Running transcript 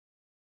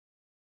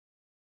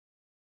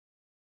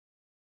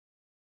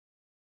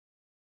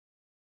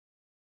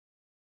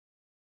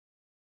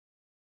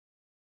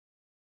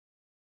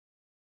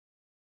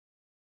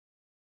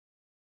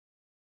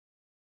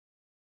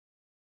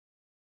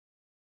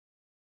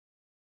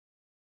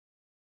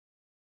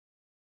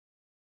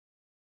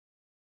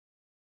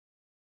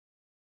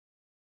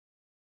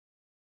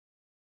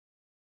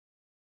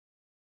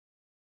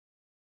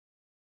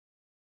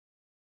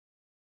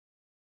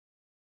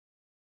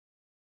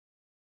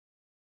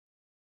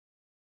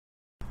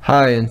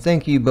Hi, and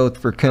thank you both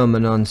for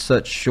coming on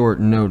such short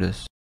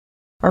notice.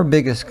 Our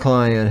biggest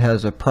client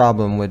has a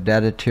problem with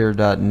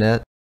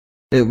DataTuggler.net.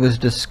 It was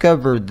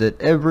discovered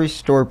that every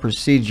stored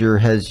procedure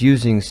has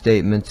using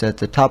statements at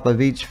the top of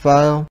each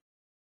file,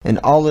 and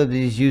all of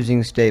these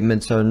using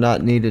statements are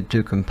not needed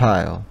to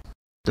compile.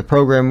 The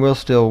program will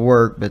still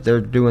work, but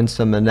they're doing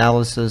some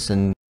analysis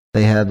and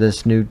they have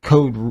this new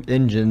code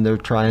engine they're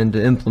trying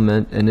to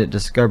implement, and it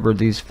discovered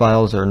these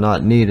files are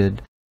not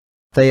needed.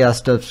 They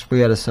asked us if we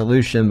had a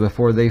solution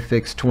before they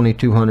fixed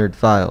 2,200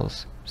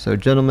 files. So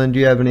gentlemen, do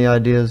you have any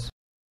ideas?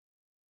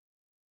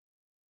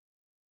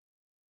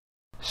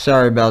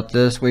 Sorry about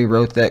this, we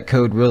wrote that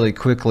code really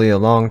quickly a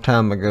long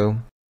time ago.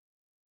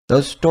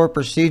 Those stored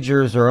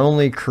procedures are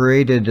only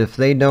created if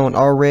they don't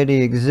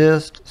already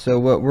exist, so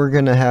what we're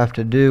going to have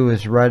to do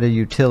is write a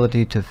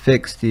utility to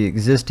fix the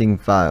existing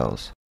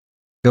files.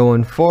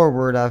 Going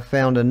forward, I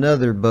found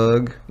another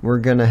bug. We're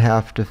going to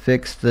have to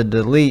fix the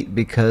delete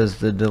because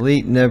the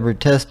delete never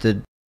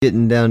tested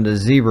getting down to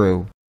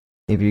 0.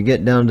 If you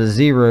get down to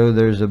 0,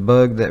 there's a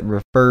bug that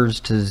refers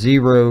to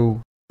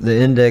 0, the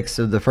index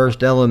of the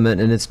first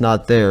element, and it's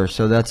not there.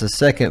 So that's a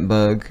second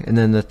bug. And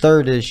then the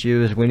third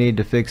issue is we need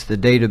to fix the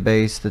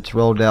database that's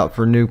rolled out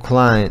for new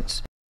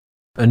clients.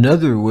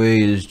 Another way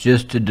is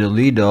just to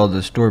delete all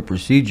the stored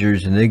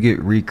procedures and they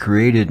get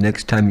recreated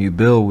next time you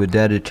build with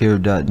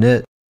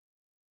DataTuggler.net.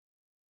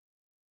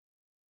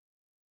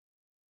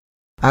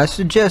 I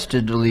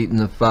suggested deleting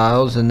the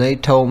files and they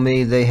told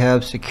me they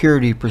have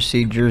security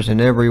procedures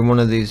in every one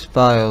of these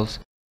files,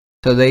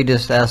 so they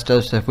just asked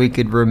us if we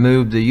could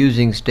remove the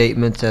using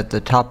statements at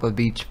the top of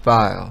each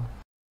file.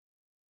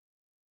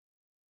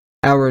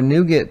 Our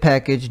Nuget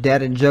package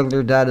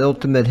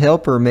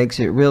DataJuggler.Ultimate makes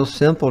it real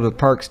simple to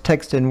parse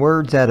text and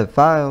words out of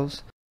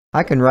files.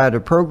 I can write a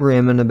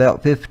program in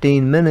about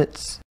 15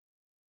 minutes.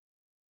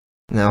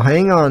 Now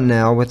hang on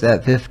now with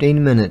that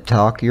 15-minute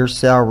talk. Your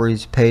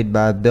salary's paid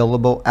by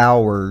billable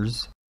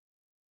hours.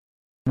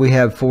 We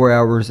have 4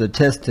 hours of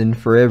testing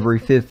for every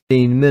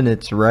 15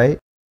 minutes, right?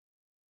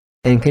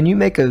 And can you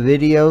make a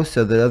video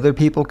so that other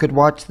people could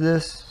watch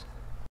this?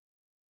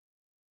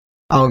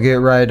 I'll get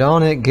right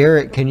on it.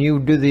 Garrett, can you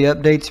do the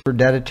updates for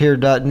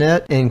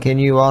DataTuggler.net, and can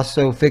you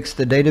also fix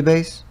the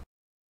database?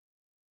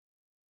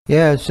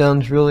 Yeah, it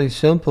sounds really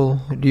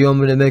simple. Do you want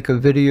me to make a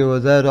video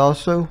of that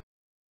also?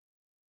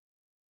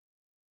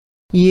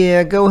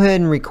 Yeah, go ahead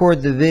and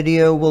record the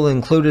video. We'll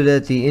include it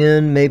at the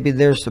end. Maybe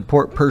their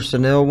support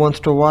personnel wants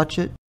to watch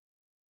it.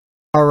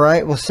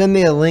 Alright, well send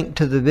me a link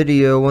to the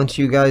video once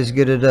you guys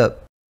get it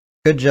up.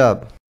 Good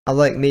job. I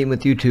like meeting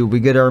with you two. We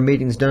get our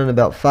meetings done in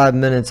about 5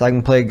 minutes. I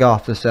can play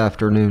golf this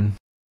afternoon.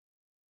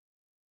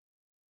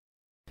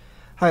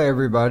 Hi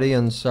everybody,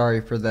 and sorry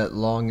for that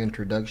long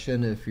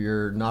introduction. If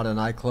you're not an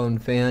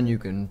IClone fan, you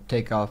can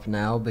take off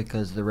now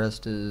because the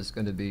rest is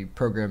going to be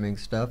programming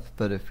stuff.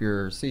 But if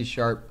you're a C#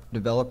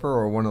 developer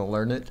or want to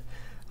learn it,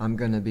 I'm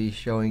going to be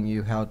showing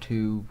you how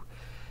to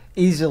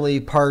easily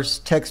parse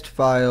text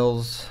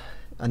files.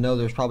 I know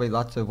there's probably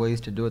lots of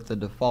ways to do it the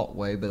default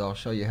way, but I'll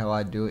show you how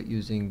I do it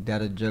using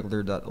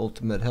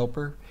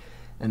DataJuggler.Ultimate,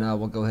 and I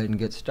will go ahead and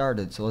get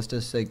started. So let's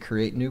just say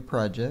create new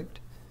project.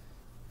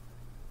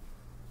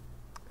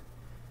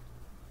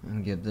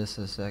 And give this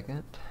a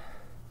second.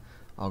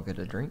 I'll get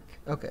a drink.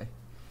 Okay.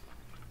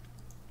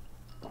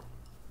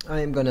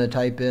 I am going to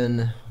type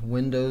in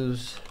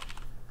Windows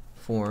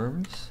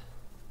Forms,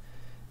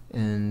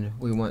 and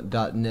we want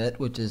 .NET,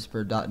 which is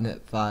for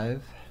 .NET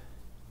 5.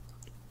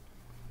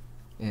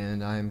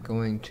 And I'm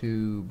going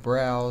to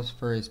browse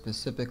for a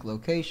specific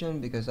location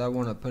because I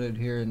want to put it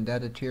here in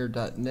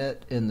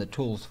DataTuggler.net in the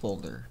Tools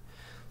folder.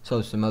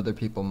 So some other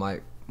people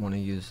might want to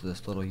use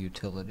this little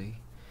utility.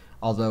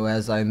 Although,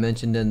 as I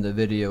mentioned in the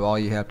video, all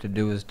you have to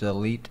do is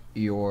delete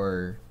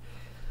your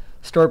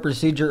stored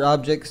procedure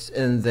objects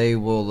and they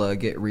will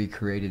get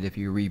recreated if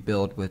you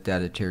rebuild with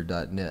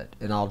DataTuggler.net.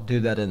 And I'll do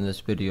that in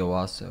this video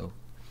also.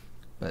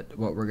 But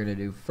what we're going to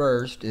do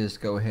first is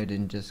go ahead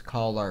and just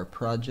call our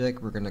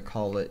project. We're going to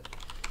call it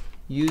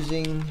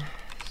Using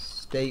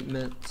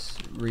Statements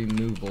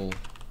Removal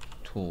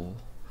Tool.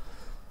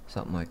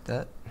 Something like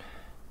that.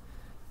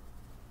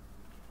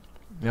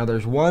 Now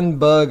there's one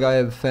bug I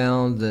have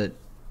found that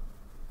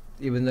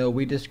even though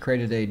we just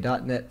created a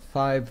 .NET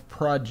 5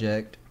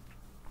 project,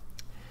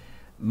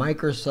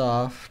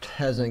 Microsoft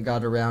hasn't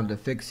got around to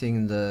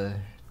fixing the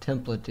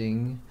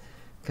templating,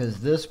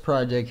 because this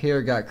project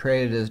here got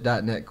created as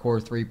 .NET Core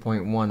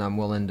 3.1, I'm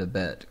willing to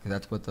bet.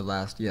 That's what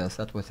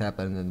that's what's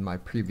happened in my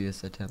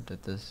previous attempt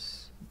at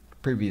this,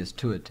 previous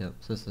 2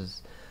 attempts. This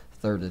is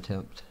third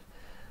attempt.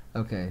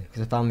 Okay,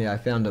 because finally I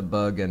found a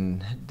bug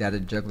in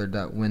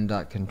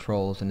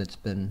DataJuggler.Win.Controls and it's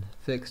been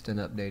fixed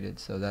and updated,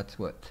 so that's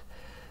what.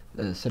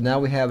 So now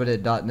we have it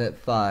at .NET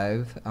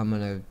 5. I'm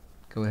going to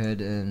go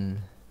ahead and,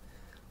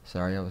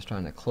 sorry, I was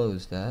trying to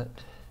close that.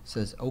 It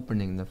says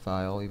opening the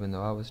file even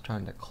though I was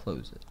trying to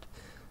close it.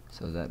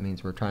 So that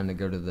means we're trying to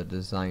go to the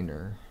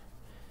designer.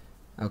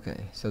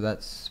 Okay, so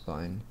that's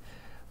fine.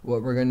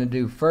 What we're going to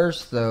do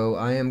first, though,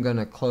 I am going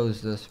to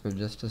close this for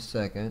just a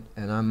second,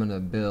 and I'm going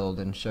to build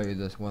and show you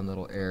this one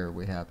little error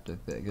we have to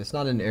fix. It's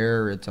not an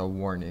error, it's a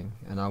warning,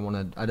 and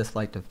I just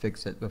like to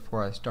fix it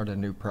before I start a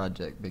new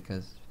project,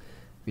 because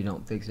if you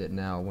don't fix it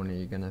now, when are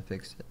you going to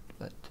fix it?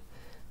 But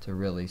it's a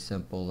really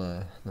simple,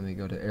 let me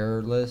go to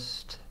error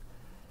list.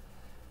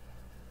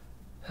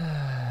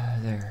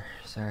 There,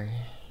 sorry.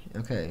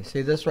 Okay,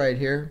 see this right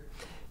here?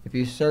 If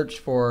you search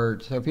for,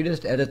 so if you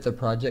just edit the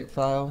project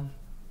file,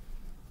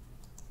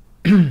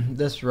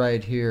 this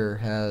right here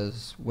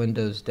has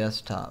Windows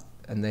Desktop,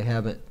 and they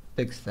haven't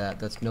fixed that.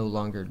 That's no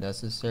longer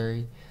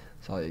necessary.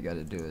 So all you got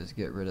to do is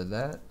get rid of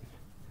that.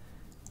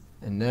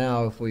 And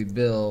now if we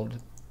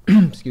build,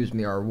 excuse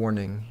me, our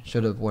warning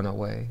should have went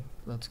away.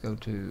 Let's go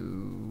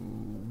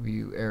to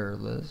view error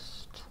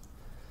list.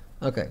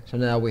 Okay, so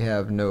now we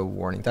have no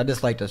warnings. I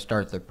just like to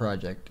start the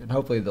project, and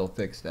hopefully they'll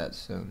fix that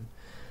soon.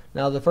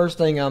 Now the first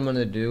thing I'm going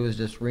to do is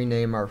just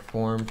rename our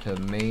form to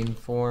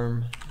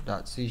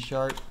mainform.c#.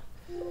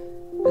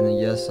 And then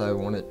yes, I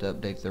want it to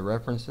update the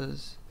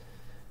references.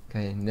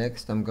 Okay,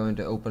 next I'm going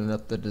to open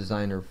up the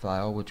designer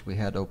file, which we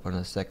had open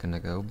a second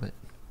ago, but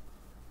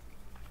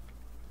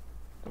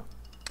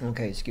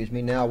okay, excuse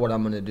me. Now what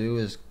I'm going to do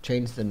is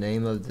change the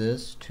name of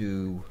this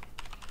to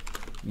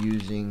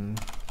using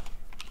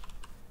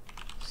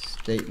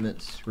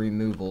statements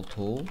removal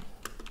tool.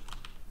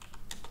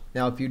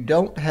 Now if you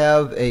don't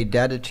have a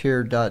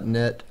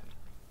DataTier.net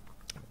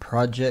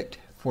project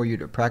for you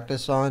to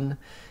practice on,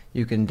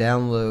 you can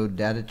download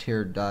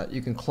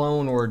you can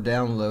clone or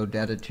download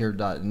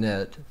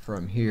DataTier.net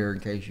from here in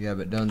case you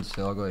haven't done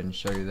so. I'll go ahead and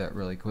show you that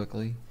really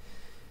quickly.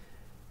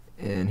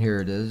 And here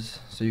it is.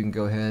 So you can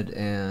go ahead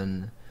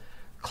and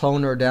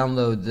clone or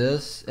download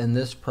this, and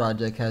this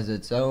project has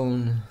its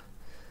own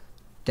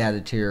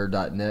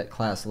DataTier.net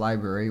class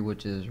library,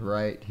 which is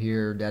right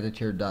here,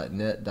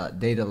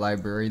 DataTier.net.data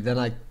library.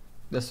 Then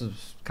this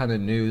is kind of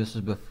new. This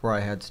is before I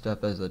had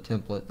stuff as a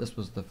template. This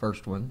was the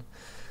first one,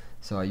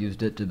 so I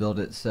used it to build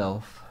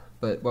itself.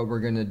 But what we're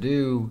going to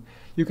do,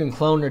 you can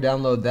clone or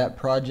download that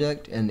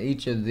project, and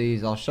each of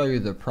these, I'll show you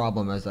the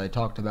problem as I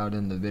talked about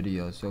in the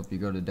video. So if you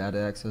go to Data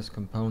Access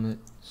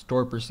Component,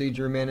 Store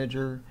Procedure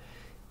Manager,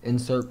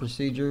 Insert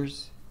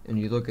Procedures, and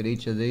you look at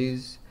each of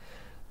these,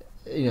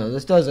 you know,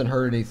 this doesn't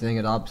hurt anything.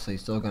 It obviously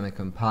still going to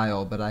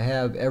compile, but I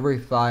have every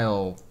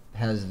file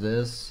has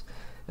this,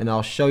 and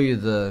I'll show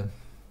you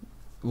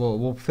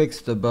we'll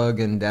fix the bug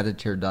in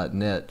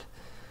DataTier.net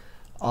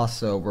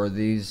also where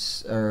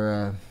these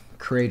are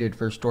created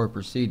for store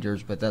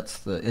procedures, but that's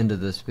the end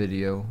of this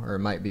video, or it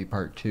might be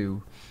part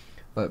 2.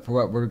 But for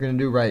what we're going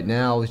to do right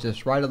now is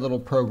just write a little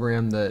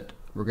program that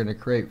we're going to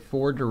create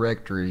 4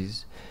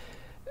 directories.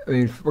 I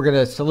mean, we're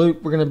going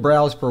to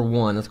browse for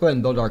one. Let's go ahead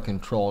and build our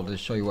control to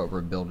show you what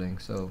we're building,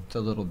 so it's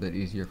a little bit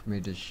easier for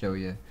me to show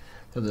you.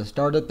 So the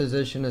startup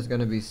position is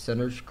going to be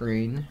center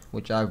screen,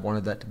 which I've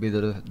wanted that to be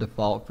the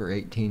default for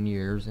 18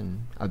 years,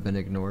 and I've been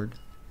ignored.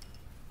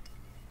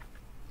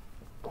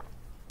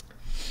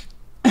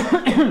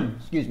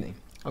 Excuse me.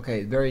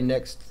 Okay, very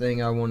next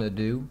thing I want to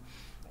do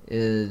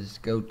is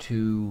go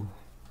to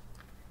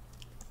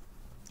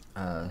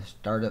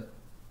startup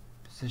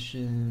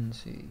position.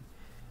 Let's see.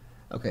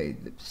 Okay,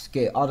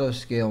 auto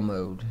scale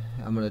mode.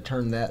 I'm going to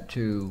turn that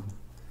to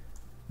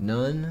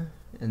none,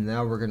 and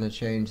now we're going to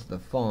change the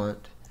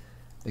font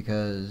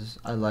because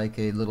I like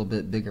a little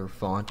bit bigger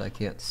font. I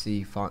can't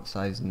see font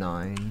size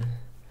 9.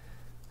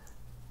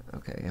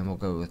 Okay, and we'll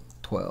go with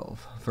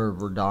 12 for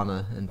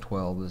Verdana, and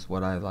 12 is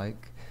what I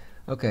like.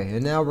 Okay,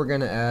 and now we're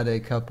going to add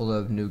a couple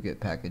of Nuget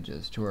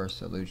packages to our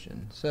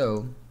solution.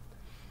 So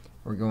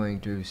we're going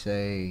to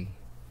say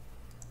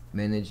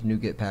manage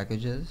Nuget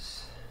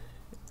packages,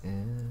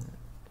 and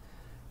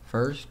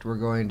first we're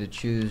going to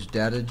choose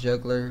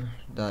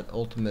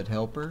DataJuggler.Ultimate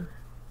Helper,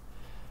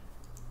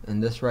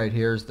 and this right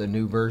here is the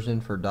new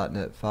version for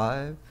 .NET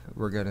 5.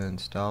 We're going to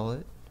install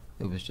it.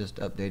 It was just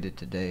updated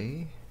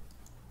today.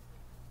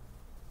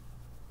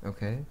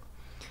 Okay,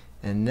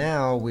 and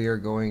now we are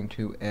going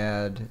to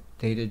add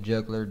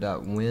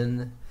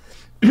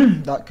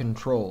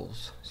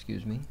DataJuggler.Win.Controls.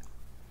 Excuse me.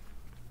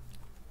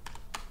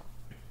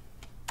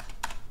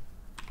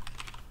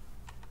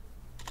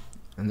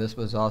 And this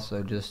was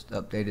also just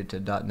updated to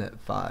 .NET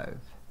 5.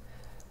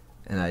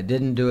 And I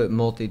didn't do it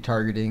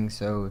multi-targeting,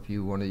 so if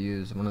you want to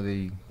use one of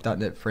the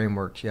 .NET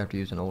frameworks, you have to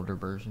use an older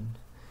version.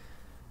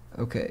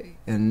 Okay,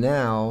 and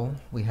now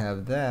we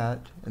have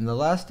that. And the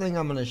last thing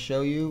I'm going to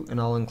show you, and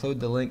I'll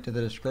include the link to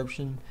the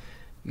description,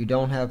 you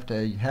don't have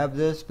to have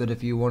this, but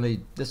if you want to,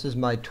 this is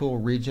my tool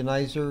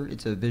Regionizer.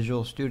 It's a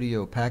Visual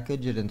Studio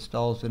package. It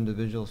installs into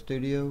Visual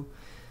Studio.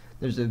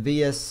 There's a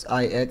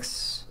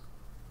VSIX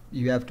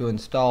you have to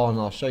install, and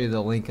I'll show you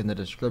the link in the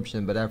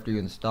description. But after you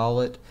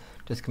install it,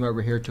 just come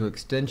over here to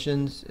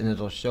extensions, and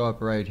it'll show up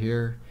right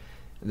here.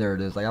 There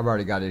it is. Like, I've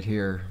already got it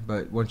here,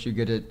 but once you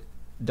get it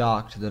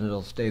docked, then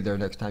it'll stay there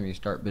next time you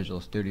start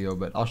Visual Studio.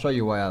 But I'll show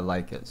you why I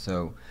like it.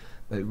 So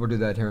but we'll do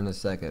that here in a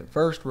second.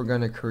 First, we're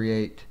going to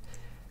create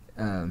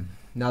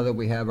now that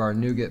we have our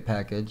Nuget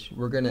package,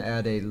 we're going to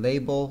add a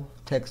label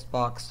text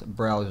box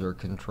browser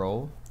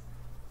control.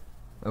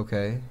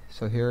 Okay,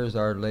 so here's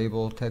our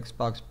label text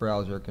box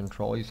browser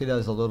control. You see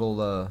there's a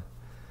little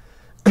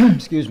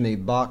excuse me,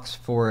 box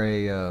for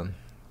a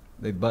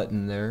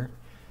button there.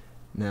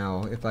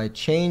 Now if I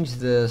change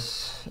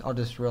this, I'll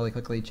just really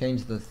quickly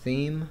change the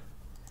theme.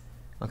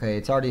 Okay,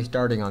 it's already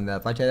starting on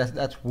that. If I change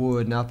that's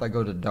wood. Now if I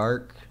go to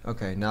dark,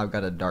 okay, now I've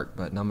got a dark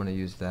button. I'm going to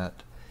use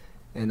that.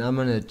 And I'm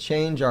going to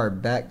change our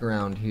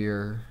background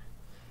here.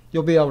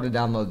 You'll be able to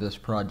download this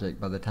project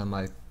by the time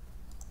I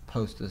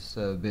post this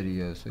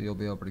video, so you'll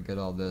be able to get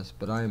all this.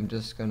 But I am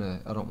just going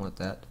to, I don't want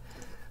that.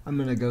 I'm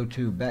going to go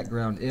to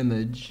background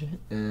image,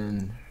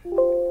 and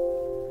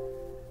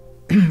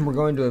we're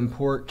going to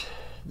import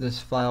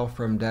this file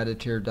from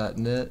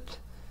DataJuggler.Net.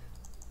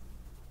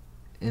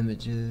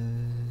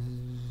 Images.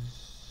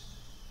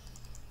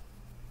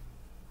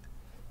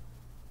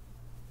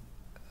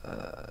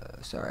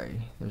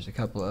 Sorry, there's a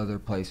couple other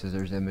places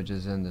there's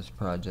images in this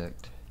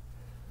project.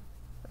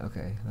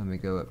 Okay, let me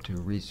go up to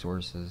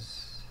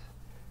resources,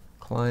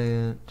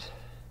 client,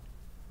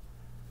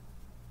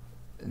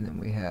 and then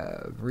we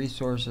have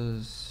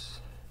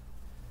resources,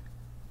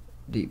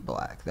 deep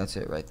black. That's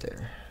it right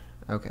there.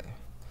 Okay,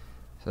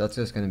 so that's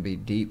just going to be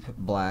deep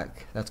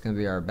black. That's going to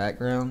be our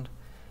background.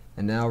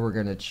 And now we're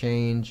going to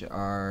change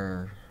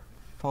our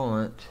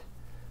font.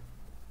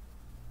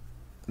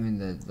 I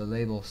mean the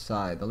label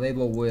side. The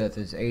label width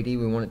is 80.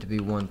 We want it to be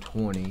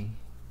 120.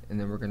 And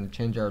then we're going to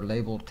change our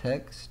label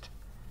text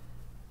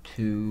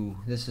to,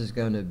 this is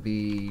going to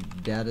be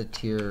data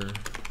tier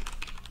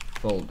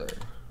folder.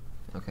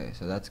 Okay,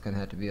 so that's going to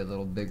have to be a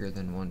little bigger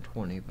than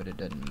 120, but it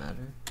doesn't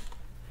matter.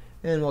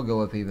 And we'll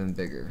go up even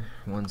bigger,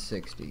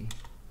 160.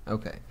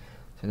 Okay,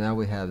 so now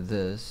we have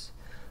this.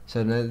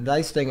 So the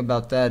nice thing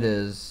about that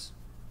is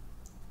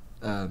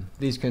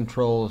these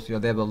controls, you know,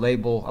 they have a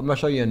label. I'm going to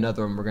show you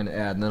another one we're going to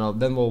add,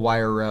 and then we'll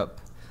wire up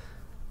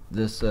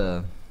this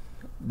the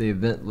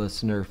event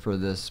listener for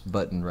this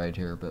button right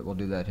here, but we'll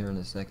do that here in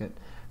a second.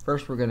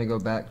 First we're going to go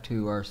back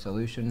to our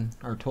solution,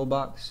 our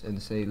toolbox,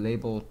 and say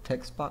label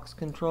text box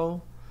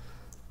control.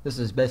 This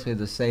is basically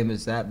the same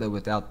as that, but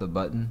without the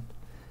button.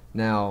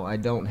 Now I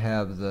don't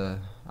have the,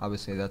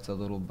 obviously that's a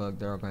little bug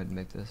there. I'll go ahead and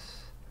make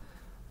this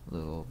a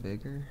little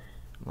bigger,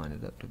 line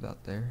it up to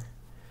about there.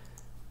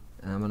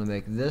 And I'm going to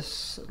make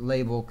this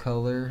label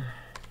color,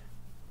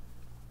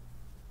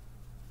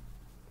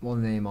 we'll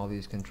name all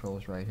these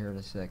controls right here in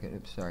a second.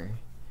 Oops, sorry.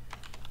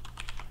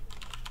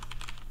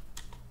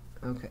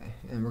 Okay,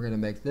 and we're going to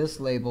make this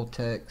label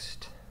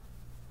text,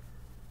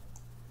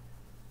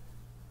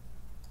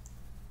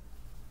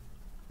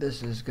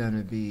 this is going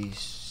to be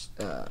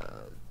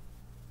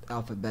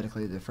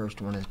alphabetically. The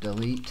first one is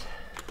delete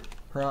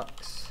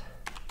procs,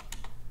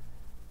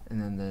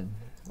 and then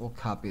we'll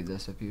copy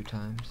this a few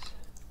times.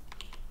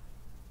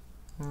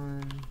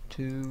 1,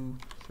 2,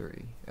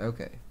 3.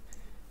 Okay,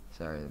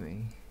 sorry, let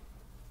me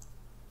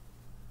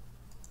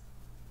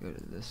go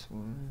to this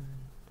one.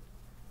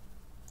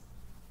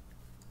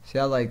 See,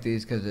 I like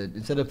these because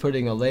instead of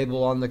putting a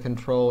label on the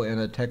control in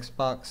a text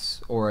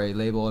box, or a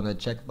label in a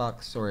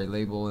checkbox, or a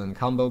label in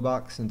combo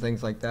box and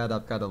things like that,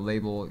 I've got a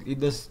label.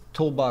 This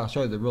toolbox, I'll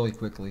show you that really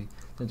quickly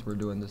since we're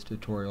doing this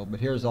tutorial, but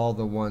here's all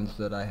the ones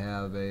that I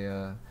have: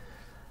 a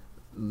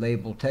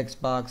label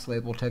text box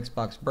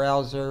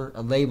browser,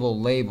 a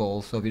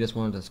label, so if you just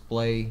want to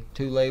display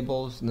two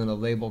labels, and then a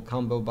label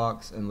combo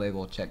box and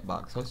label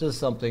checkbox. So it's just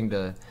something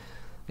to,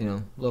 you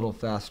know, a little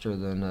faster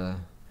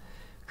than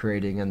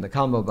creating. And the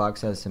combo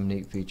box has some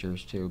neat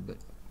features too, but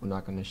we're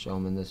not going to show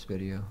them in this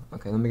video.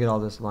 Okay, let me get all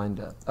this lined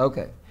up.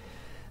 Okay,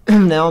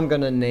 now I'm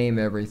going to name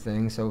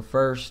everything. So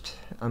first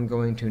I'm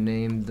going to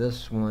name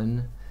this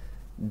one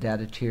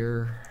data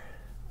tier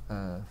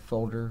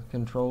folder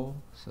control.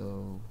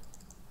 So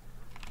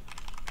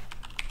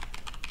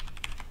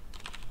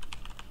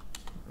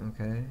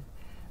okay,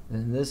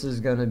 then this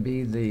is going to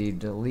be the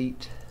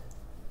delete,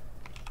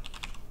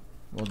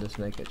 we'll just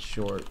make it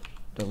short,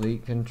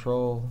 delete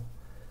control.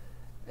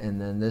 And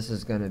then this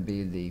is going to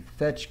be the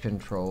fetch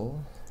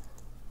control.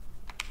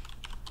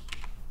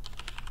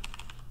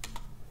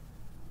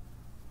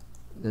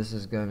 This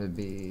is going to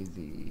be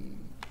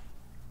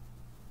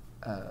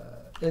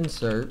the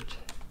insert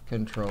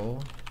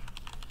control.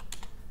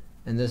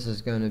 And this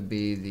is going to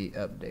be the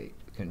update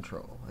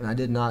control. And I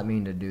did not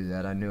mean to do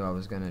that. I knew I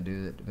was going to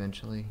do it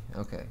eventually.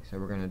 Okay, so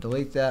we're going to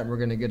delete that, and we're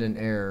going to get an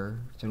error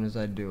as soon as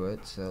I do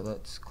it. So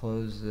let's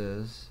close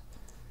this.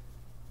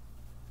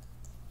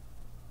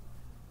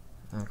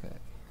 Okay.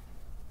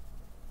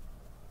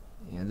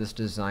 Yeah, this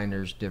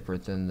designer's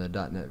different than the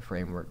 .NET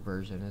Framework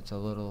version. It's a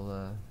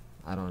little,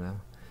 I don't know.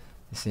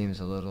 It seems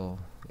a little,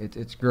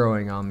 it's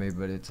growing on me,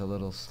 but it's a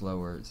little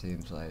slower, it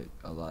seems like,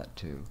 a lot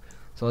too.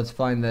 So let's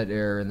find that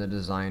error in the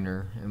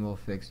designer, and we'll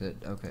fix it.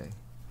 Okay.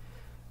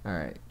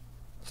 Alright.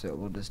 So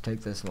we'll just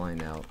take this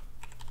line out.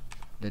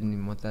 Didn't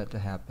even want that to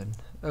happen.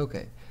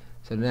 Okay.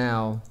 So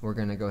now we're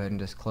going to go ahead and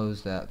just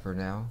close that for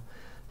now.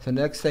 So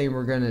next thing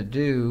we're going to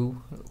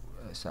do,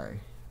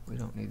 sorry, we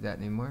don't need that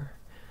anymore.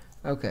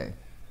 Okay,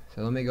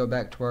 so let me go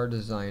back to our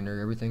designer.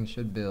 Everything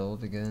should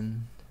build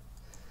again,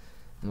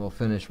 and we'll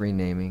finish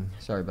renaming.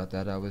 Sorry about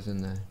that, I was in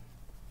the...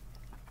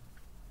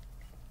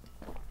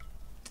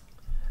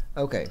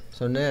 Okay,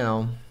 so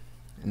now,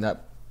 and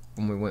that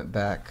when we went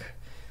back,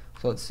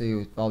 so let's see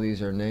if all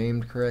these are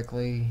named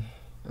correctly.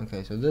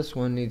 Okay, so this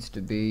one needs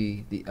to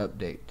be the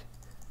update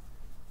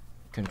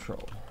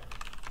control.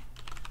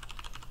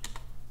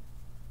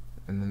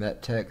 And then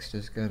that text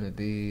is going to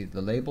be,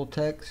 the label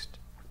text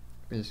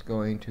is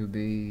going to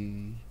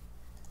be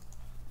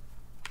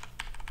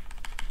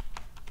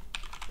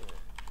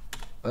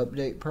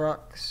update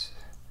procs.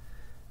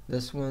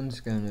 This one's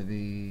going to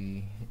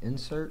be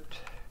insert.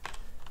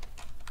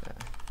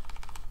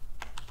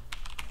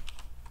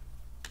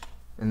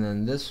 And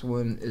then this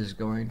one is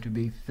going to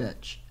be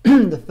fetch.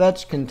 The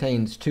fetch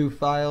contains 2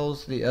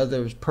 files, the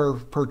others per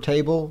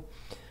table.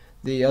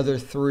 The other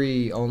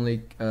 3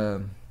 only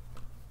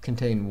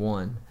contain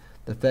 1.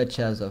 The fetch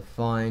has a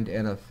find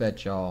and a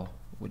fetch all,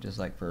 which is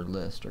like for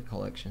list or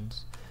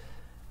collections.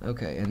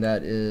 Okay, and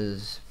that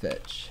is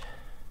fetch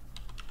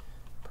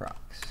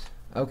procs.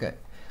 Okay,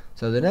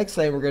 so the next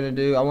thing we're going to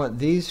do, I want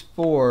these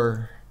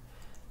 4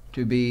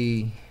 to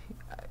be,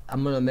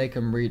 I'm going to make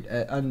them read,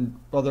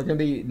 well, they're going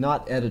to be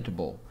not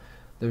editable.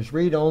 There's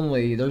read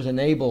only, there's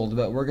enabled,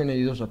 but we're going to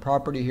use a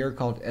property here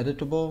called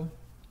editable.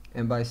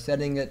 And by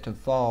setting it to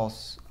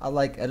false, I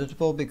like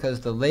editable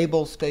because the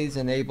label stays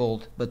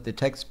enabled, but the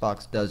text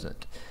box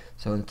doesn't.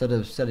 So instead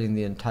of setting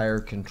the entire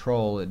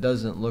control, it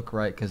doesn't look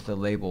right because the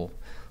label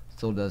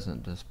still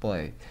doesn't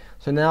display.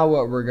 So now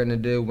what we're going to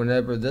do,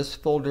 whenever this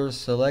folder is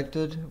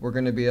selected, we're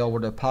going to be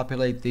able to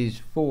populate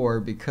these 4,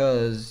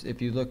 because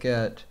if you look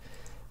at,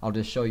 I'll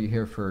just show you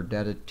here for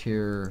data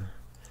tier,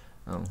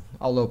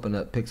 I'll open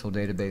up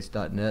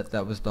pixeldatabase.net.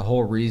 That was the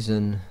whole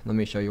reason. Let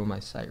me show you on my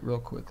site real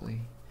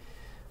quickly.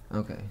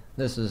 Okay,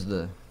 this is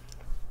the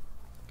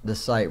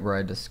site where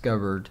I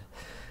discovered,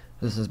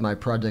 this is my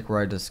project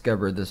where I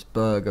discovered this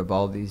bug of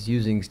all these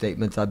using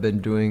statements I've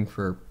been doing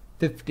for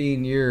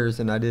 15 years,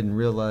 and I didn't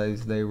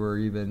realize they were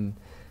even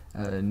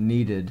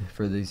needed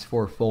for these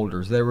 4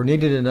 folders. They were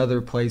needed in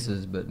other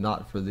places, but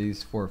not for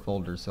these 4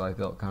 folders, so I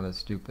felt kind of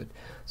stupid.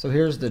 So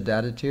here's the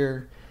data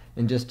tier,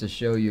 and just to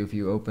show you, if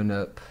you open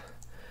up,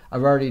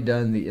 I've already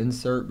done the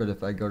insert, but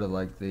if I go to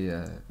like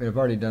the, I've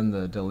already done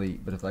the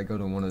delete, but if I go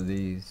to one of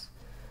these,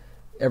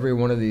 every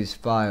one of these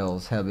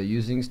files have a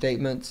using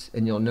statements,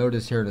 and you'll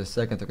notice here in a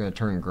second they're going to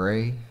turn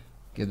gray.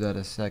 Give that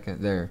a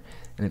second there.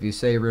 And if you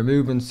say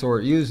remove and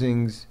sort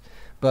usings,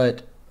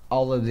 but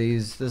all of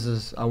these, this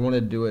is, I want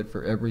to do it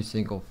for every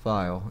single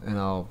file, and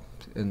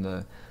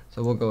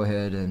so we'll go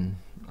ahead and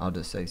I'll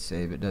just say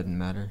save, it doesn't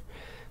matter.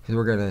 Because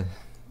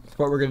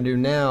what we're going to do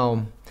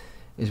now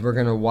is we're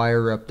going to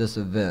wire up this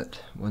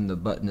event when the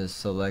button is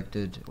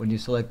selected. When you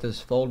select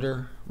this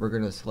folder, we're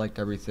going to select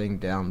everything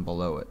down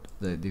below it,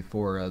 the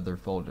 4 other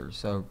folders.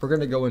 So we're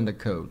going to go into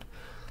code.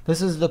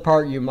 This is the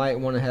part you might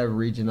want to have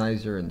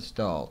Regionizer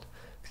installed.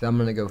 So I'm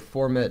going to go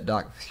format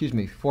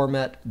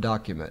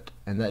document,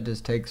 and that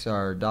just takes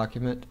our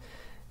document,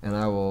 and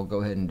I will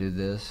go ahead and do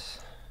this.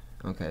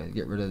 Okay,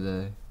 get rid of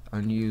the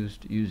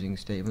unused using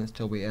statements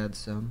till we add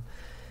some.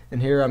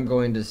 And here I'm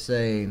going to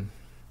say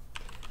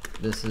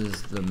this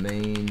is the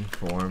main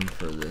form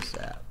for this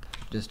app,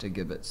 just to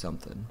give it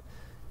something.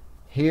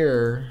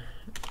 Here,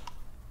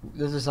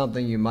 this is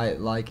something you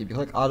might like. If you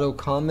click auto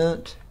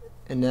comment,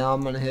 and now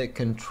I'm going to hit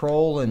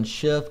Control and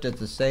Shift at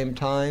the same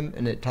time,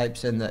 and it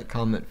types in that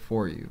comment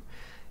for you.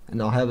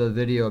 And I'll have a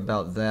video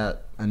about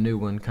that, a new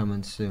one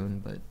coming soon,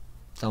 but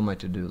it's on my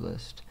to-do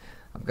list.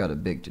 I've got a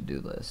big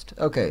to-do list.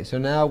 Okay, so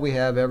now we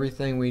have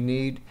everything we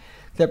need,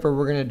 except for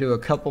we're going to do a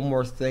couple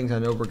more things I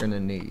know we're going to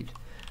need.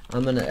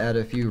 I'm going to add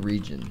a few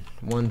region.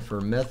 One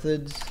for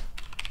methods.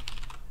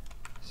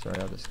 Sorry,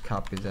 I'll just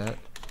copy that.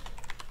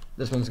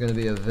 This one's going to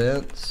be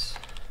events.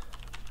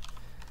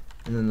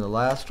 And then the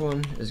last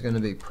one is going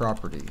to be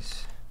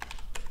properties.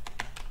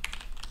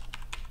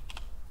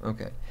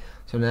 Okay,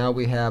 so now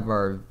we have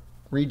our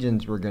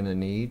regions we're going to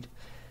need.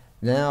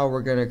 Now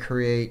we're going to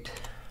create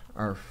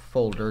our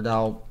folder.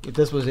 Now, if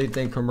this was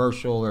anything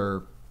commercial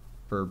or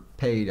for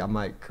paid, I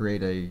might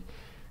create a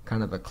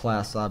kind of a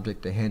class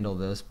object to handle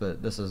this,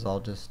 but this is all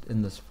just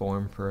in this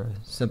form for a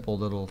simple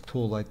little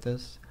tool like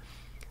this.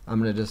 I'm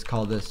going to just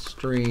call this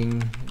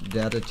string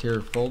data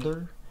tier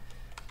folder,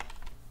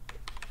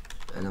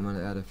 and I'm going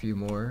to add a few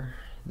more.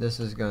 This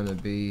is going to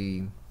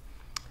be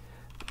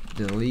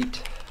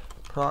delete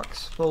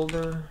procs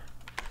folder.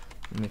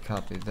 Let me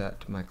copy that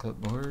to my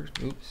clipboard.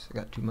 Oops, I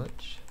got too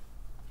much.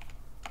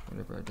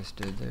 Whatever I just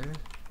did there.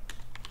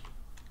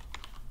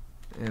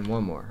 And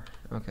one more.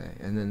 Okay,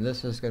 and then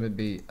this is going to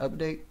be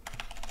update,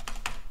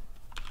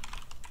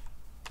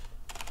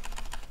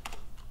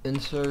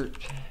 insert,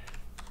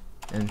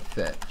 and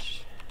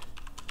fetch.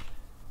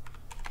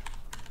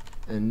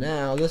 And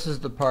now this is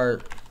the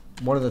part,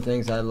 one of the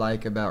things I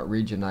like about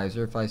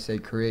Regionizer. If I say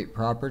create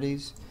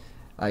properties,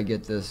 I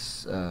get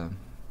this,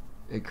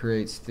 it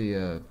creates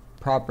the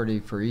property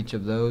for each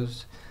of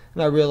those.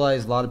 And I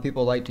realize a lot of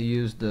people like to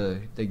use the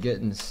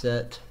get and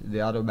set,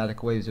 the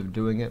automatic ways of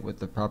doing it with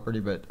the property,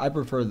 but I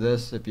prefer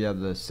this if you have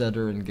the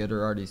setter and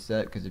getter already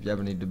set, because if you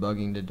have any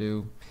debugging to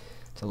do,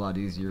 it's a lot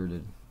easier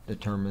to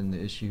determine the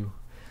issue.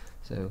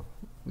 So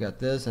we got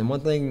this, and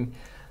one thing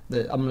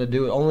that I'm going to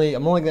do,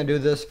 I'm only going to do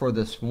this for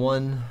this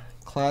one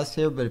class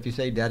here, but if you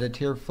say data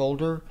tier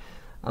folder,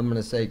 I'm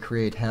going to say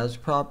create has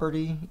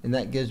property, and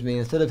that gives me,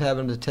 instead of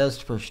having to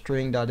test for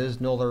string.is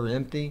null or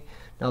empty,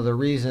 now the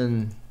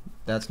reason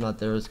that's not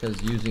there is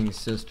because using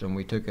system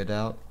we took it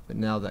out, but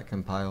now that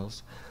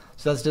compiles.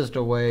 So that's just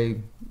a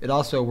way. It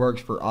also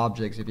works for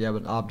objects. If you have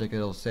an object,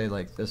 it'll say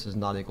like this is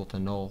not equal to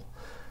null.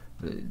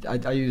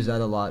 I use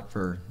that a lot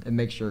for, it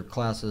makes your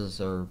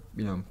classes are,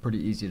 you know, pretty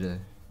easy to,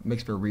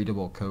 makes for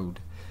readable code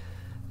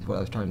is what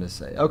I was trying to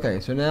say. Okay,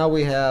 so now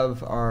we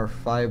have our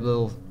 5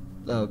 little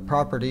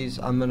properties.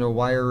 I'm going to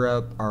wire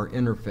up our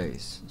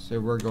interface. So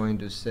we're going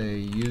to say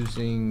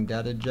using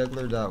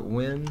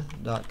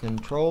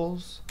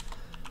DataJuggler.Win.Controls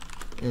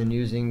and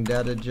using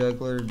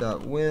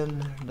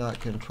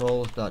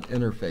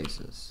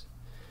DataJuggler.Win.Controls.interfaces.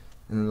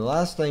 And then the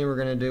last thing we're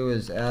going to do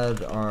is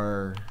add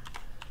our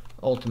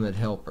ultimate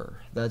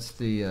helper. That's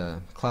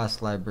the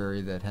class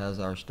library that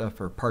has our stuff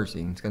for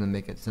parsing. It's going to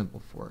make it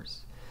simple for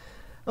us.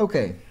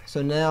 Okay,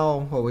 so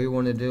now what we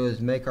want to do is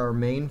make our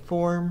main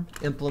form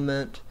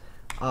implement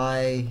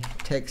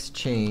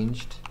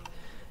iTextChanged.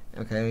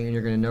 Okay, and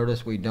you're going to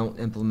notice we don't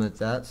implement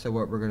that. So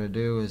what we're going to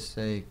do is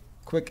say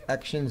quick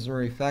actions and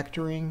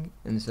refactoring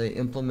and say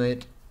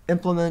implement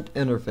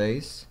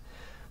interface,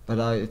 but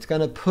it's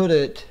going to put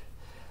it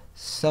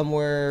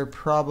somewhere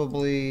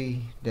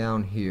probably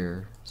down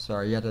here.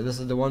 Sorry, this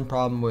is the one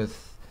problem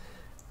with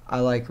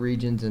I like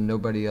regions and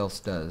nobody else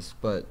does,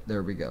 but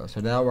there we go.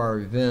 So now our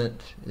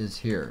event is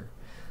here.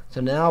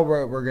 So now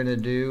what we're going to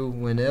do,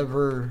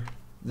 whenever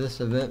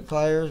this event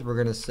fires, we're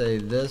going to say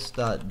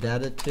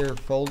this.dataTier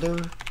folder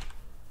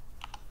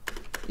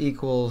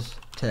equals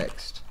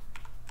text.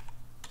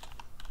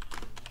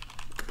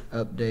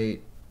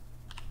 Update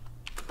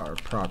our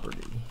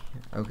property.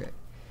 Okay,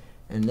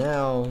 and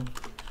now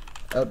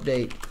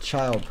update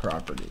child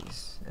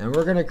properties, and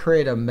we're going to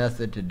create a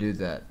method to do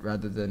that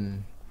rather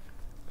than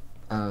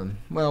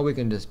well, we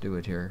can just do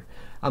it here.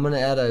 I'm going to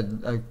add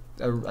a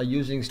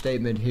using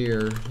statement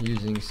here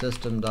using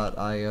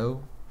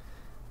system.io,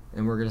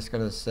 and we're just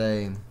going to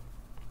say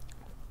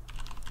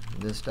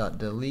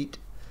this.delete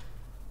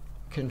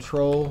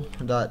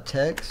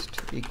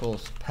control.text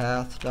equals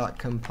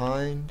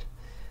path.combined,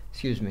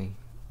 excuse me,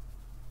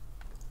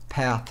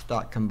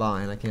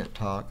 path.combine, I can't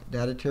talk,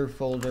 data tier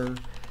folder,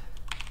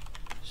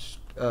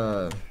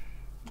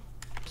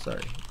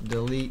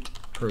 delete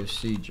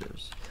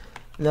procedures.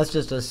 And that's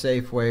just a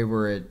safe way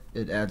where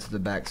it adds the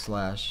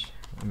backslash.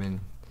 I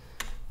mean,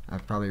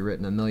 I've probably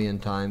written a million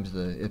times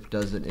the if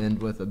doesn't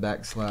end with a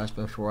backslash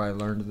before I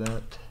learned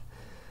that.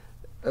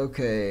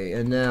 Okay,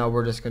 and now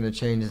we're just going to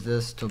change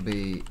this to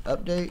be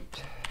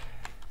update.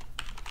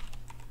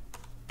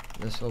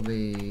 This will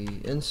be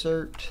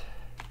insert,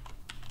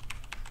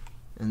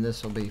 and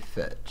this will be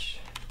fetch.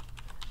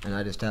 And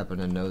I just happen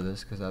to know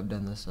this because I've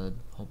done this a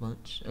whole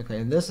bunch. Okay,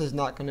 and this is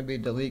not going to be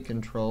delete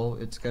control,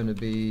 it's going to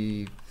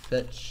be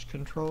fetch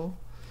control,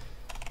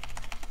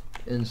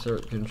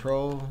 insert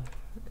control,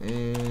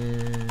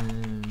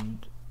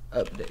 and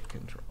update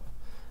control.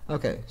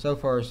 Okay, so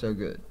far so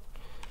good.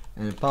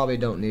 And I probably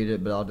don't need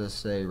it, but I'll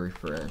just say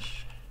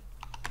refresh.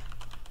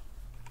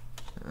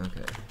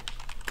 Okay,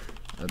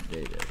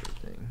 update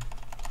everything.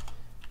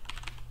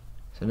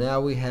 So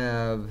now we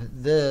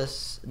have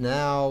this.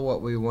 Now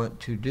what we want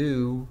to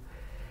do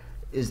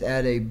is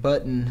add a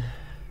button.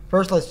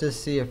 First, let's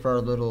just see if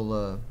our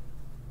little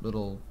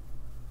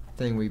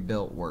thing we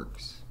built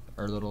works.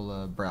 Our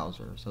little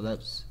browser. So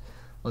let's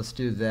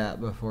do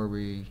that before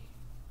we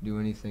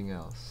do anything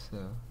else. So.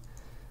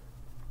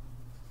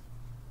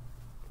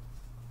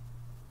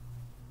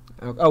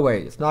 Oh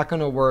wait, it's not going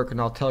to work, and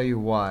I'll tell you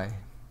why.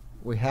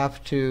 We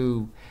have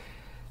to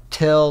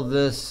tell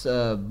this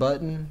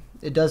button.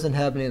 It doesn't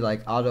have any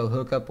like auto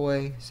hookup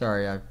way.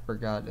 Sorry, I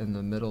forgot in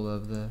the middle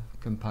of the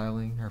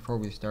compiling or before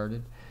we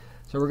started.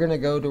 So we're going to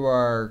go to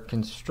our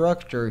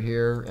constructor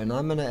here, and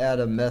I'm going to add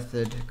a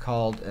method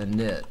called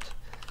init.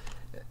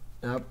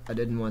 Nope, I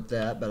didn't want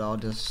that, but I'll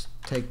just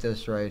take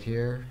this right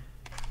here.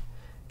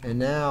 And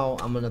now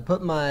I'm going to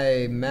put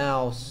my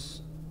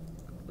mouse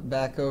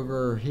back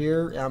over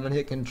here. I'm going to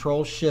hit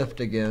Control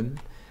Shift again,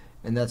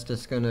 and that's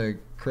just going to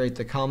create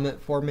the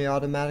comment for me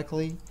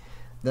automatically.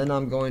 Then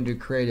I'm going to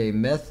create a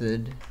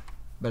method,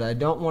 but I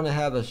don't want to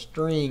have a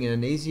string, and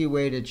an easy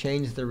way to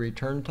change the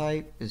return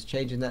type is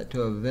changing that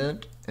to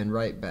event and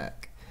write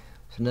back.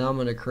 So now I'm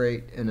going to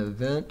create an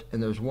event,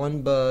 and there's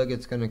one bug.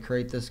 It's going to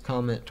create this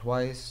comment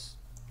twice.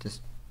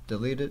 Just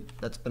delete it.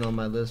 That's been on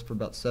my list for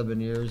about 7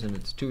 years, and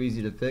it's too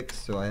easy to fix,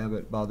 so I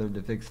haven't bothered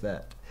to fix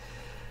that.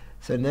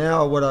 So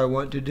now what I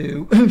want to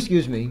do,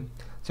 excuse me,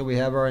 so we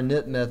have our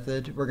init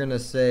method. We're going to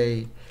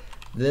say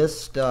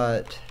this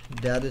dot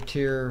data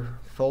tier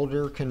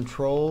folder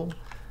control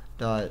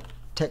dot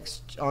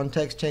text on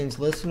text change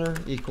listener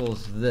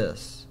equals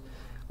this.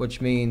 which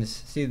means,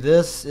 see,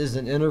 this is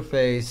an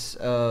interface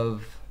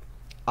of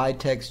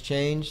iText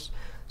changed,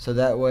 so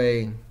that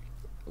way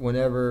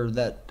whenever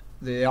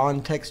the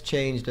on text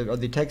changed or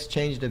the text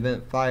changed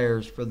event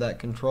fires for that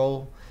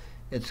control,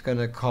 it's going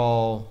to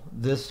call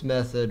this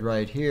method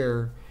right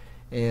here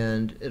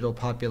and it'll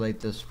populate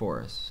this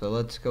for us. So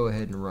let's go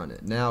ahead and run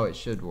it. Now it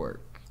should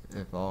work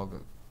if all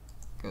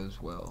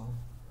goes well.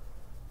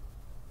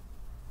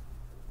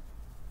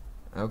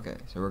 Okay,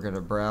 so we're going to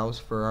browse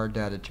for our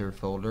data tier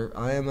folder.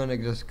 I am going to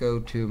just go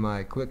to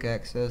my quick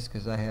access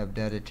because I have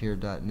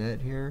DataTier.net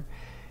here,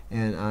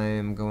 and I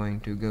am going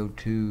to go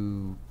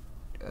to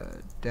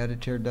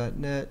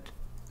DataTier.net,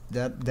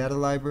 data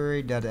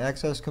library, data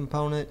access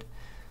component,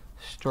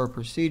 store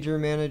procedure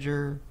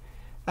manager.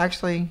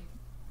 Actually,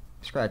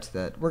 scratch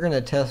that. We're going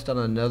to test on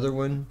another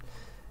one.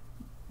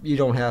 You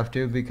don't have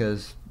to,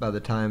 because by the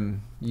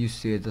time you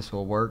see it, this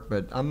will work.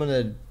 But I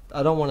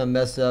don't want to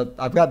mess up.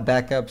 I've got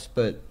backups,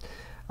 but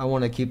I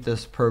want to keep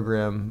this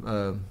program.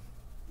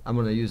 I'm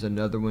going to use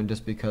another one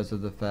just because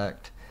of the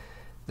fact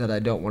that I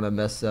don't want to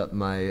mess up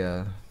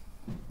my.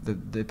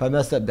 If I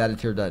mess up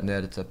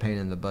DataTier.net, it's a pain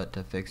in the butt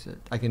to fix it.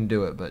 I can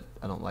do it, but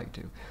I don't like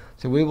to.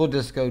 So we will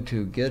just go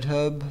to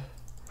GitHub,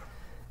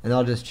 and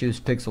I'll just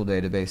choose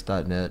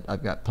pixeldatabase.net.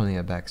 I've got plenty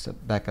of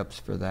backups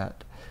for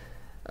that.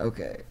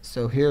 Okay,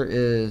 so here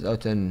is, oh,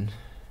 it's in,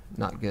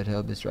 not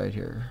GitHub, it's right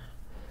here.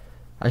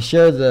 I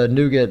share the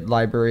Nuget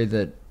library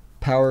that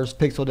powers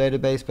Pixel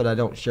Database, but I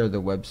don't share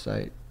the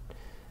website.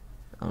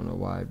 I don't know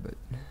why, but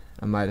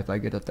I might if I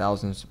get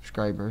 1,000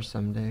 subscribers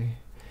someday.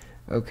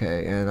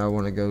 Okay, and I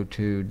want to go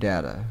to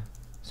data.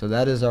 So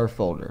that is our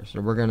folder.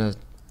 So we're gonna,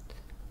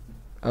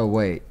 oh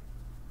wait,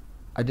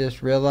 I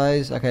just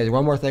realized, okay,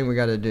 one more thing we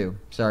got to do.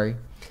 Sorry.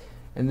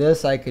 And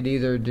this I could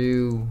either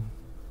do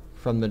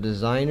from the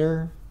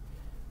designer,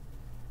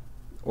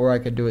 or I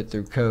could do it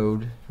through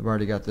code. I've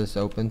already got this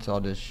open, so I'll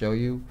just show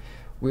you.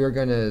 We are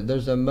gonna,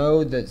 there's a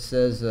mode that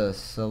says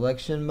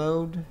selection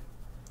mode.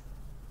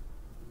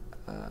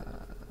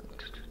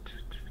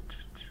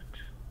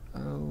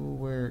 Oh,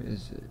 where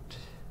is it?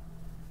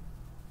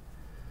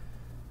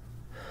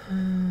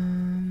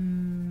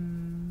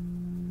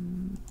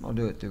 I'll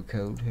do it through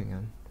code. Hang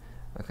on.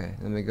 Okay,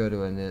 let me go to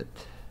init.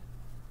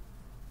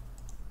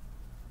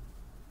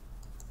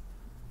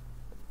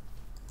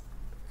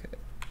 Okay.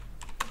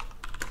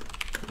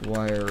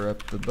 Wire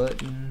up the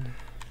button,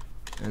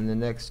 and the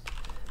next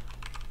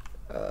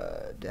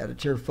data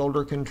tier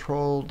folder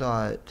control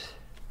dot.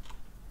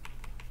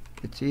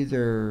 It's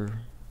either,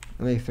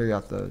 let me figure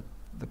out the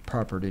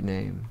property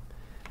name.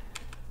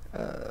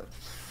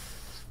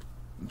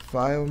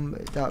 File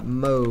dot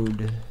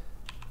mode.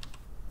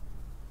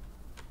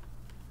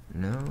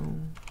 No.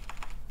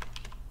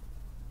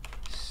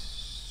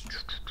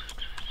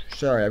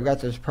 Sorry, I've got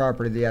this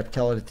property. The app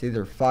tell it it's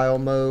either file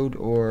mode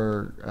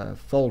or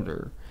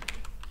folder.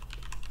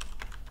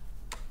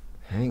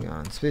 Hang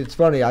on. It's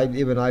funny.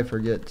 Even I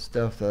forget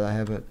stuff that I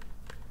haven't.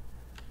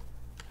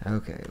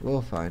 Okay,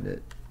 we'll find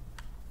it.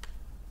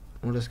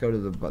 We'll just go to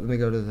the. Let me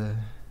go to the.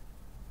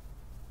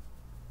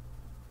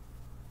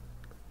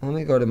 Let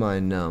me go to my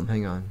num.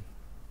 Hang on.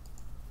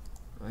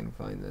 I can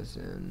find this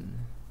in.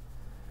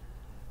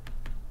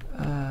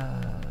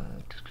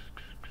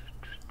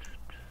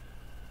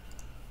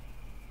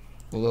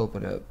 We'll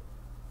open up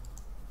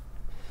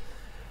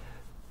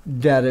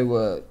data.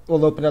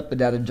 We'll open up the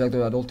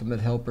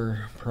DataJuggler.Ultimate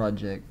Helper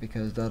project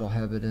because that'll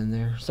have it in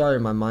there. Sorry,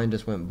 my mind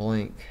just went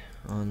blank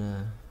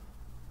on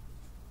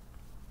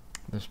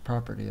this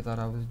property. I thought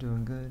I was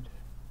doing good.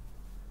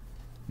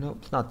 Nope,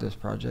 it's not this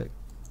project.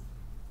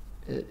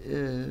 It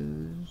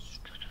is,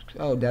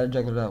 oh,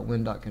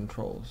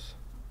 DataJuggler.Win.Controls.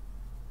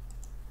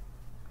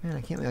 Man,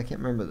 I can't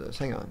remember this.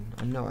 Hang on,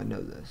 I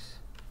know this.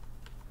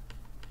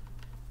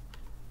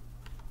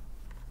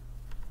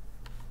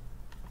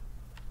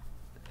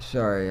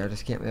 Sorry, I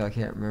can't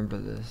remember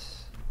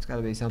this. It's got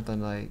to be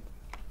something like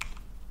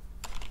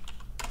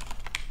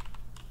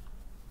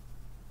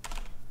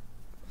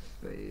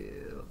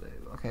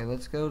okay,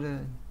 let's go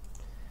to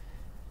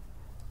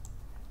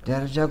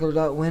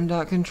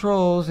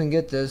DataJuggler.Win.Controls and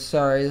get this.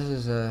 Sorry, this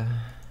is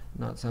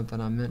not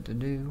something I meant to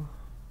do.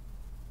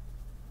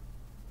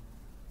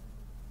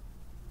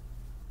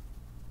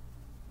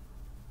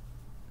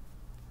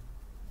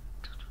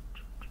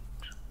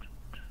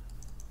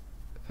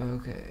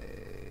 Okay.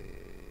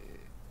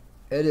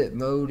 Edit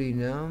mode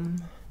enum.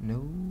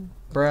 No.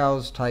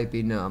 Browse type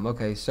enum.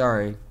 Okay,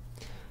 sorry.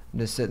 I'm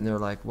just sitting there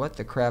like, what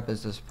the crap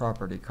is this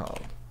property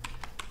called?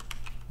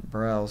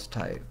 Browse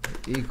type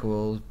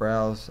equals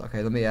browse.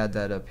 Okay, let me add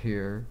that up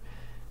here.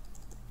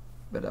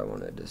 But I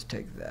want to just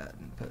take that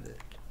and put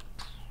it.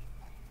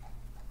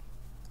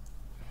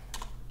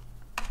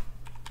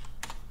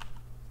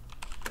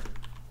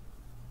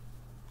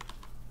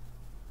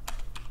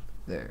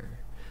 There.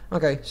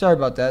 Okay, sorry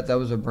about that. That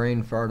was a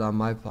brain fart on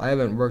my part. I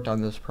haven't worked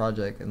on this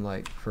project in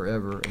like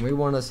forever. And we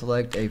want to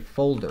select a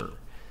folder.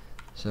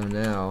 So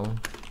now,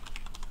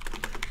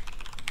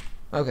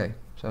 okay,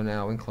 so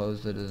now we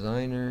close the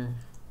designer.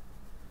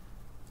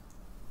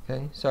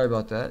 Okay, sorry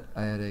about that.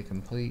 I had a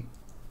complete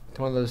It's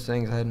one of those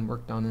things I hadn't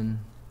worked on in.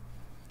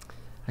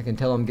 I can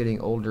tell I'm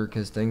getting older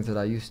because things that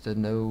I used to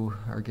know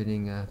are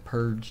getting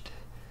purged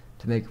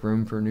to make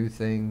room for new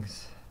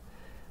things.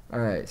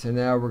 Alright, so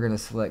now we're going to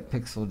select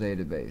Pixel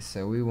Database.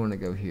 So we want to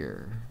go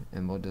here,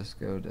 and we'll just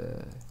go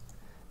to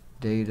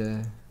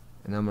Data,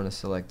 and I'm going to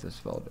select this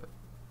folder.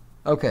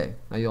 Okay,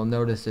 now you'll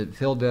notice it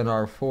filled in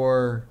our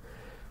 4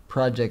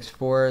 projects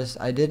for us.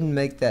 I didn't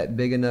make that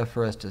big enough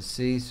for us to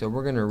see, so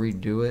we're going to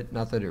redo it.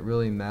 Not that it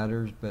really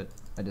matters, but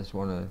I just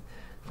want to,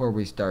 before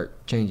we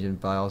start changing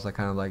files, I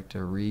kind of like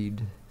to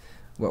read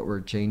what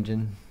we're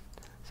changing.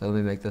 So let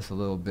me make this a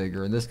little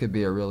bigger, and this could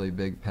be a really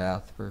big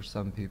path for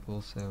some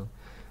people, so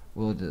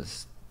we'll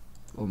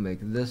make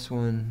this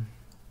one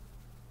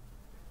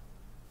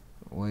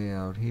way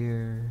out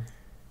here,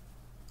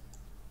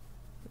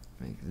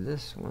 make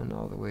this one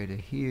all the way to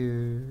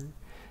here,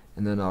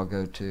 and then I'll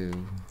go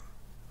to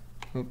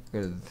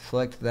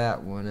select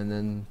that one, and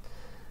then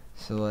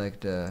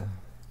select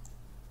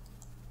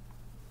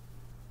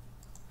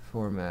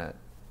format,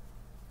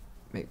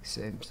 make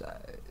same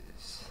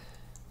size.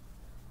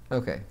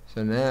 Okay,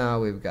 so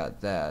now we've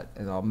got that,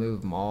 and I'll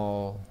move them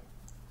all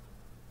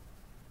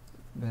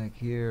back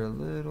here a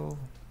little.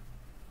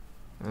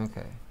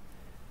 Okay,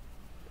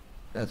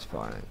 that's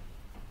fine.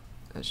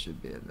 That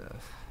should be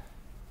enough.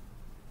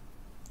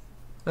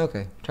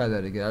 Okay, try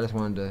that again. I just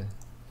wanted to,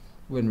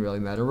 wouldn't really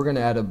matter. We're going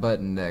to add a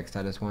button next.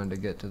 I just wanted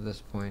to get to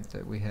this point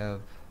that we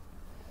have.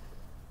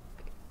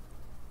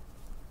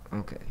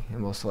 Okay,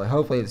 and we'll select,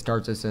 hopefully it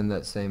starts us in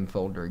that same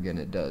folder again.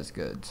 It does,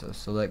 good. So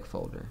select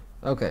folder.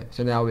 Okay,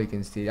 so now we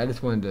can see. I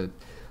just wanted to,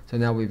 so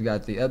now we've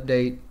got the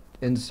update,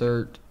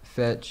 insert,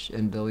 fetch,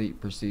 and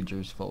delete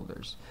procedures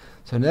folders.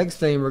 So next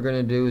thing we're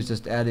going to do is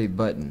just add a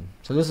button.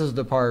 So this is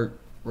the part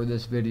where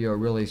this video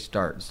really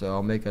starts. So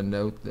I'll make a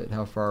note that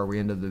how far are we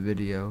into the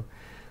video.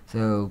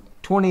 So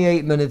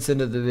 28 minutes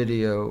into the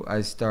video,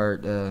 I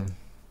start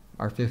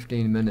our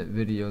 15-minute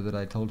video that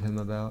I told him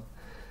about.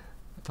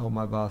 I told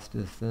my boss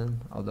this then,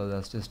 although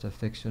that's just a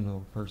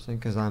fictional person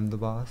because I'm the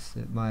boss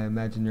at my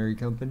imaginary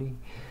company.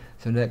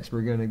 So next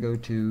we're going to go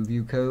to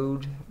view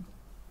code,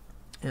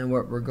 and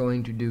what we're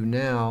going to do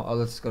now, oh,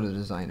 let's go to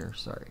designer,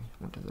 sorry,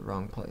 went to the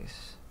wrong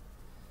place.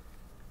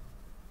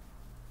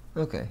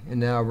 Okay, and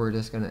now we're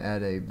just going to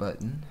add a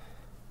button,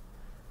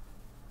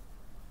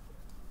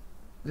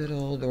 good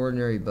old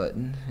ordinary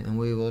button, and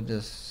we will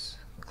just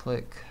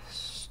click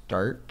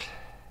start.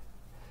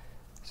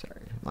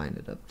 Sorry, line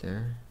it up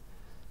there,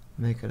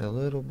 make it a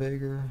little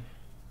bigger.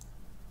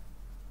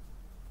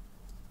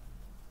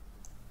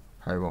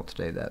 Probably won't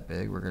stay that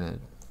big. We're going to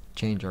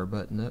change our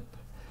button up.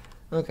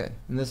 Okay,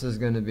 and this is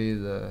going to be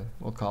the,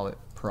 we'll call it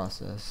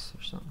process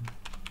or something.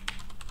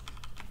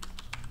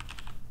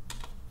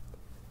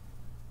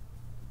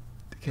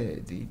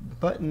 Okay, the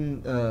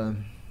button,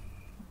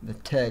 the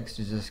text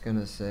is just going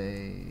to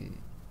say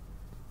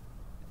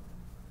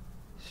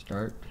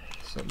start,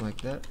 something like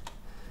that.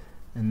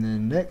 And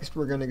then next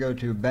we're going to go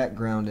to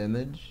background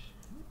image.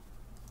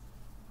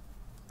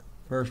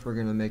 First we're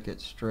going to make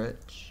it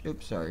stretch,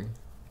 oops, sorry,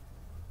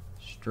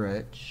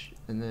 stretch,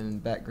 and then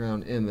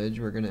background image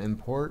we're going to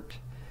import,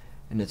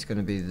 and it's going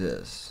to be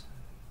this.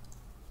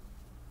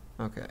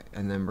 Okay,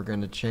 and then we're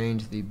going to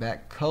change the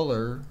back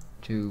color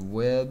to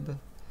web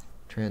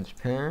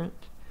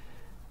transparent,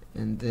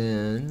 and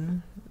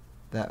then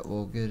that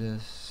will get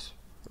us,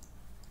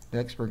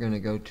 next we're going to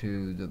go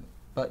to the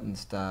button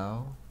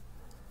style,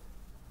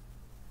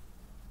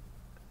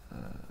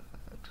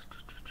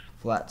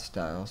 flat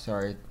style,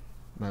 sorry,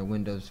 my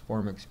Windows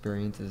form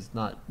experience has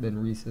not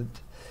been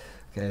recent,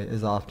 okay,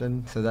 as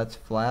often, so that's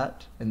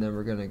flat, and then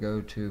we're going to go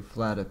to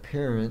flat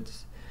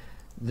appearance.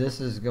 This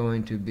is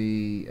going to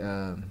be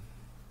okay,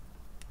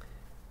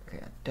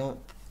 I don't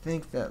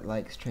think that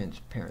likes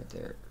transparent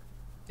there.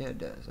 Yeah, it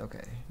does.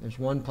 Okay, there's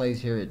one place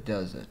here it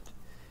doesn't.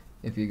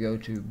 If you go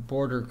to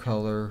border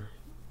color,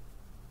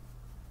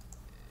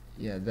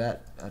 yeah,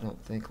 that I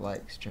don't think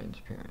likes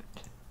transparent.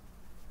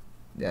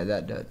 Yeah,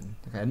 that doesn't.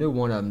 Okay, I knew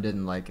one of them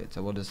didn't like it,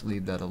 so we'll just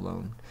leave that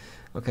alone.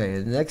 Okay,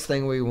 the next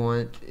thing we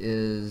want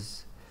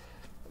is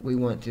we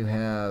want to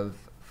have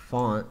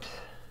font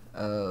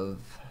of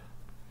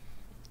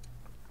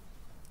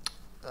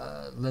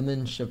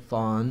lemon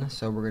chiffon,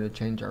 so we're going to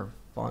change our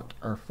font,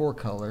 our fore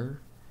color,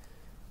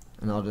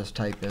 and I'll just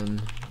type in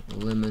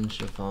lemon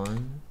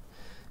chiffon.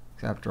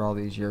 After all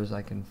these years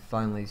I can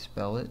finally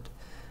spell it.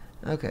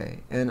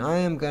 Okay, and I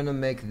am going to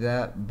make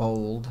that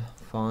bold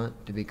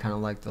font to be kind of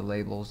like the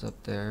labels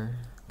up there,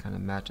 kind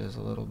of matches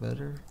a little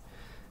better.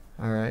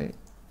 Alright,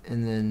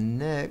 and then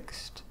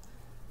next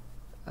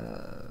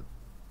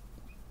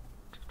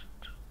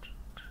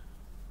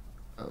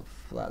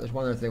flat. There's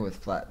one other thing with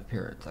flat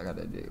appearance I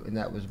gotta do, and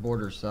that was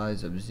border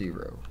size of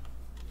 0.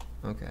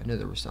 Okay, I knew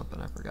there was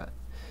something I forgot.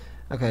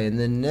 Okay, and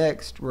then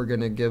next we're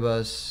gonna give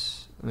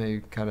us, let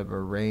me kind of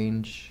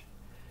arrange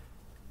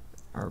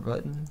our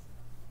button.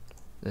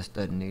 This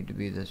doesn't need to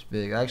be this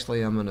big.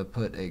 Actually, I'm gonna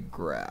put a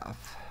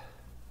graph.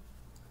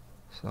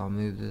 So I'll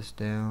move this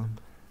down.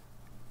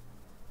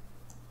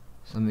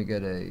 So let me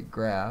get a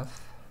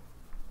graph.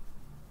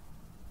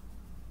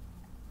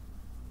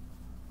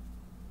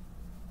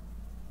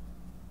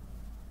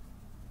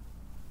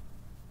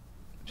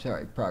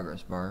 sorry,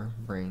 progress bar,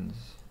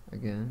 brains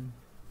again.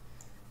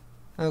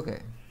 Okay,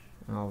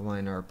 I'll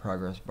line our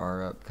progress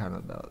bar up kind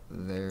of about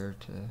there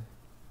to,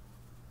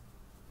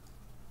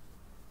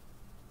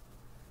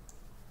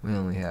 we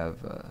only have,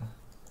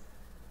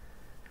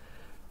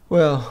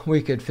 well,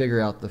 we could figure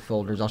out the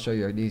folders. I'll show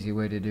you an easy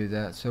way to do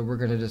that. So we're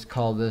going to just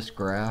call this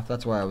graph.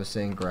 That's why I was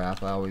saying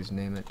graph. I always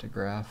name it to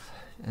graph.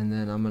 And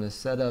then I'm going to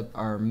set up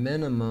our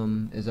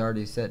minimum is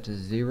already set to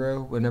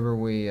 0. Whenever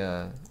we,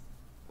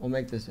 we'll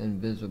make this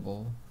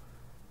invisible.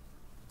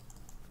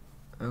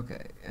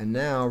 Okay, and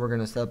now we're going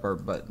to set up our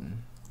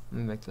button.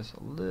 Let me make this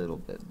a little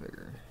bit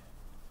bigger.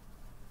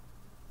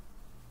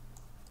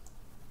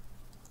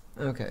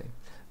 Okay,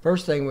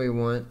 first thing we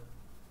want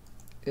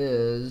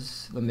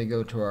is, let me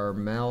go to our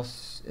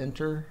mouse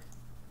enter,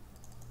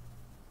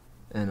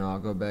 and I'll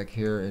go back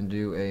here and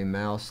do a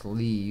mouse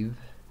leave.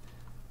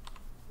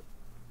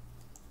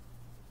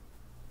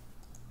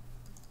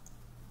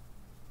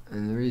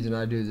 And the reason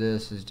I do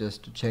this is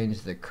just to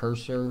change the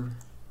cursor.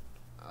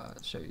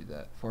 Show you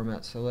that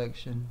format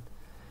selection,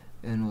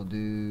 and we'll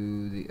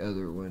do the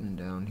other one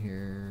down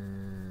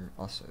here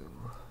also.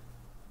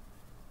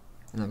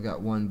 And I've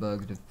got one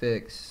bug to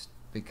fix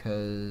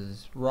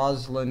because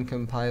Roslyn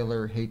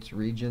compiler hates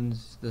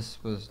regions.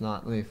 This was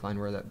not, let me find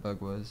where that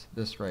bug was,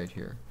 this right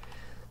here.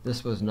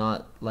 This was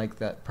not like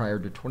that prior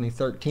to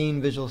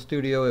 2013 Visual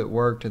Studio. It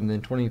worked, and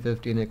then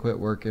 2015 it quit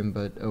working,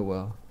 but oh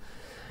well.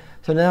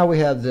 So now we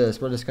have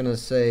this. We're just going to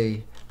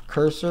say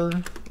cursor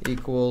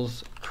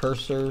equals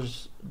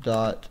cursors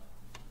dot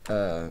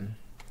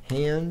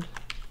hand,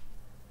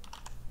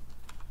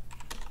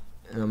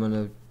 and I'm going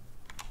to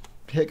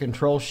hit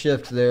Control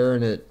Shift there,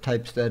 and it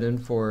types that in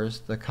for us,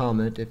 the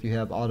comment, if you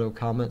have auto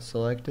comment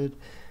selected.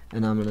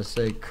 And I'm going to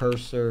say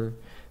cursor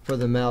for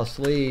the mouse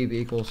leave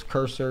equals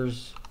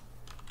cursors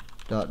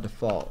dot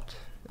default,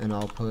 and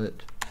I'll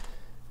put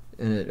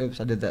in it, oops,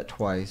 I did that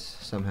twice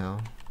somehow,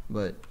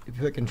 but if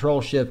you hit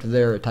Control Shift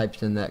there, it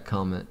types in that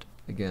comment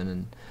again,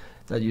 and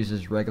that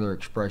uses regular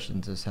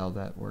expressions is how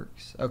that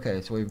works. Okay,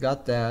 so we've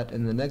got that,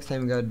 and the next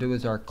thing we got to do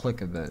is our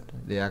click event,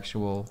 the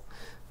actual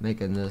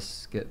making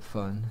this get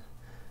fun.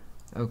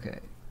 Okay,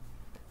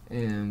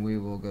 and we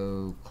will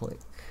go click.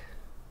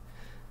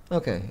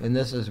 Okay, and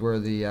this is where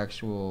the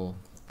actual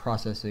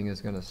processing is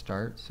going to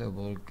start, so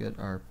we'll get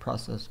our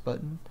process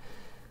button.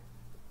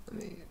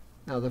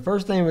 Now the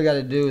first thing we got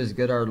to do is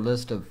get our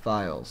list of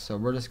files, so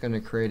we're just going to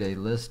create a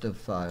list of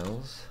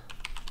files.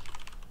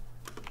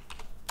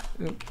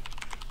 Oop.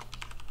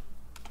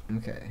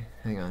 Okay,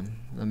 hang on,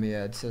 let me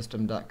add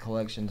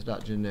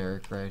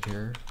system.collections.generic right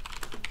here,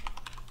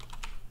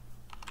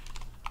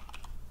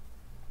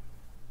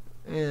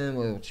 and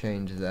we'll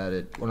change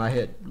that. When I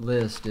hit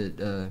list,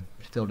 it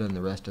filled in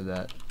the rest of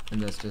that,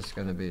 and that's just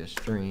going to be a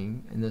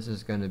string, and this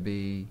is going to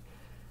be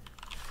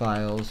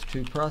files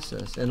to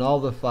process, and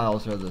all the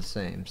files are the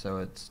same, so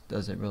it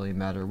doesn't really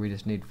matter. We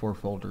just need 4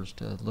 folders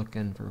to look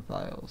in for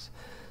files.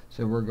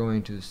 So we're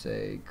going to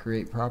say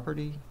create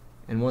property,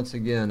 and once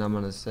again I'm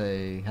going to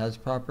say has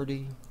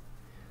property.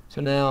 So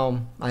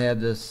now I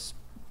have this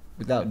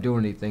without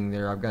doing anything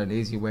there. I've got an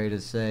easy way to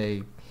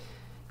say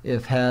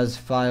if has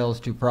files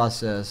to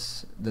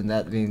process, then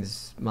that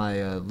means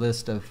my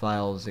list of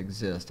files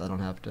exist. I don't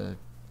have to,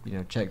 you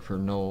know, check for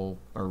null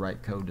or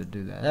write code to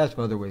do that. I have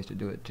some other ways to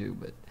do it too,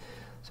 but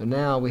so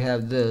now we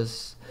have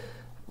this.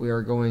 We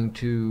are going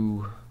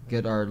to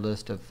get our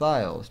list of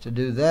files. To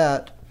do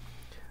that,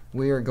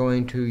 we are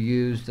going to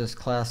use this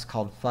class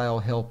called file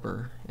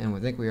helper, and we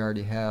think we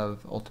already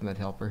have ultimate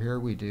helper here.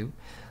 We do.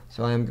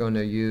 So I am going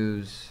to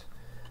use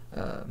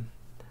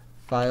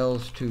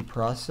files to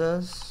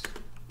process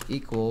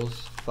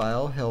equals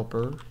file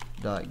helper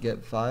dot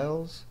get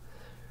files.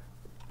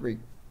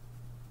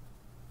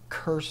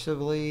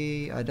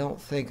 Recursively, I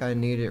don't think I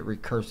need it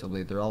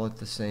recursively. They're all at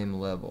the same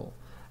level.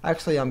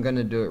 Actually, I'm going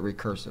to do it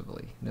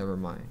recursively. Never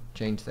mind.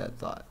 Change that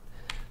thought.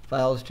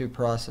 Files to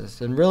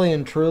process. And really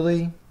and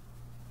truly,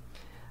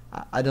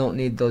 I don't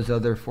need those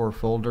other 4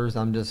 folders.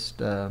 I'm just,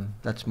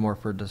 that's more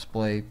for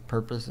display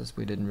purposes.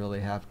 We didn't really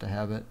have to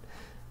have it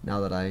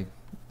now that I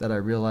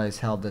realize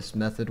how this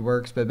method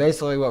works. But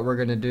basically what we're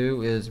going to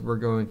do is we're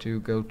going to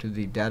go to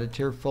the data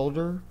tier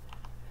folder,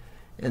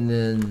 and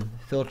then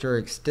filter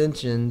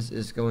extensions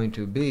is going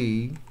to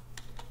be,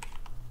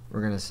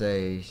 we're going to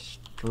say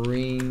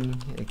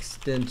string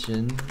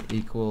extension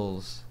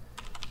equals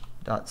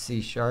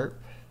 .c#.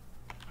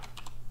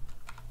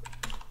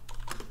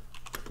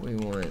 We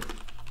want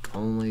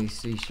only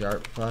C#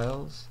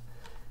 files,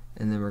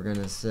 and then we're going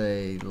to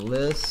say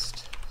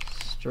list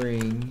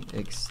string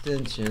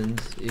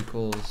extensions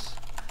equals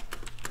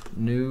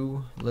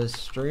new list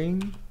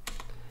string,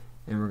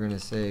 and we're going to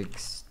say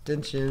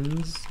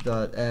extensions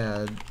dot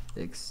add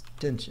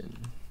extension.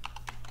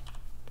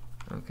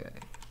 Okay,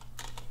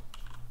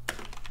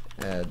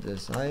 add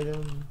this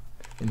item,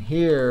 and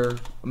here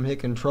I'm going to hit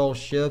Control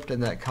Shift,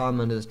 and that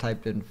comment is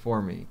typed in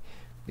for me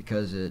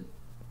because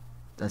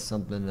that's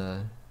something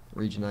the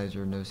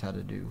Regionizer knows how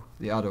to do.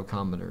 The auto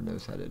commenter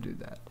knows how to do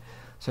that.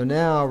 So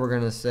now we're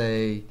going to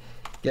say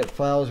get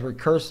files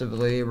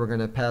recursively, we're going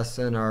to pass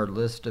in our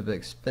list of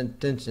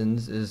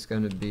extensions is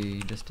going to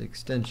be just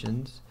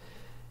extensions,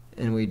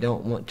 and we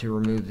don't want to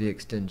remove the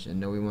extension.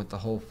 No, we want the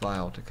whole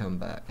file to come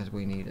back because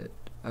we need it.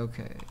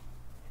 Okay,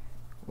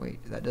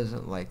 wait, that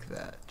doesn't like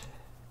that.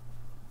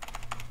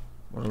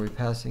 What are we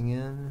passing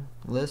in?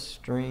 List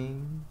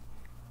string.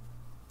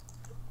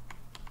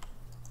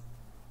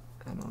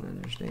 I don't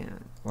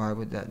understand. Why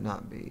would that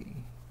not be?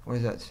 What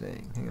is that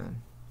saying? Hang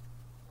on.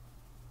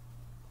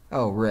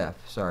 Oh,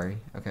 ref, sorry.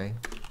 Okay.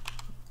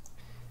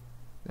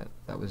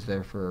 That was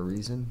there for a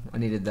reason. I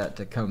needed that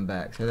to come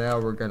back. So now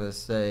we're going to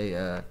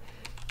say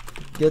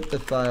get the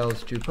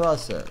files to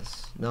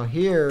process. Now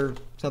here,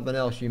 something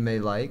else you may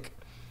like.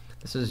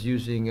 This is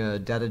using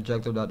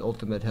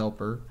DataJuggler.Ultimate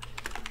helper.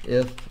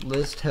 If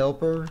list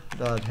helper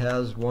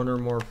has one or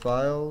more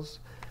files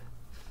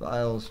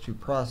to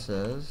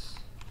process.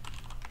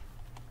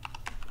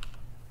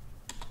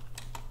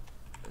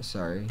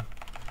 Sorry.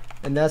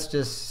 And that's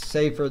just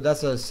safer.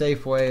 That's a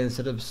safe way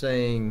instead of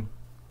saying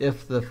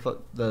if the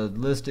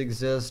list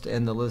exists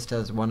and the list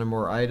has one or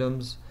more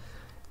items.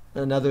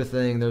 Another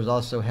thing, there's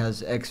also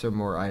has X or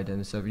more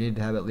items. So if you need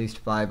to have at least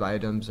 5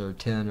 items or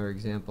 10, or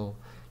example,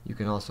 you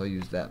can also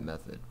use that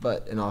method.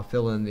 But, and I'll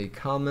fill in the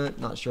comment.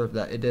 Not sure if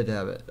it did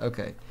have it.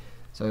 Okay.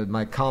 So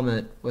my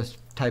comment was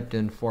typed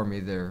in for me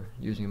there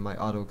using my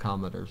auto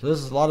commenter. So this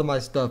is a lot of my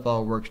stuff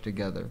all works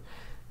together.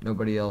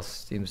 Nobody else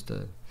seems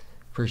to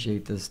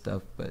appreciate this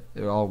stuff, but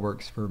it all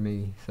works for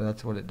me. So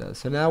that's what it does.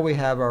 So now we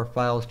have our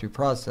files to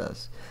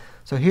process.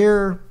 So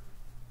here,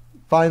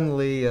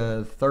 finally,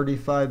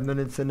 35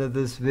 minutes into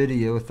this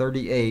video,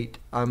 38,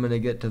 I'm going to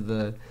get to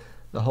the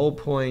whole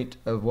point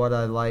of what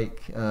I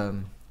like.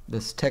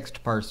 This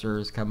text parser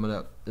is coming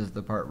up, is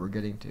the part we're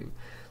getting to.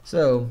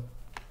 So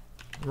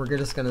we're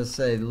just going to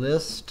say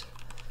list.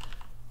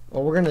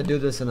 Well, we're going to do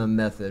this in a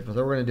method, but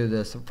we're going to do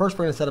this. So first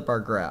we're going to set up our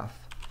graph.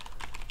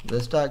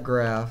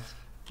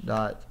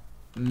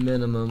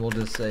 List.graph.minimum, we'll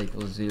just say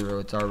equals 0.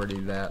 It's already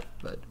that,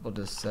 but we'll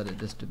just set it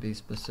just to be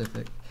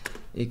specific.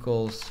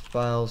 Equals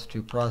files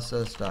to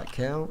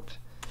process.count,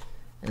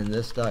 and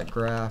this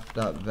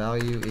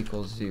 .graph.value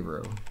equals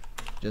 0,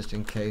 just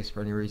in case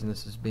for any reason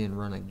this is being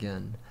run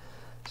again.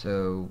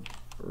 So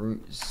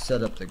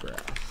set up the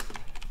graph.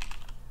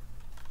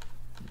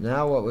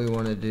 Now what we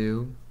want to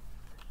do,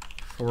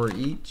 for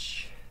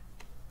each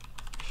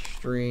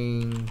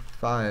string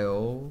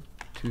file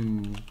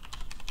to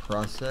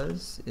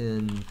process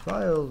in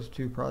files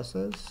to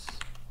process,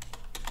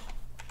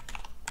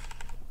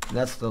 and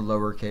that's the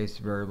lowercase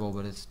variable,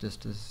 but it's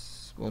just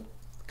as well.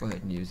 Go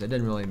ahead and use it. It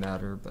didn't really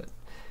matter, but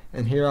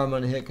and here I'm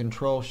going to hit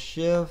Control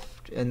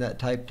Shift, and that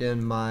typed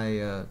in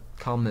my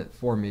comment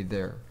for me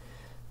there.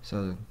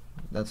 So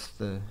that's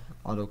the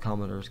auto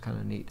commenter is kind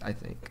of neat, I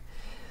think.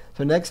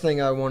 So next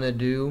thing I want to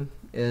do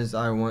is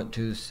I want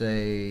to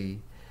say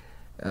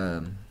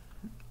we're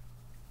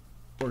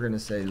going to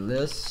say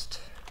list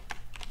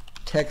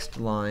text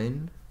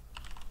line.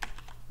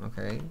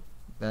 Okay,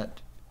 that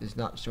is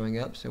not showing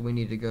up, so we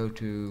need to go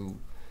to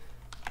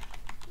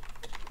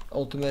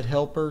ultimate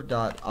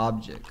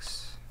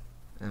helper.objects,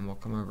 and we'll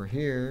come over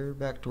here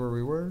back to where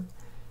we were.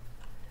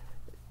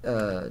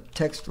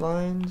 Text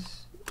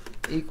lines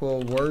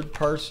equal word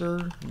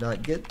parser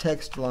dot get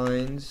text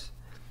lines.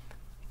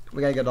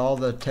 We gotta get all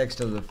the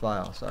text of the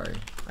file. Sorry,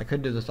 I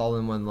could do this all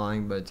in one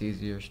line, but it's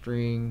easier.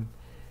 String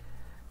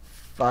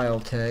file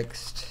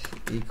text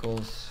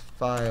equals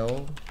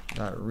file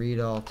dot read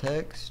all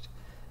text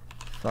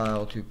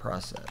file to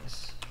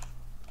process.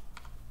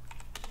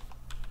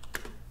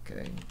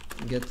 Okay,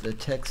 get the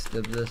text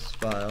of this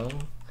file.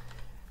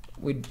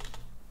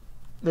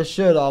 This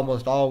should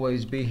almost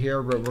always be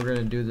here, but we're going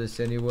to do this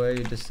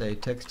anyway. Just say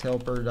text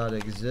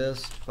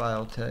helper.exist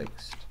file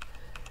text.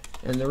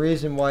 And the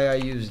reason why I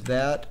use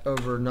that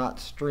over not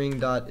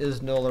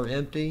string.isNull or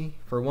empty,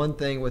 for one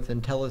thing, with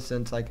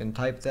IntelliSense I can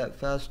type that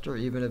faster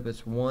even if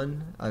it's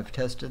 1. I've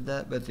tested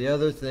that. But the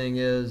other thing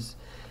is,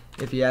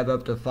 if you have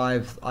up to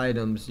 5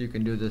 items, you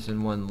can do this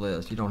in one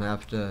list. You don't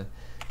have to,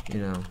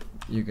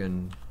 you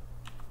can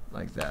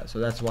like that. So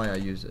that's why I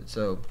use it.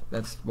 So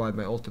that's why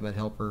my Ultimate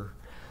Helper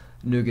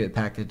Nuget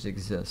package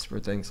exists for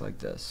things like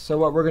this. So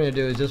what we're going to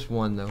do is just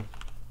one though.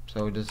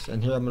 So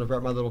and here I'm going to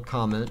write my little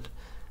comment.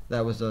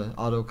 That was an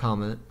auto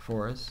comment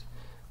for us.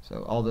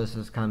 So all this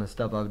is kind of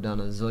stuff I've done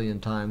a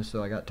zillion times,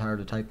 so I got tired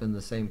of typing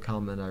the same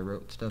comment. I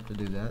wrote stuff to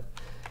do that.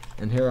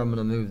 And here I'm going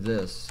to move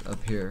this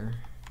up here.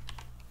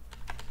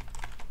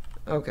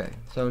 Okay,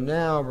 so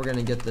now we're going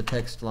to get the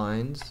text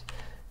lines,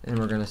 and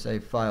we're going to say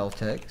file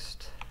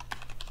text.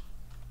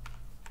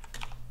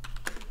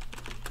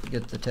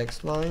 Get the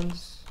text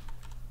lines.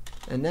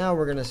 And now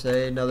we're going to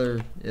say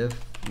another if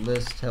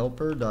list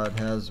helper dot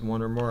has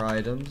one or more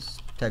items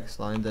text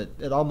line. That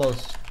it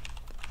almost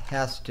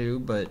has to,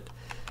 but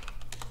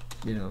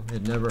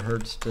it never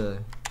hurts to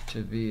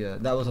be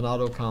that was an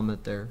auto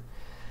comment there.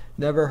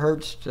 Never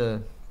hurts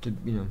to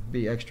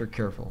be extra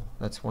careful.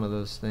 That's one of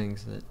those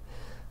things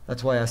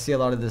that's why I see a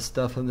lot of this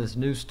stuff, and this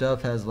new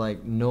stuff has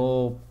like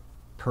null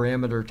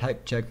parameter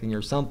type checking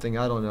or something.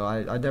 I don't know.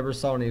 I never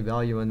saw any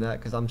value in that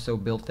because I'm so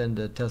built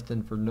into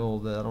testing for null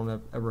that I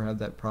don't ever have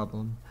that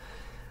problem.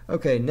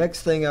 Okay,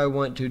 next thing I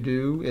want to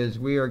do is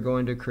we are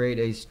going to create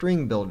a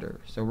string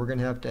builder. So we're going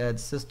to have to add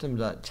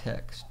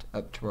system.text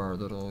up to our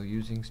little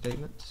using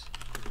statements.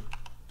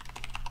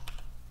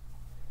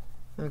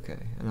 Okay,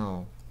 and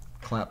I'll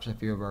collapse a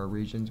few of our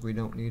regions we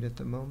don't need at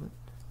the moment.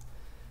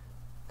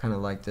 Kind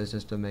of like this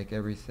just to make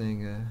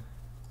everything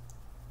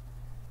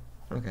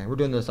okay, we're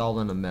doing this all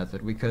in a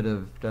method. We could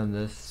have done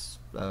this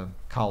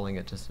calling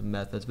it to some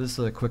methods, but this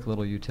is a quick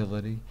little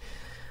utility.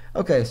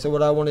 Okay, so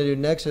what I want to do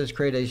next is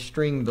create a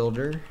string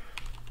builder.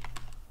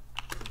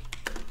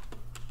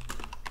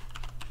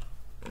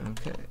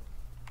 Okay.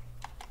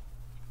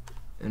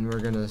 And we're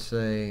going to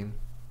say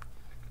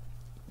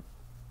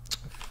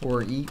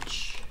for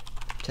each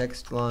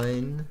text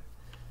line,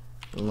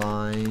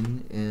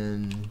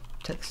 and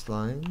text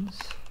lines.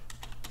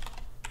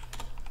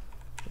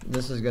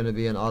 This is going to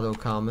be an auto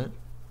comment.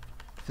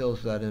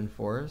 Fills that in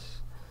for us.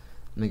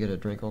 Let me get a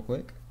drink real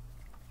quick.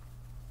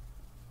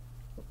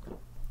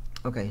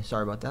 Okay,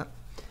 sorry about that.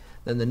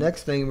 Then the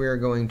next thing we are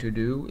going to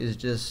do is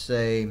just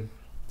say,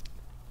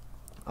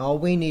 all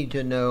we need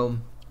to know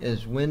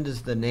is when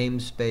does the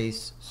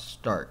namespace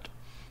start.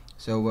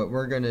 So what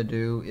we're going to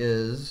do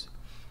is,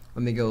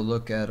 let me go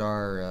look at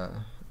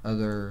our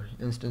other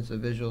instance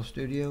of Visual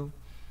Studio.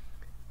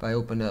 If I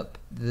open up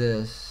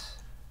this,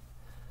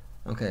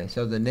 okay,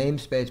 so the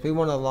namespace, we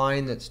want a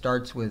line that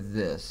starts with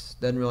this.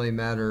 Doesn't really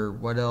matter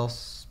what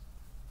else,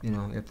 you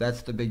know, if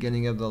that's the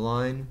beginning of the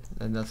line,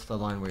 then that's the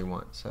line we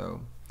want.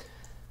 So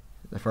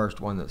the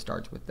first one that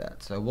starts with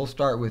that. So we'll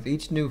start with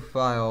each new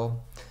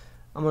file.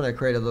 I'm going to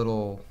create a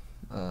little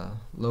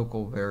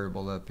local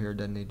variable up here.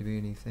 Doesn't need to be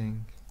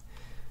anything.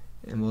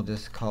 And we'll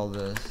just call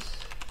this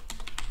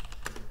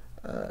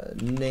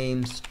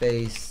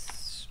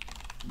namespace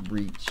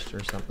reached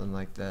or something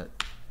like that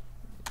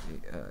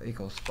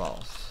equals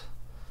false.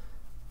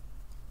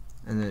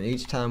 And then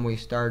each time we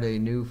start a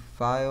new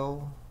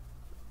file,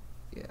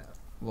 yeah,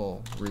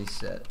 we'll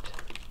reset.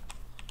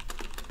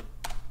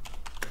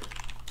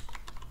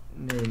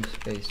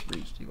 Namespace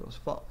reached equals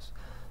false.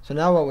 So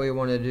now what we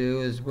want to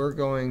do is we're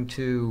going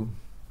to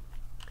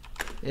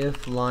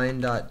if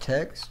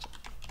line.text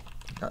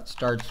that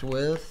starts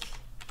with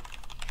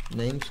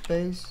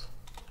namespace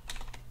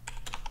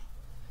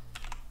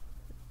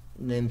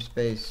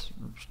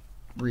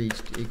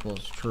reached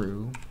equals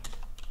true.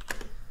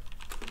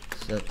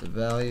 Set the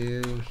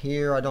value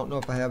here. I don't know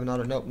if I have an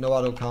auto, nope, no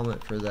auto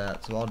comment for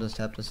that, so I'll just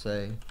have to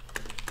say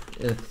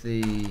if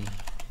the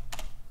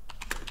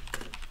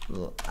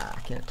I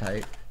can't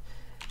type,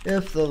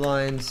 if the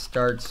line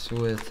starts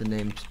with the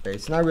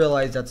namespace. And I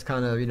realize that's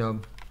kind of, you know,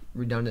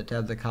 redundant to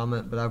have the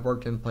comment, but I've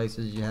worked in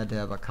places you had to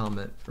have a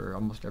comment for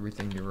almost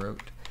everything you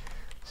wrote.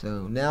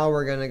 So now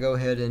we're going to go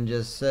ahead and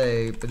just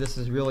say, but this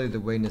is really the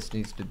way this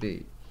needs to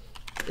be,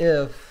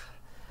 if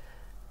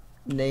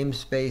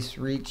namespace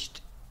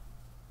reached,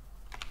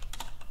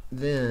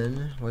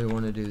 then we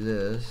want to do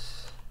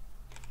this,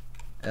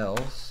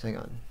 else, hang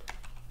on,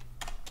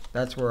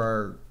 that's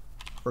where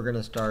we're going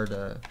to start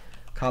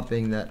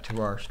copying that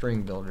to our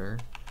string builder.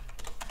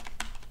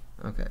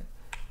 Okay.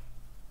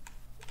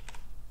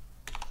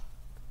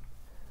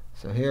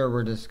 So here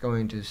we're just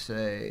going to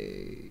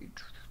say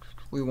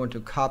we want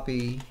to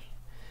copy,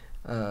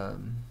 so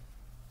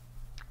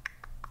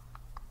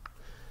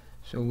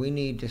we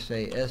need to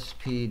say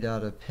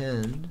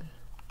sp.append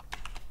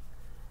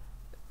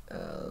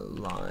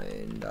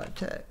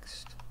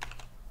line.text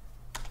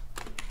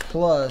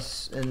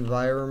plus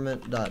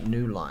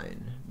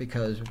environment.newLine,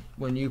 because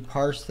when you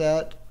parse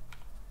that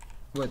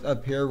with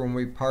up here, when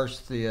we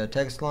parse the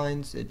text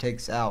lines, it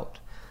takes out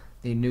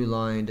the new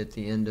line at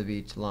the end of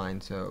each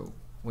line. So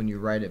when you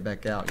write it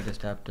back out, you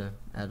just have to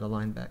add a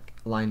line back,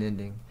 line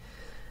ending.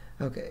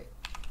 Okay,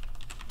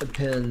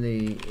 append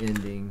the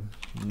ending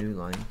new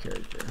line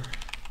character.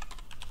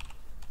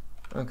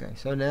 Okay,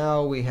 so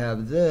now we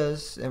have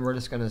this, and we're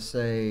just going to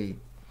say,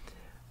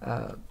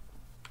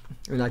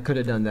 and I could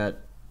have done that,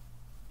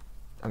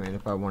 I mean,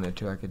 if I wanted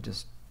to, I could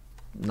just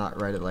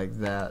not write it like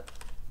that,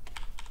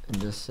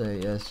 and just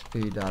say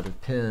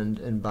sp.append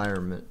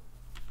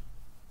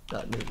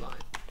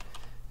environment.newLine,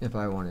 if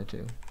I wanted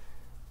to.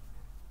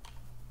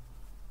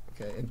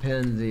 Okay,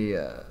 append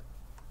the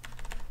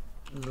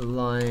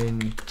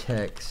line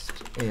text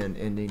and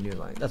ending new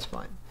line. That's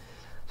fine.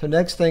 So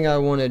next thing I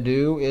want to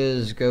do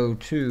is go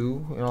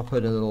to, and I'll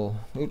put a little,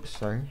 oops,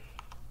 sorry.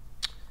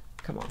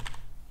 Come on.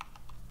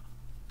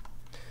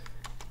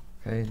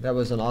 Okay, that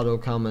was an auto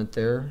comment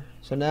there.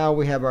 So now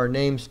we have our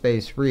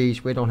namespace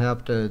reached. We don't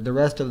have to, the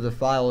rest of the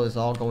file is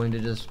all going to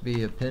just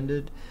be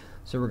appended.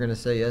 So we're going to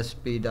say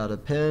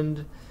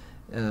sp.append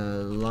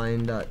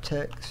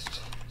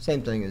line.text.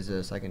 Same thing as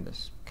this. I can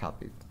just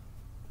copy.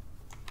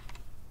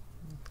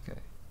 Okay.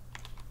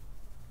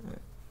 All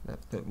right.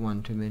 That put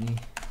one too many.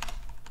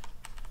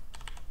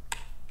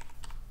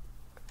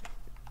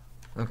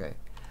 Okay.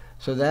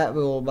 So that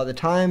will, by the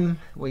time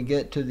we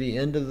get to the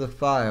end of the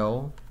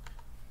file,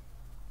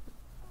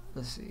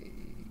 let's see,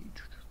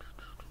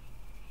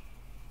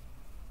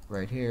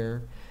 right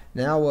here.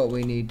 Now what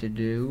we need to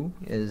do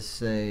is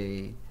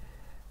say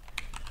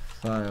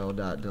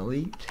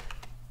file.delete,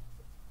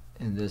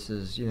 and this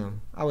is, you know,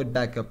 I would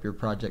back up your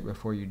project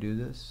before you do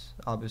this,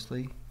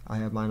 obviously. I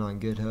have mine on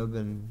GitHub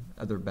and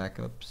other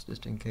backups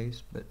just in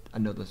case, but I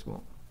know this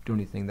won't do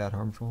anything that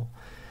harmful.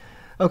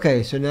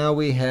 Okay, so now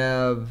we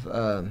have,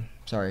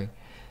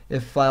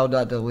 if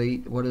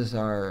file.delete, what is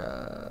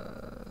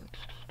our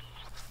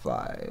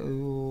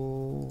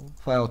file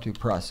to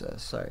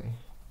process, sorry.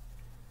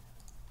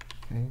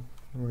 Okay,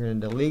 we're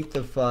going to delete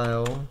the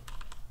file,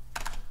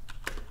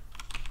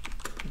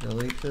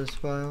 delete this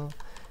file,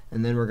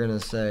 and then we're going to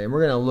say, and we're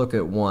going to look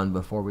at one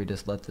before we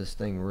just let this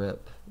thing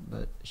rip,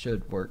 but it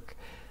should work.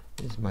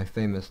 These are my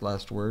famous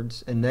last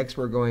words. And next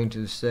we're going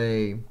to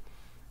say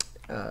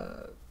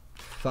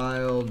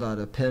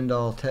file.append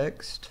all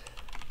text,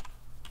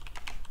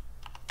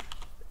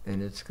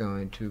 and it's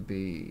going to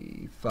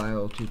be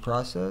file to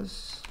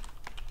process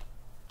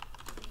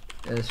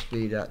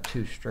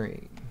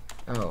sb.toString.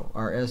 Oh,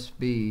 our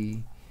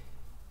SB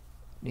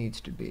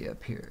needs to be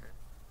up here,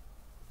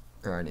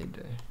 or I need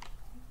to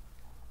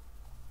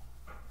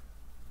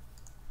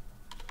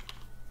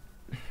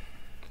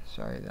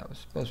sorry, that was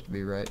supposed to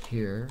be right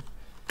here.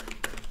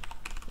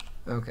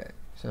 Okay,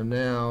 so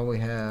now we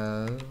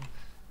have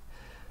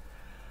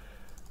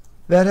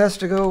that has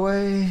to go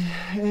away,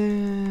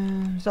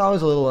 and it's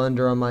always a little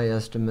under on my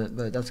estimate,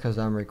 but that's because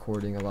I'm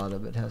recording. A lot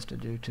of it has to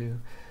do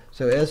too.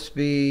 So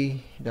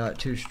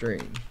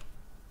sb.toString,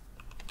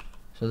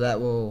 so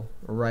that will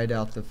write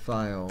out the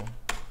file.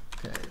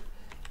 Okay,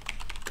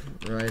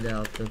 write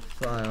out the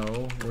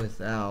file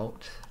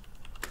without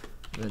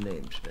the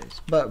namespace.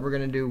 But we're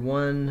going to do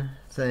one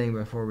thing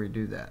before we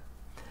do that,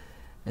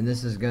 and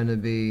this is going to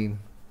be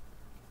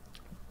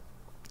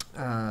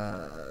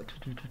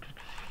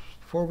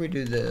before we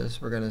do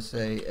this, we're going to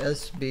say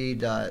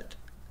sb.insert.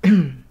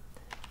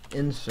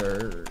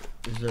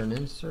 Is there an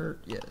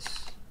insert?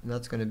 Yes, and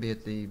that's going to be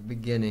at the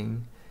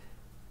beginning.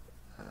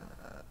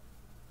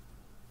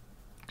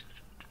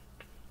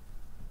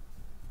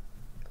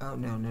 Oh,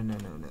 no,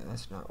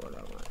 that's not what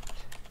I want.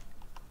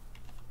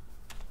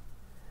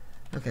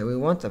 Okay, we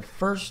want the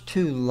first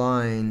two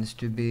lines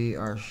to be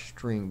our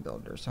string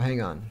builder. So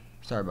hang on,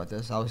 sorry about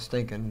this. I was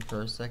thinking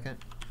for a second,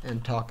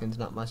 and talking's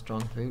not my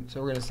strong suit.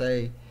 So we're going to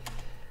say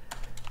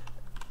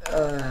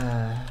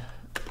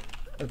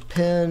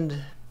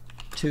append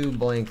two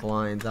blank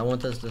lines. I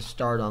want this to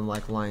start on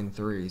like line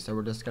 3. So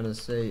we're just going to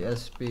say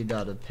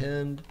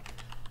sb.append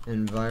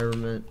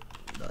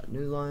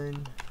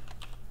environment.newline,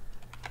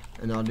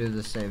 and I'll do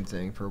the same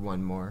thing for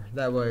one more.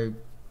 That way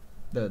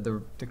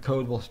the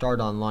code will start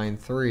on line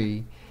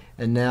 3,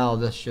 and now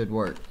this should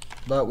work.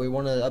 But we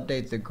want to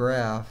update the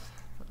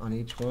graph on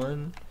each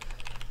one.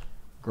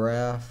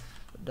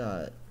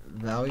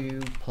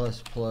 Graph.value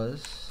plus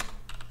plus.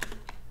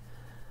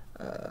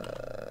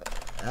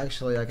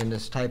 Actually, I can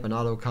just type an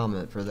auto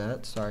comment for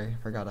that. Sorry,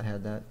 forgot I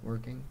had that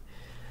working.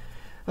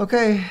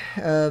 Okay,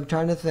 I'm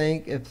trying to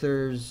think if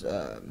there's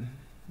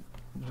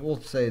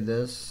we'll say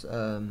this.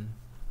 I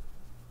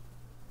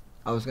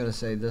was going to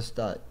say this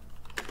dot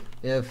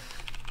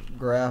if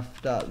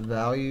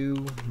graph.value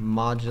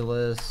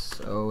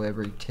modulus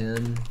every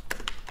 10.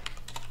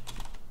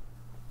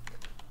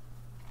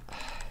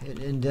 It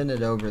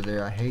indented over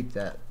there. I hate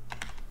that,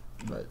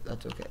 but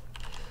that's okay.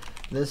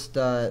 This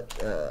dot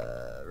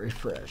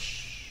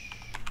refresh.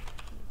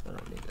 I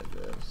don't need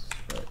this,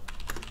 but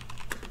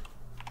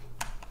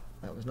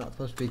that was not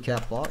supposed to be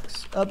cap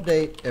locks.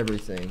 Update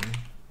everything.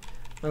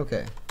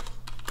 Okay.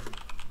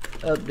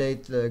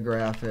 Update the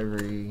graph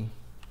every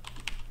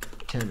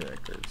 10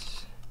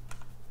 records.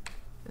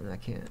 And I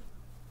can't.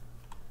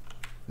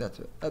 That's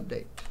it.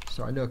 Update.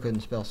 So I know I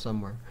couldn't spell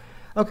somewhere.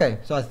 Okay,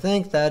 so I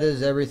think that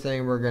is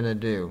everything we're going to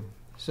do.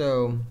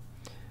 So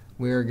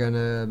we're going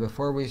to,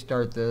 before we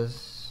start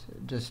this,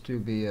 just to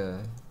be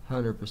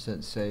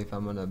 100% safe,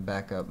 I'm going to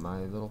back up my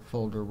little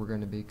folder we're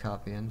going to be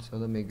copying. So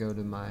let me go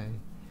to my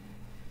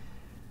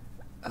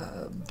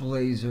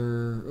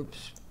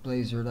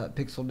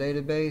Blazor.pixel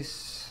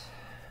database.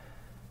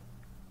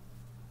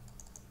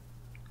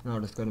 And I'll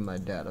just go to my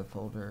data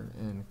folder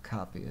and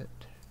copy it.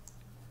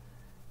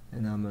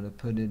 And I'm going to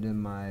put it in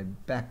my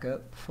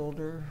backup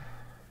folder.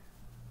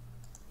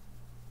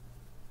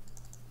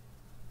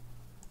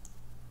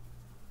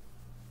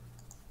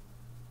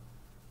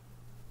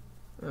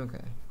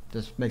 Okay,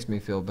 just makes me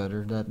feel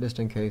better, that just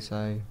in case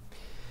I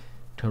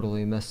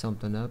totally mess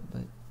something up,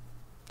 but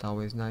it's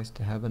always nice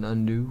to have an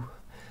undo.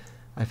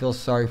 I feel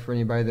sorry for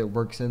anybody that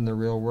works in the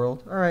real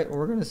world. Alright, well,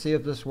 we're going to see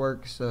if this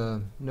works.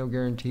 No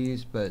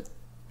guarantees, but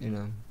you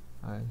know,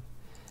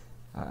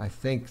 I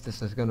think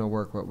this is going to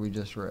work what we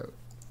just wrote,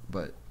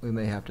 but we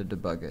may have to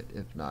debug it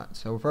if not.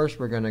 So first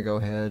we're going to go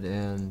ahead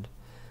and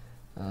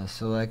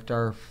select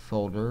our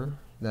folder.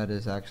 That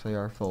is actually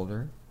our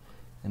folder.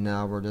 And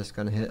now we're just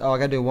going to hit, oh, I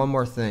got to do one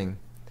more thing.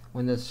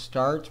 When this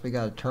starts, we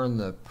got to turn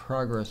the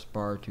progress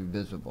bar to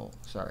visible.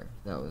 Sorry,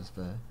 that was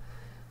the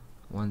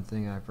one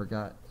thing I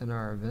forgot in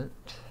our event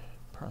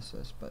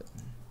process button.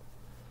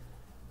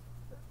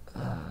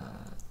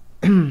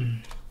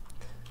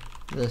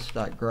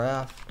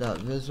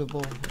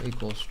 this.graph.visible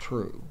equals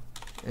true.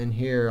 And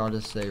here I'll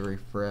just say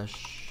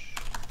refresh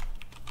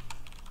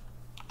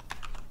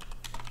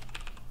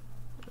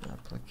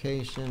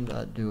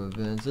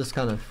application.doEvents. This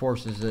kind of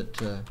forces it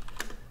to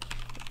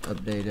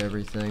update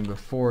everything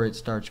before it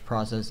starts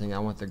processing. I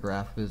want the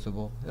graph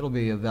visible. It'll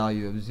be a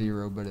value of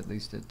 0, but at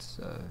least it's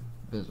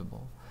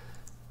visible.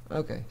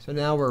 Okay, so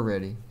now we're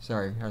ready.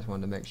 Sorry, I just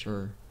wanted to make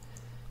sure.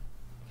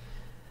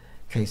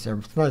 Okay,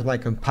 so sometimes my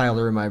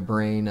compiler in my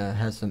brain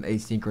has some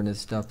asynchronous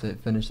stuff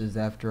that finishes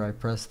after I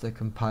press the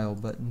compile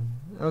button.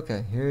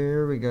 Okay,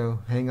 here we go.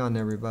 Hang on,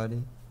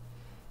 everybody.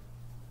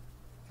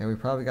 Okay, we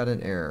probably got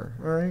an error.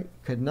 Alright,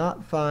 could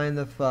not find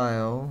the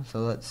file, so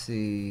let's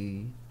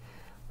see.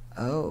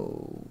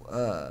 Oh,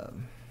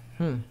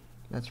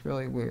 that's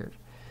really weird.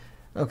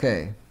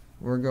 Okay,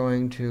 we're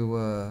going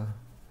to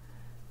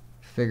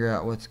figure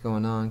out what's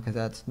going on, because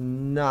that's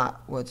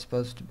not what's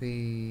supposed to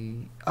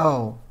be.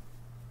 Oh,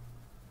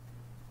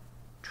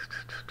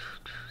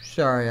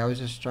 sorry, I was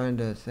just trying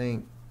to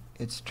think.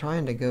 It's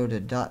trying to go to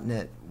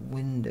 .NET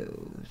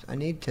Windows. I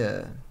need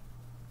to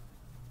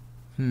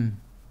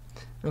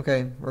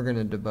okay, we're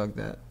gonna debug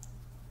that.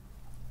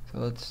 So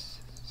let's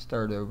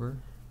start over.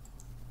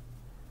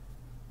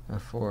 I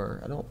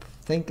don't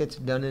think it's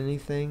done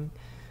anything.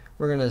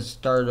 We're gonna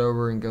start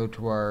over and go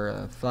to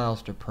our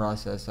files to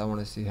process. I want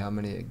to see how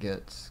many it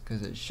gets,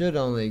 because it should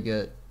only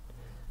get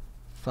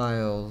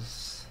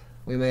files.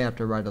 We may have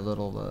to write a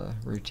little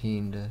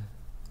routine to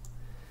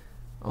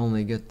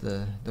only get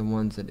the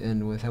ones that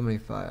end with how many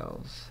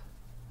files?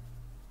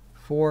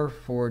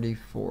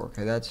 444.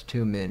 Okay, that's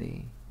too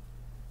many.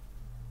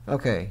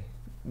 Okay,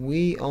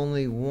 we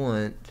only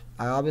want,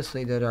 I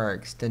obviously did our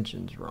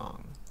extensions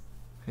wrong.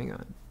 Hang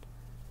on.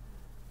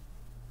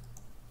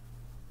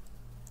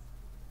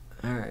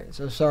 Alright,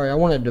 so sorry, I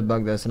wanted to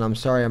debug this, and I'm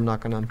sorry I'm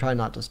trying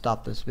not to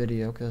stop this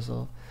video,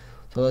 so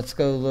let's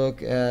go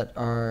look at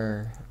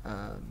our,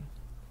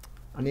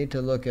 I need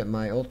to look at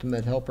my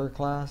ultimate helper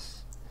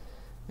class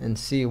and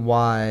see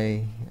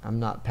why I'm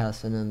not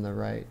passing in the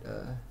right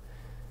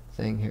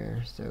thing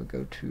here. So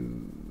go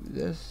to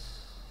this.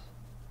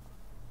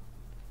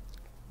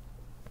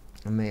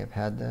 I may have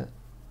had that.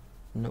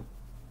 Nope.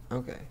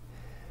 Okay.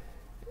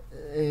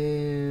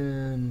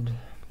 And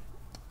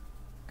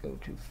go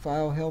to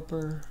file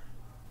helper.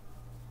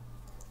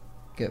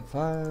 Get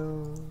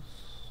files.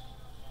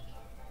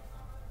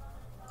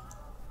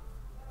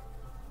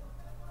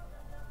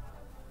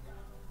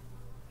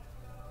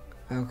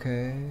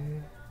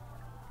 Okay.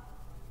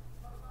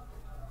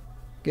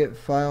 Get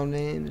file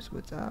names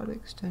without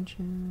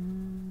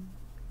extension.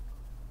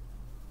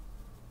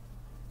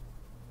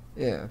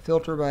 Yeah,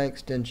 filter by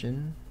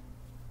extension.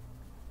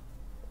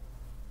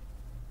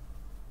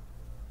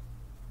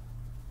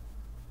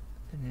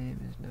 The name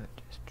is not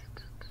just.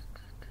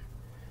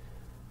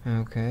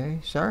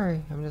 Okay,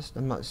 sorry,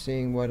 I'm not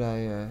seeing what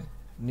I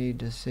need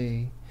to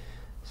see.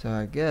 So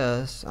I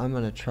guess I'm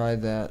gonna try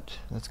that.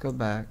 Let's go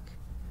back.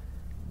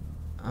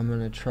 I'm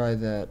gonna try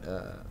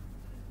that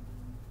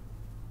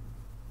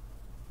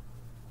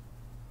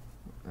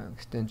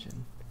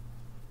extension.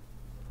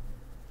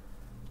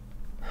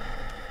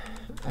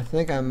 I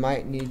think I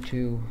might need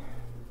to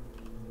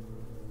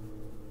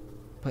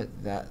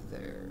put that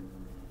there.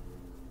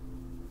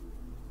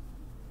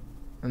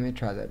 Let me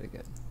try that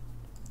again.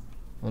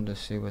 We'll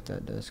just see what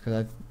that does,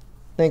 because I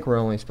think we're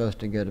only supposed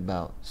to get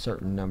about a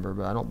certain number,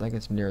 but I don't think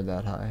it's near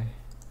that high.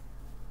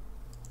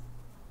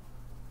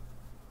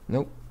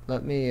 Nope.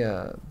 Let me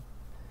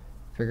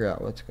figure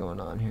out what's going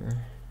on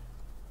here.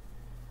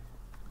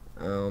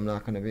 Oh, I'm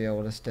not going to be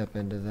able to step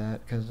into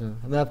that because I'm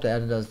going to have to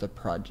add it as the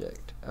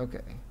project. Okay.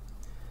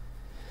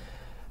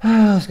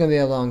 It's going to be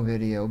a long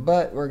video,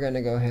 but we're going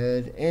to go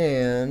ahead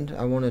and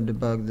I want to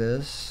debug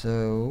this,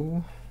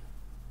 so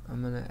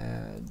I'm going to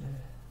add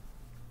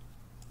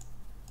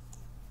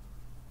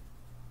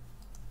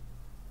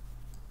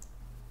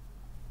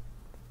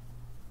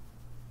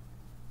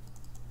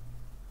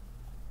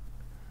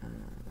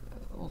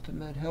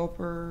ultimate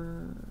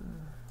helper.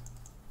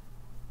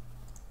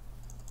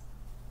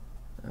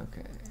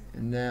 Okay,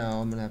 and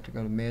now I'm going to have to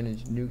go to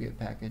manage Nuget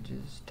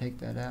packages, take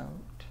that out.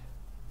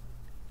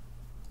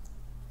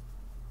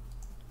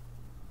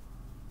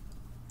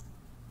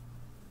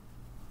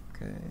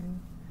 Okay,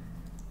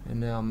 and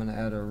now I'm going to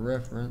add a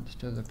reference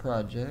to the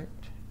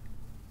project.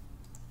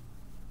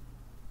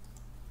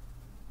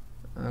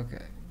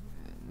 Okay,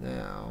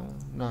 now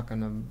I'm not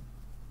going to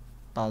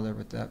bother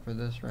with that for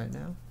this right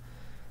now.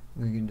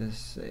 We can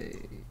just say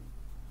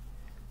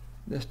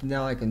this.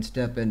 Now I can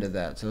step into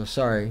that. So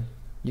sorry,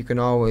 you can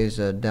always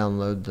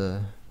download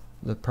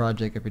the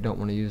project if you don't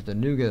want to use the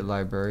Nuget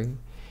library,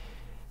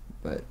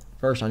 but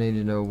first I need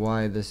to know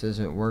why this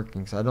isn't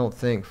working. So I don't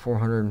think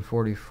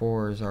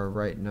 444 is our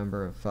right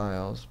number of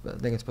files, but I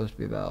think it's supposed to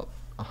be about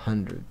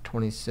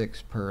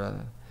 126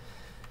 per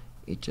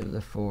each of the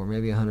four,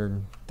 maybe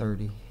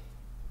 130.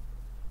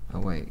 Oh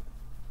wait,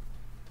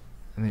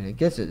 I mean it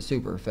gets it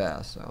super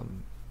fast, so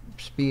I'm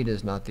speed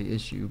is not the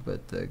issue,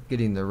 but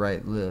getting the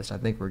right list. I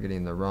think we're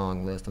getting the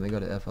wrong list. Let me go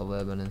to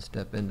F11 and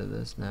step into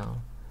this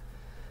now.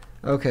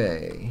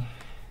 Okay.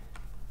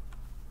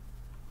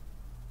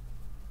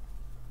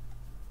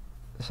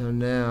 So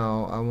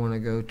now I want to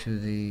go to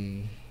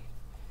the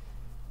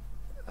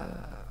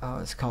oh,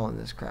 it's calling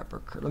this crap.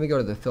 Let me go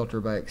to the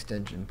filter by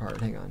extension part.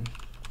 Hang on.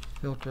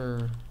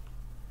 Filter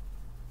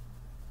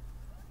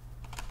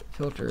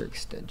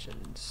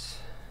extensions.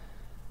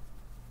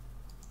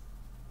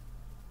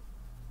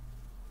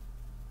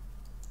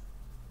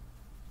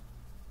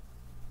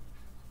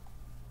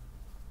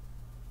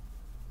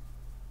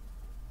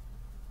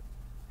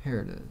 Here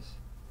it is.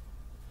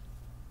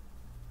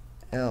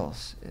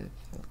 Else if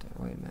filter.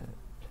 Wait a minute.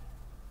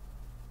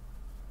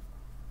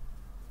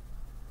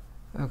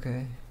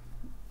 Okay.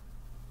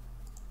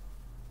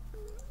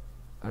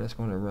 I just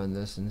want to run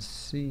this and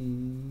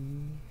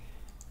see.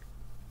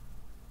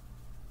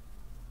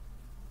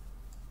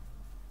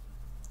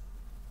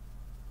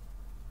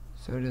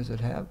 So does it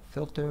have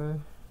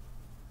filter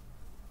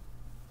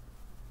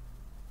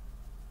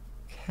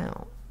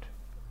count?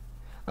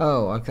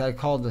 Oh, I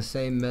called the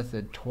same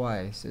method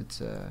twice.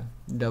 It's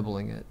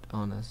doubling it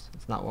on us.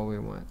 It's not what we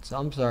want. So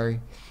I'm sorry.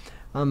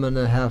 I'm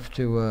gonna have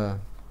to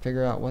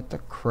figure out what the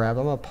crap.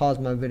 I'm gonna pause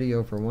my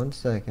video for 1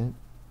 second.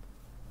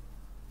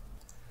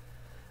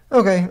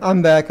 Okay,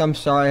 I'm back. I'm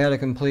sorry, I had a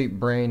complete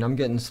brain. I'm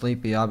getting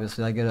sleepy,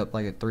 obviously. I get up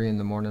like at 3 in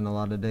the morning a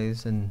lot of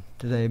days and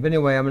today. But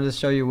anyway, I'm going to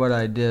show you what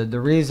I did. The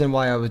reason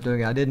why I was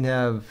doing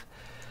it,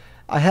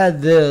 I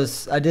had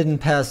this. I didn't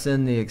pass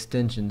in the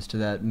extensions to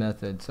that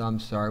method, so I'm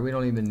sorry. We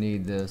don't even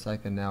need this. I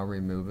can now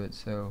remove it.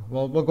 So,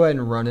 well, we'll go ahead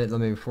and run it.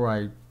 Before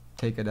I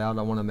take it out,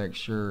 I want to make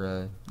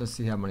sure, let's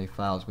see how many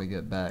files we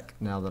get back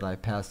now that I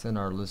pass in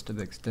our list of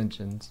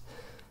extensions.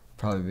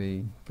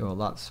 Probably go a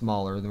lot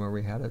smaller than where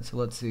we had it. So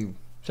let's see.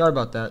 Sorry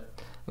about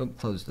that. Oh,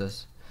 close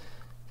this.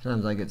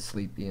 Sometimes I get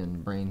sleepy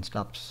and brain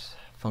stops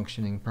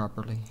functioning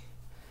properly.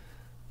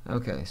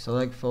 Okay,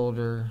 select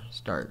folder,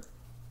 start.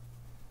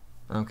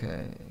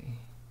 Okay.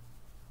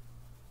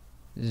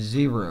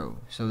 0.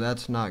 So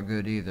that's not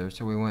good either.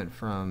 So we went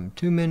from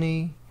too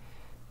many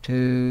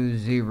to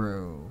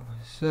 0.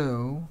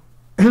 So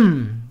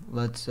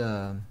let's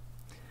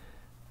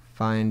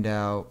find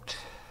out.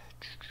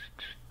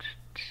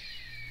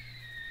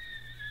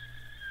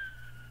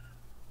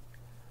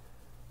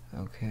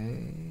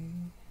 Okay,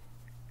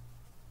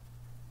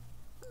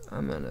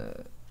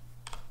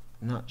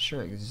 not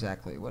sure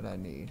exactly what I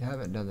need. I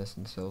haven't done this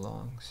in so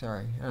long.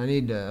 Sorry. I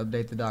need to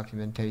update the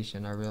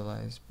documentation, I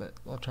realize, but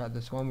I'll try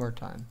this one more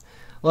time.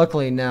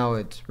 Luckily now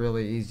it's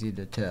really easy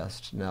to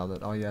test now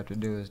that all you have to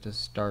do is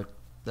just start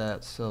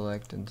that,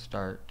 select and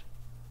start.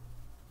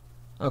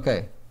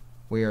 Okay,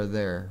 we are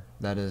there.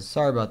 That is,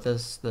 sorry about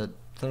this, that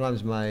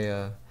sometimes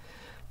my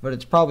but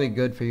it's probably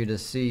good for you to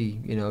see,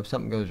 you know, if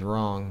something goes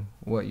wrong,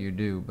 what you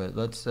do. But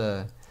let's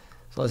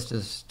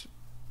just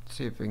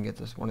see if we can get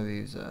this one of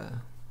these.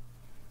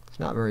 It's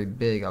not very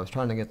big. I was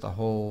trying to get the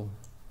whole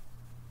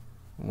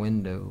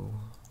window.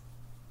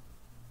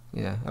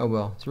 Yeah. Oh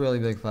well, it's a really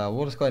big file.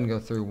 We'll just go ahead and go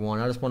through one.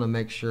 I just want to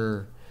make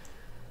sure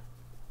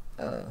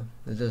that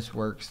this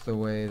works the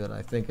way that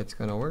I think it's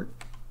going to work.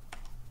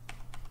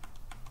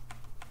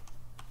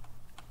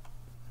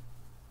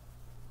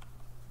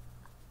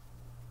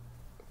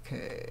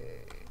 Okay.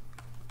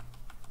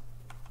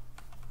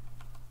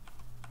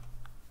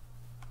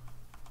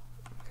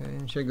 Okay,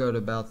 it should go to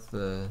about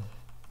the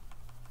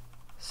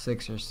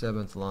 6th or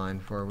 7th line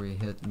before we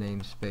hit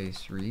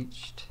namespace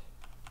reached.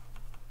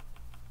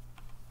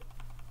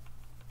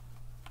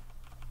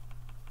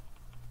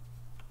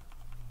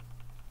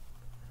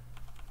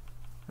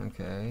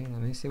 Okay,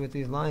 let me see what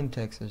these line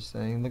texts are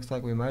saying. Looks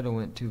like we might have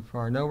went too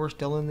far. No, we're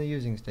still in the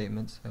using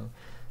statement, so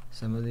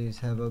some of these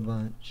have a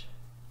bunch.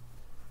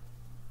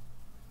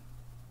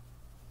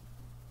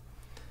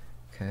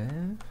 Okay.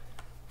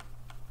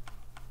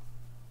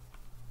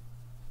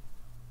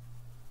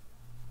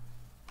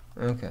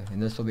 Okay,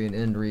 and this will be an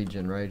end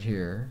region right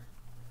here.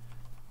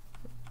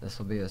 This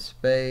will be a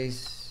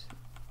space,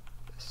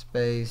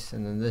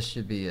 and then this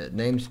should be it.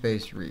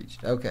 Namespace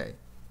reached. Okay.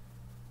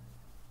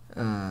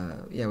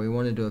 Yeah, we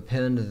wanted to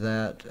append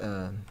that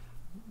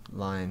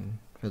line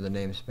for the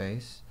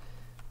namespace.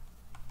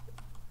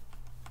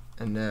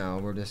 And now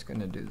we're just going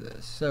to do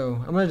this. So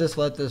I'm going to just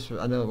let this,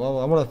 I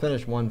want to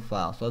finish one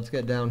file. So let's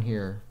get down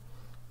here,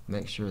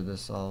 make sure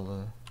this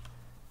all,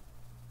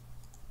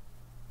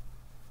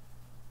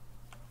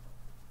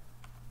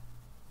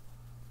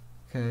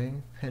 okay,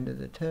 append to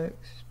the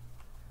text.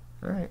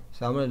 Alright,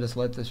 so I'm going to just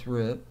let this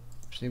rip,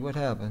 see what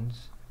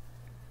happens.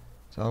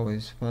 It's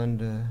always fun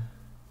to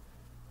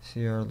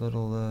see our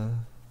little,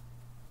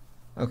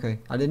 okay,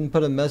 I didn't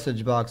put a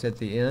message box at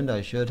the end.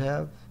 I should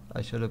have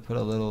put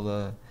a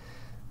little,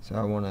 so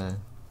I want to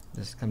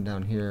just come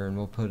down here and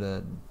we'll put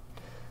a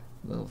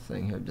little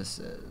thing here that just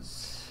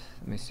says,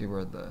 let me see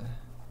where the,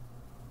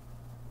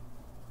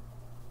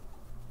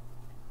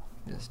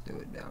 just do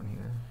it down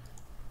here.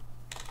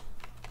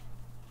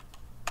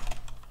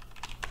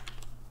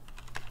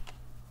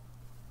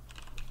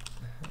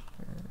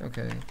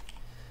 Okay,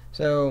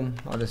 so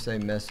I'll just say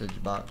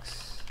message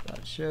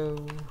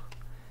box.show,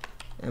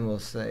 and we'll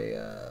say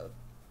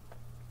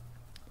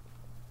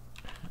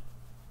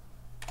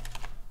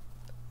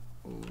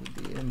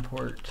the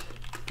import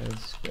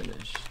has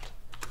finished.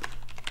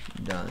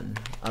 Done.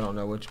 I don't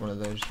know which one of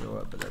those show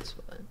up, but that's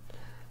fine.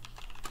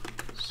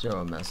 Show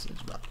a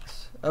message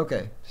box.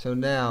 Okay, so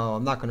now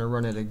I'm not going to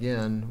run it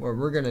again. What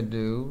we're going to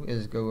do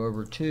is go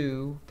over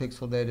to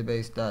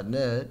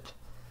pixeldatabase.net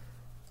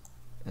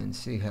and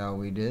see how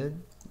we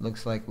did.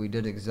 Looks like we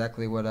did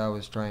exactly what I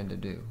was trying to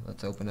do.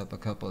 Let's open up a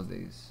couple of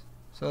these.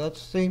 So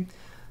let's see.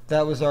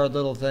 That was our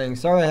little thing.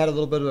 Sorry I had a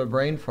little bit of a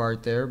brain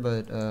fart there,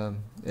 but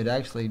it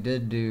actually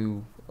did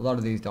do. A lot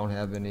of these don't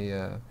have any.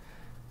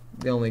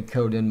 The only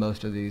code in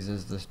most of these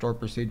is the store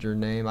procedure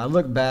name. I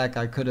look back,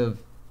 I could have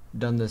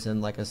done this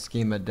in like a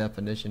schema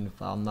definition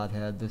file, not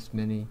had this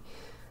many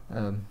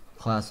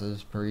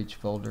classes per each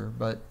folder,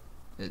 but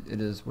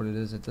it is what it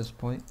is at this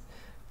point.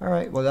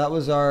 Alright, well that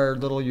was our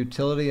little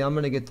utility. I'm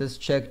going to get this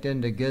checked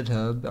into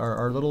GitHub.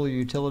 Our little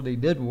utility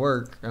did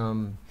work.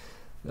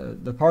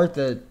 The part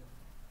that,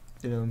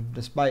 you know,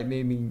 despite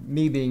me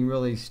being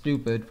really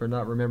stupid for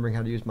not remembering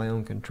how to use my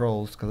own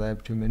controls because I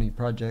have too many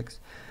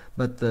projects,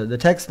 but the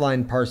text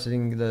line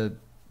parsing, I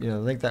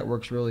think that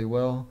works really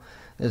well,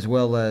 as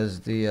well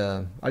as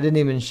the I didn't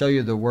even show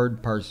you the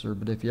word parser,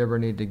 but if you ever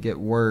need to get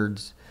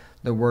words,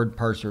 the word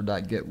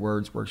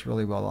parser.getWords works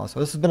really well also.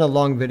 This has been a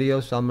long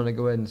video, so I'm going to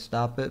go ahead and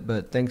stop it,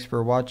 but thanks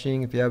for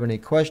watching. If you have any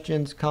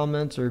questions,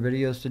 comments, or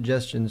video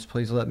suggestions,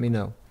 please let me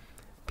know.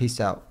 Peace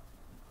out.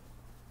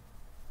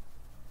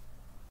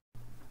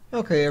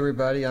 Okay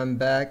everybody, I'm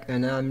back,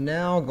 and I'm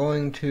now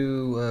going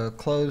to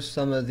close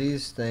some of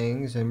these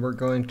things, and we're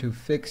going to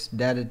fix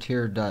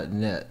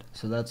DataTier.net.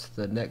 So that's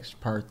the next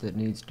part that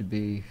needs to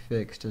be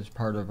fixed as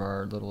part of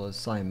our little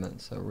assignment.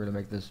 So we're going to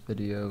make this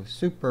video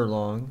super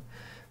long,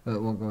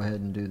 but we'll go ahead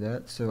and do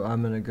that. So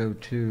I'm going to go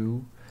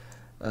to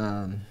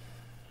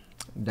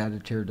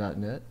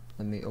DataTier.net.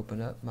 Let me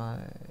open up my,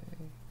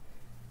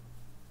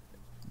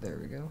 there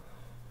we go.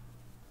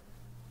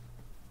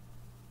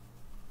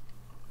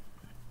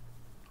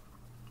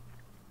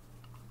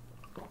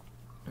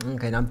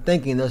 Okay, and I'm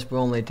thinking this will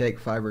only take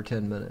 5 or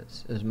 10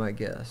 minutes, is my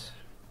guess.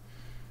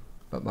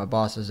 But my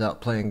boss is out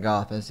playing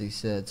golf, as he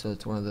said, so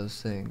it's one of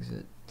those things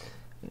that,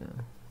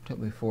 took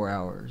me 4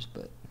 hours,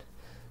 but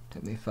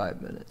took me 5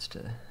 minutes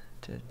to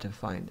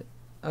find it.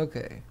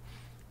 Okay,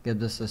 give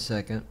this a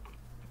second.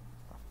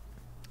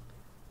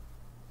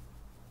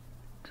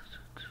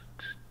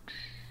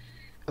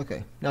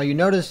 Okay, now you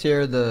notice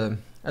here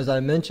as I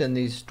mentioned,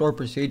 these store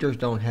procedures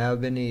don't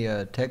have any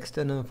text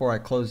in them before I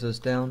close this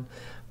down.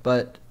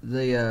 But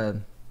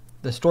the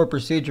store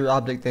procedure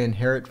object they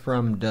inherit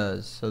from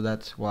does, so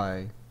that's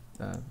why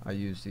I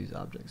use these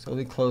objects. So let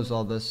me close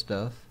all this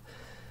stuff.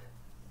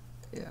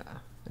 Yeah.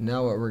 And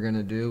now what we're going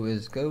to do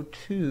is go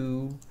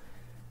to,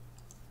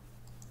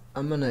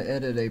 I'm going to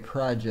edit a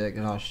project,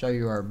 and I'll show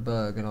you our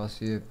bug, and I'll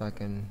see if I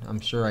can,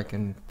 I'm sure I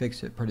can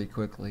fix it pretty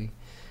quickly.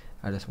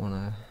 I just want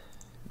to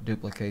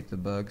duplicate the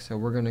bug. So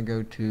we're going to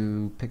go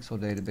to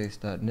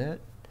pixeldatabase.net,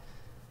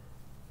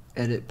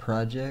 edit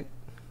project.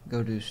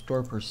 Go to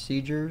Store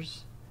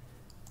Procedures,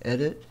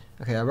 Edit.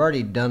 Okay, I've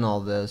already done all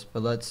this,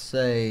 but let's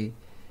say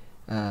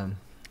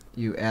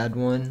you add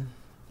one.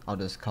 I'll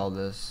just call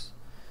this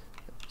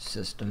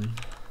System.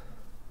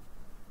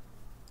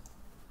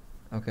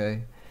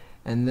 Okay,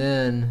 and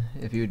then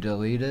if you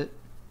delete it,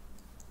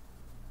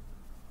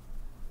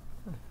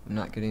 I'm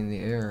not getting the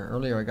error.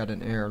 Earlier I got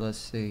an error. Let's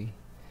see.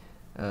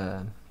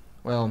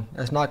 Well,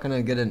 it's not going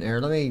to get an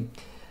error.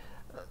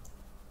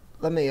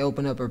 Let me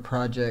open up a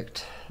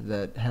project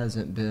that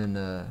hasn't been,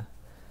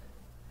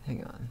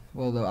 hang on.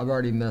 Well, though, I've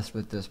already messed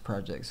with this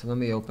project, so let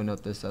me open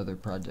up this other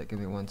project. Give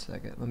me 1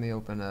 second. Let me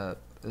open up,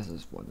 this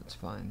is one that's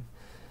fine.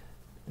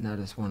 And I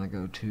just want to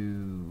go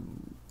to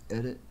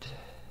Edit.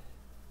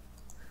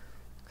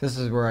 This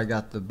is where I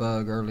got the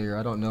bug earlier.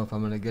 I don't know if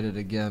I'm going to get it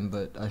again,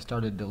 but I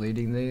started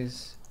deleting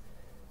these,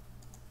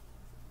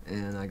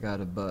 and I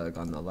got a bug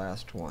on the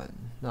last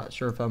one. Not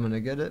sure if I'm going to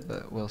get it,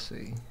 but we'll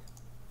see.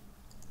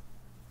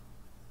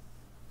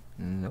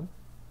 Nope.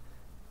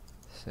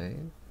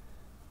 Save.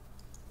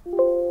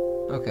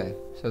 Okay,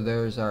 so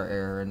there's our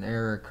error. An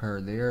error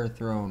occurred. The error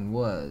thrown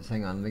was,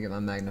 hang on, let me get my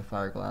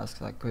magnifier glass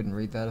because I couldn't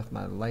read that if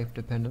my life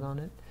depended on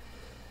it.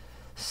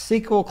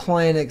 SQL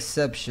client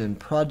exception.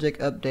 Project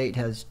update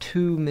has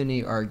too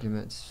many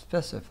arguments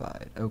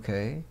specified.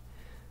 Okay,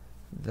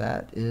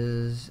 that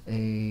is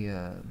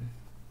a,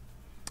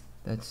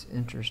 that's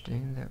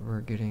interesting that we're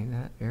getting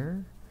that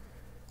error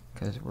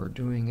because we're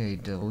doing a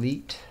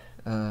delete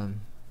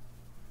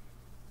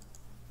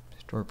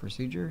store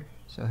procedure.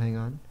 So hang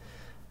on,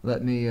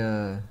 let me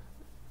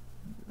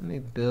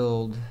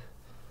build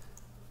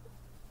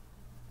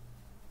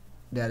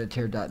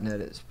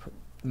DataTier.net.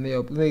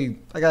 I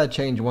gotta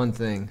change one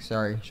thing.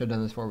 Sorry, should have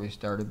done this before we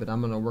started, but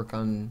I'm gonna work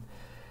on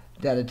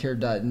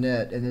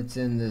DataTier.net, and it's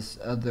in this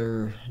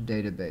other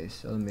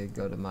database. So let me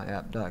go to my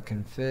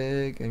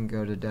app.config and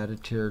go to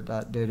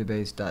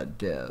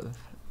DataTier.database.dev.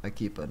 I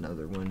keep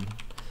another one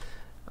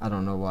I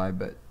don't know why,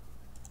 but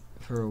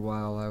for a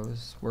while I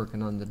was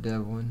working on the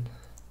dev one.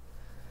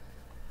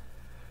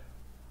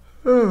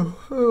 Oh,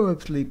 I'm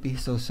sleepy,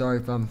 so sorry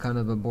if I'm kind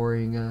of a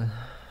boring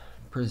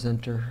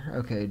presenter.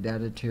 Okay,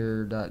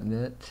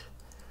 DataJuggler.Net,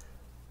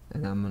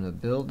 and I'm gonna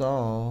build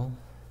all.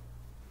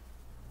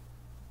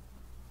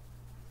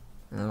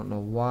 I don't know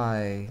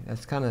why.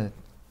 That's kind of,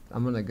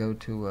 I'm gonna go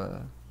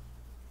to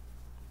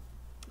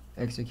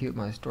execute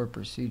my stored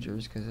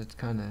procedures because it's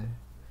kind of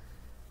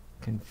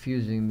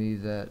confusing me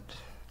that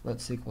let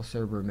SQL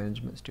Server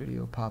Management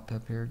Studio pop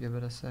up here. Give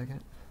it a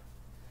second.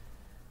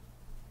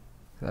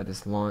 I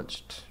just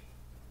launched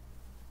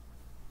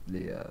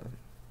the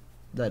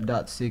that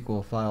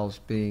 .SQL files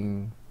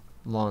being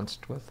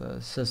launched with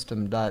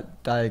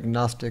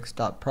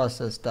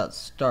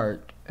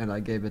system.diagnostics.process.start, and I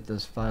gave it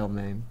this file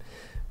name,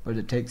 but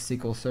it takes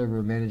SQL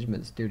Server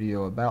Management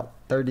Studio about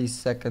 30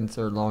 seconds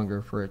or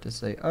longer for it to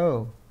say,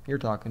 oh, you're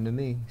talking to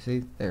me.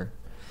 See, there.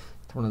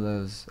 It's one of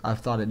those. I've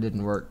thought it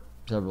didn't work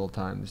several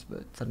times,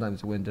 but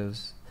sometimes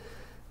Windows,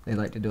 they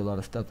like to do a lot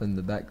of stuff in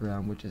the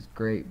background, which is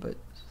great, but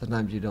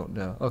sometimes you don't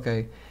know.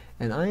 Okay,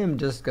 and I am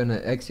just going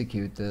to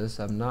execute this.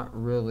 I'm not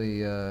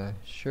really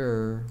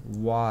sure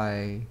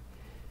why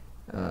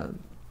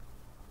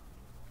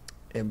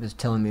it was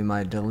telling me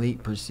my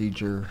delete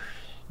procedure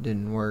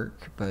didn't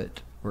work,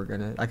 but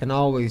I can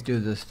always do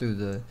this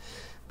through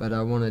but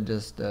I want to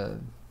just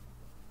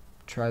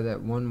try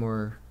that one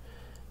more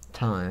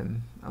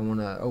time. I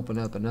want to open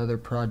up another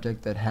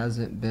project that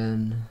hasn't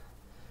been,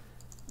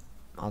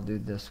 I'll do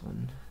this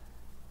one,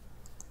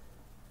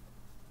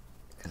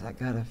 because I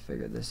gotta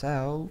figure this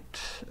out.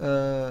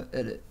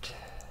 Edit.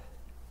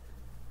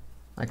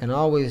 I can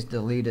always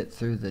delete it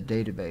through the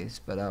database,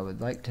 but I would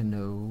like to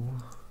know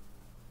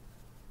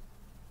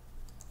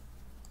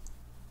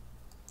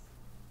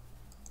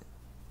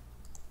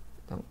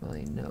don't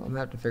really know. I'm gonna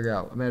have to figure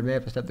out. I may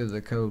have to step through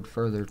the code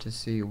further to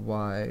see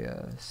why.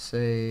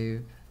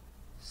 Save.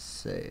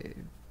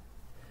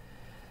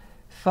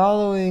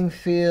 Following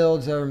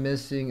fields are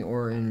missing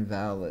or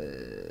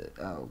invalid.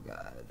 Oh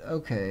god.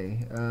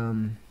 Okay.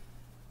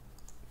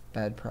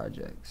 Bad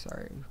project.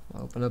 Sorry.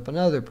 I'll open up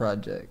another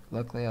project.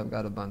 Luckily, I've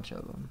got a bunch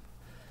of them.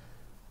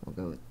 We'll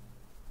go with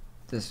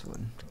this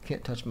one.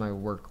 Can't touch my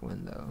work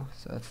window,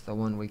 so that's the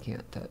one we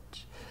can't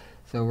touch.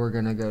 So we're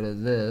gonna go to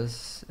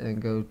this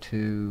and go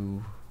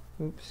to,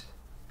 oops.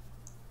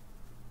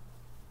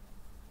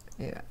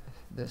 Yeah,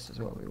 this is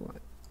what we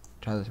want.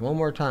 Try this one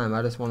more time.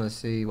 I just want to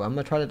see. Well, I'm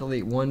gonna try to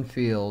delete one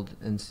field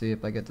and see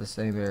if I get the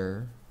same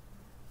error.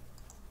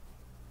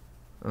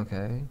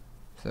 Okay,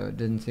 so it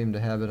didn't seem to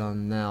have it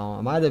on now.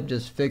 I might have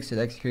just fixed it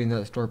executing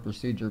that stored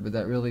procedure, but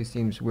that really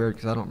seems weird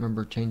because I don't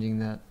remember changing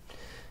that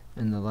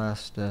in the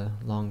last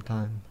long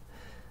time.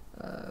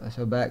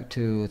 So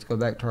let's go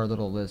back to our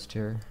little list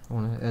here. I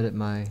want to edit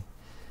my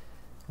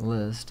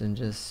list and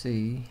just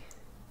see.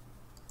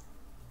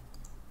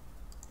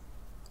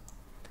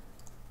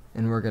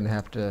 And we're going to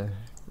have to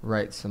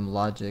write some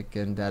logic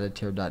in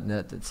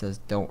DataJuggler.Net that says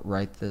don't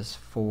write this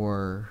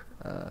for,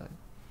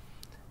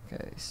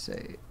 okay,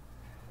 save.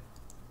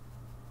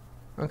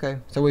 Okay,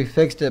 so we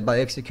fixed it by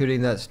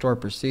executing that store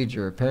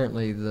procedure.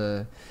 Apparently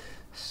the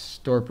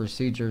store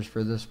procedures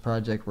for this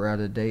project were out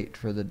of date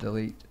for the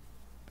delete,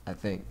 I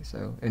think.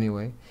 So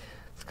anyway,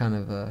 it's kind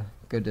of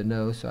good to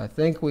know. So I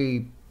think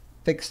we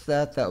fixed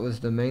that. That was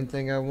the main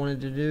thing I wanted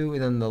to do.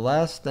 And then the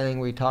last thing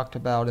we talked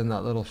about in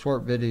that little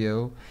short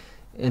video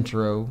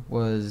intro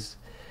was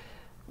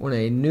when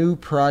a new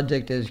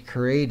project is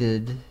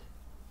created,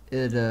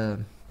 it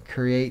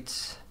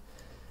creates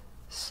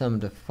some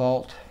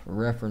default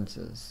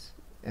references,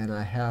 and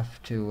I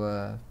have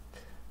to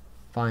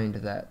find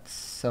that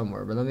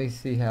somewhere. But let me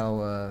see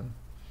how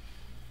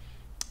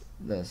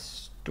the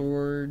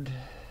stored,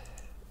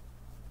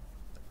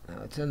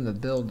 no, it's in the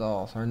build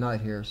all, sorry,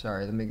 not here,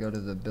 sorry. Let me go to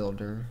the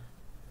builder,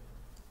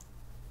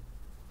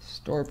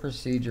 store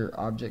procedure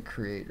object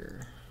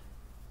creator.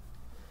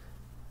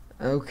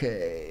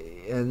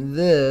 Okay, and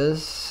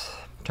this,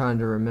 I'm trying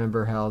to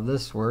remember how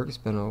this works,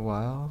 been a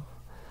while.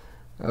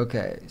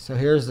 Okay, so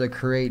here's the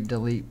create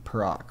delete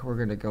proc. We're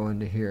going to go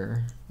into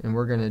here and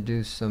we're going to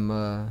do some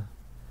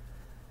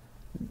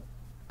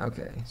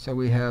okay, so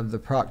we have the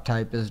proc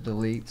type is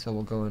delete, so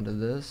we'll go into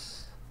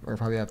this. We'll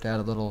probably have to add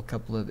a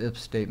couple of if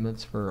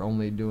statements for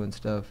only doing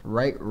stuff.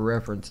 Write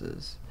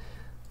references,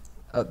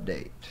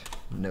 update,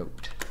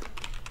 note,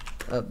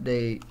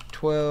 update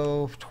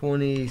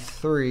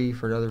 12:23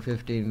 for another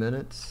 15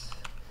 minutes.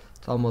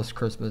 It's almost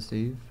Christmas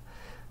Eve.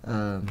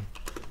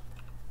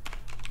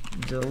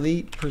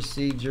 Delete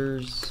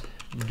procedures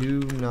do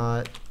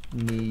not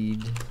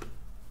need,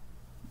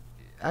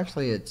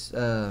 actually it's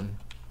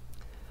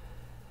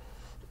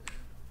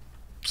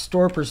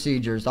store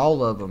procedures,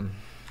 all of them.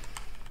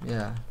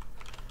 Yeah,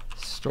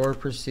 store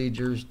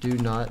procedures do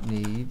not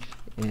need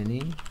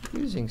any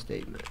using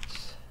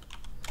statements.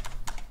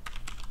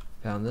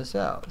 Found this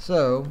out,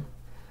 so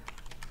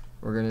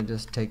we're gonna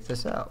just take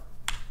this out.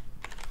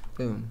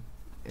 Boom.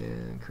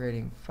 And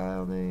creating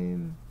file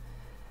name.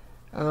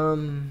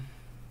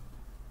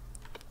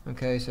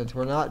 Okay, since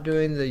we're not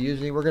doing the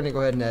using, we're going to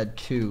go ahead and add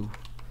 2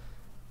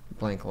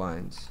 blank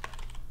lines.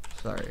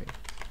 Sorry.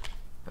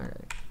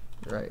 Alright,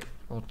 right.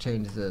 We'll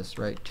change this,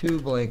 right? 2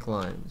 blank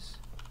lines.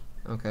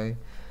 Okay,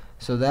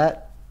 so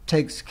that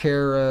takes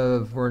care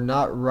of, we're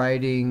not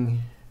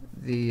writing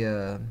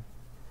the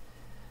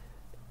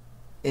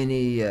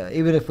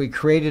even if we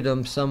created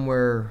them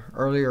somewhere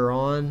earlier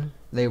on,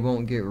 they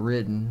won't get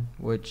written,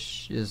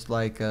 which is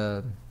like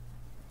it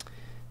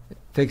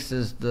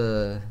fixes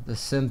the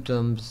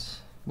symptoms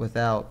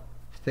without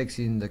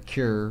fixing the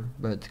cure,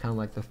 but it's kind of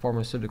like the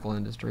pharmaceutical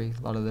industry,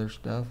 a lot of their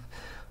stuff.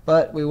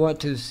 But we want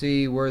to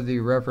see where the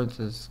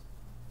references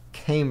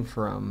came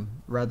from,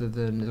 rather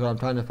than what I'm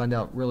trying to find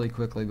out really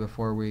quickly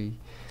before we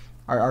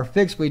our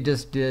fix we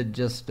just did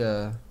just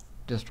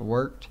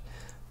worked,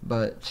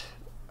 but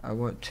I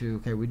want to,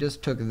 okay, we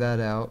just took that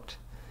out,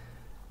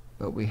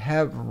 but we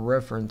have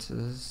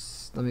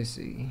references. Let me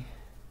see.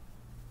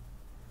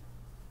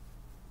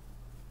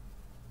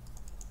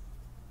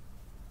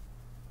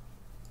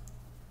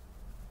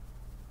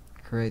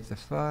 Create the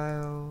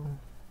file.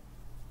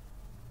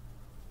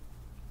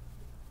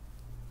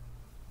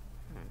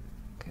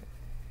 Okay.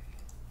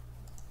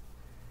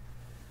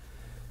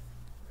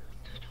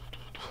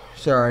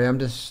 Sorry,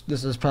 this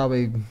is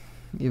probably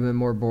even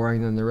more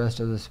boring than the rest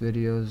of this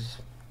videos.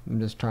 I'm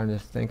just trying to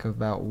think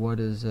about what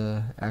is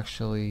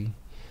actually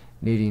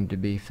needing to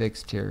be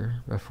fixed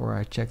here before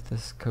I check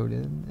this code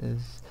in.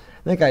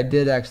 I think I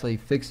did actually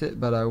fix it,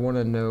 but I want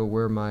to know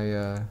where my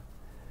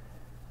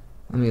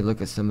let me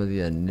look at some of the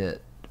init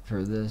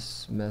for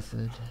this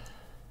method.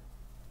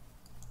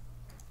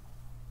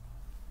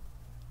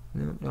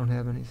 No, don't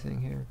have anything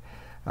here.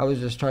 I was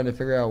just trying to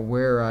figure out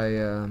where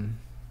I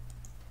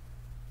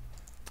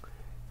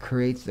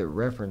create the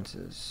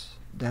references.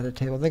 Data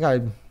table. I think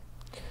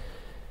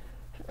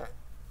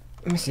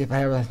let me see if I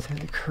have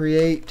a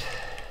create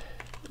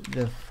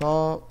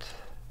default.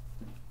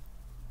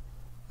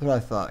 That's what I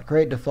thought.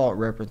 Create default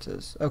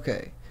references.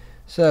 Okay,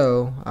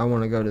 so I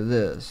want to go to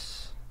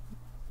this.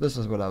 This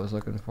is what I was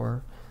looking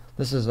for.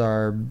 This is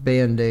our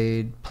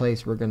band-aid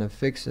place we're going to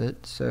fix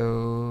it.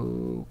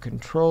 So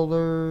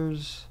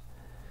controllers,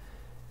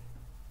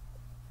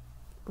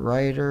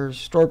 writers,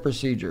 store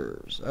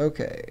procedures.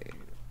 Okay,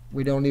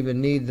 we don't even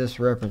need this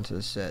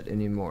references set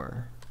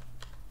anymore.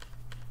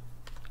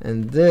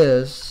 And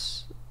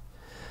this,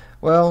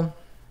 well,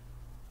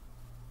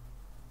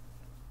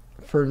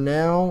 for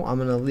now I'm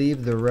going to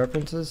leave the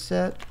references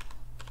set.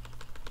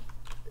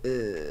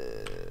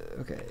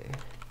 Okay,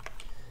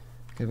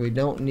 because we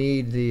don't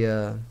need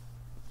the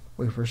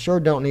we for sure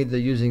don't need the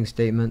using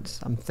statements.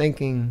 I'm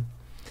thinking,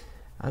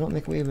 I don't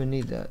think we even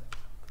need that.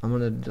 I'm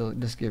going to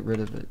just get rid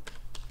of it.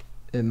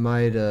 It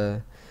might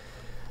that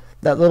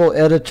little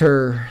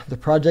editor, the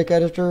project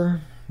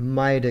editor,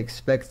 might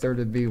expect there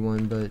to be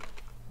one, but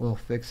we'll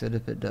fix it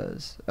if it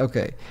does.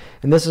 Okay,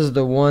 and this is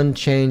the one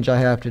change I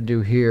have to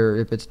do here.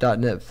 If it's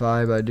 .NET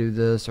 5, I do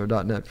this, or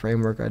 .NET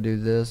Framework, I do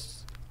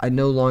this. I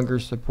no longer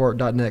support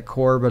 .NET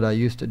Core, but I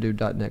used to do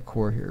 .NET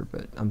Core here,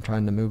 but I'm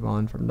trying to move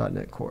on from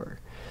 .NET Core.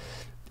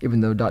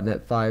 Even though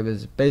 .NET 5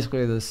 is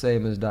basically the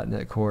same as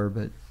 .NET Core,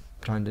 but I'm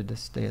trying to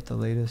just stay at the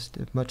latest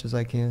as much as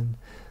I can.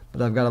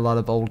 But I've got a lot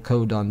of old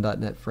code on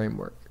 .NET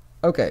Framework.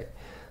 Okay,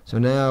 so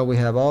now we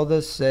have all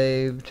this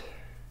saved.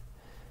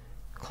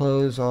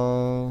 Close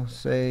all,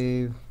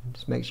 save,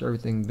 just make sure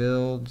everything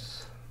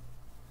builds.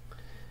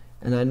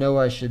 And I know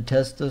I should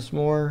test this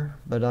more,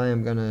 but I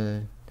am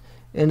gonna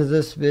end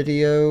this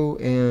video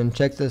and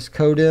check this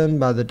code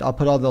in. I'll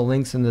put all the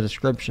links in the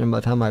description by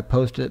the time I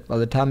post it. By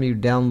the time you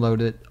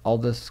download it, all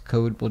this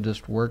code will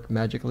just work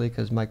magically,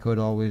 because my code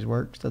always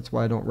works. That's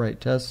why I don't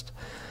write tests.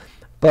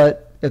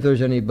 But if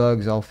there's any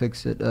bugs, I'll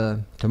fix it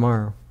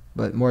tomorrow.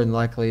 But more than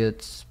likely,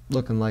 it's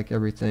looking like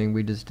everything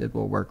we just did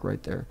will work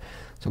right there.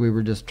 So we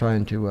were just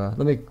trying to, let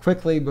me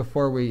quickly,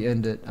 before we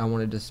end it, I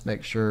want to just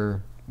make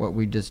sure what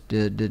we just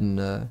did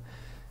didn't,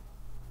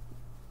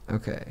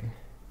 okay.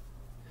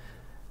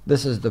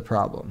 This is the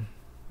problem.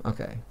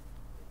 Okay,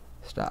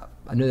 stop.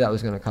 I knew that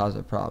was going to cause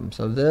a problem.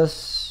 So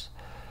this,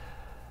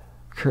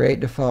 create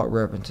default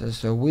references.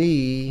 So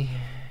we,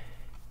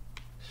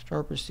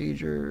 store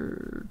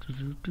procedure,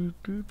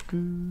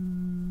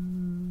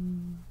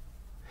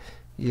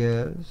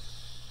 yes,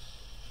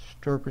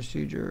 store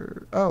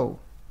procedure, oh,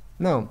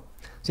 no.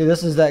 See,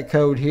 this is that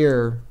code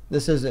here.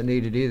 This isn't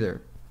needed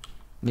either.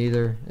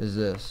 Neither is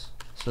this.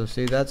 So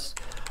see, that's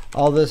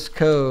all this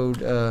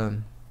code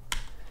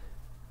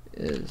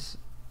is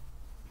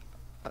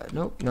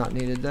nope, not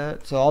needed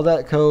that. So all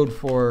that code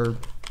for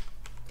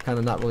kind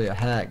of not really a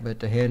hack, but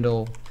to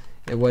handle,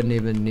 it wasn't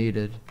even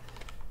needed.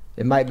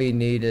 It might be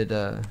needed,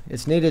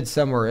 it's needed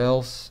somewhere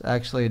else.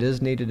 Actually, it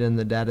is needed in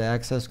the data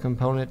access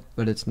component,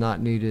 but it's not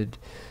needed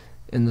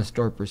in the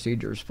store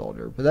procedures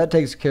folder. But that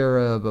takes care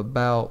of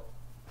about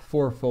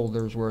 4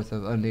 folders worth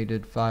of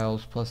unneeded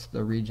files plus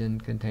the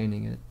region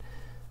containing it.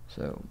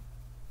 So,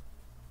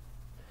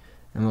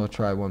 and we'll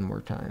try one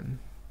more time.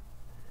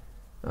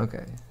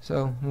 Okay,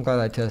 so I'm glad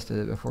I tested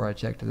it before I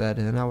checked that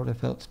in. I would have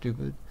felt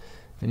stupid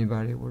if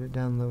anybody would have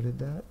downloaded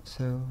that.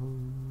 So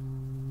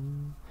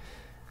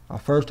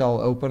first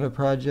I'll open a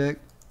project.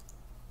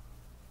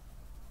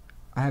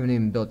 I haven't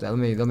even built that.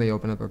 Let me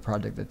open up a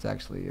project that's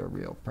actually a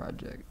real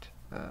project.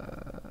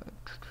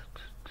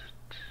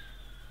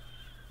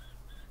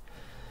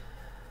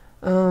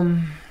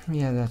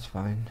 Yeah, that's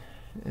fine.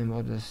 And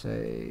we'll just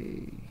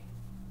say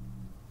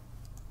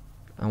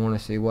I want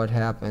to see what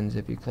happens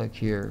if you click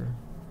here.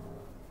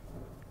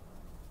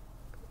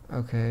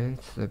 Okay,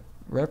 so the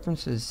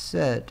references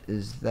set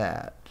is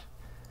that,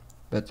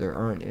 but there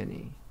aren't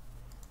any.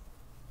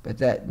 But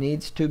that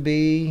needs to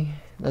be,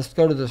 let's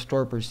go to the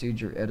Stored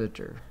Procedure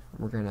editor.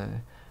 We're going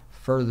to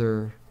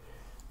further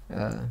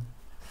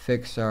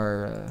fix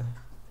our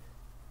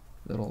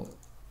little,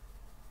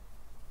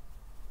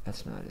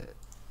 that's not it.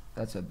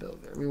 That's a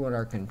builder. We want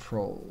our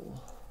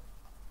control.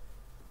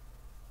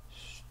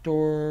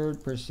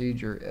 Stored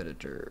Procedure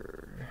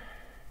editor.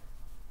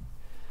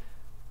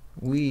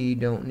 We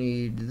don't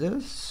need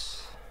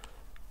this.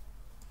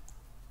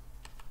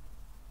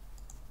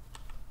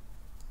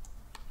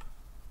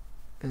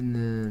 And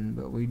then,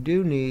 but we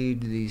do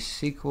need the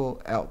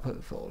SQL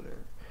output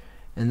folder.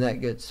 And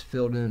that gets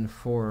filled in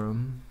for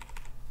them.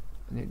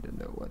 I need to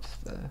know what's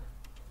the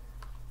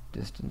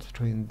distance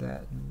between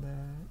that and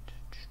that.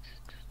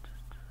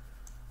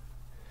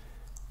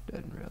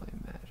 Doesn't really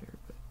matter,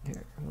 but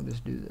here, we'll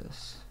just do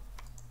this.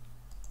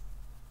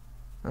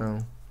 Oh.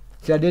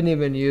 See, I didn't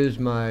even use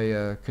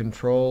my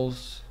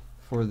controls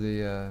for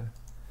the,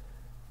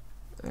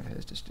 okay,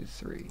 let's just do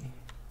 3.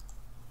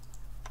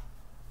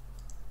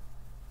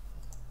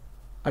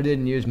 I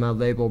didn't use my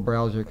label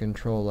browser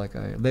control like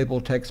label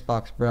text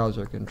box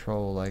browser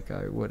control like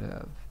I would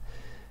have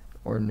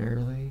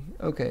ordinarily.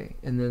 Okay,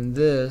 and then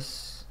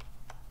this,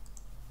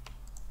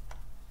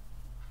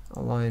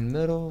 align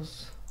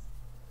middles,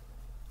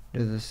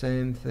 do the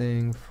same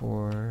thing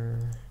for,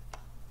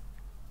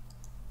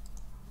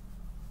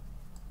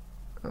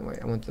 oh wait,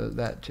 I want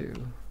that too.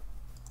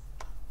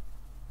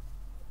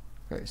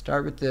 Okay,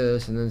 start with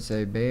this and then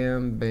say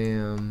bam,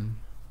 bam,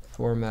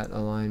 format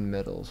align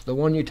middles. The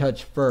one you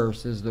touch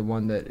first is the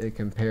one that it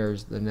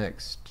compares the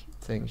next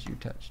things you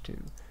touch to.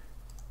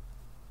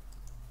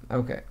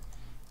 Okay,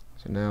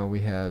 so now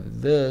we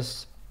have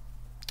this.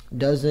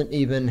 Doesn't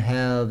even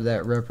have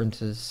that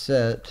references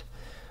set,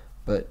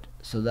 but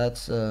so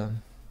that's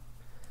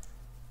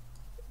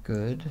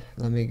good.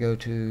 Let me go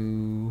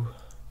to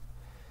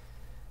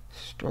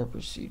Stored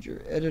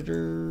Procedure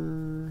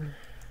editor.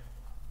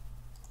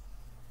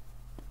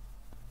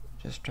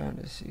 Just trying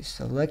to see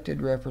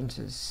selected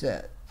references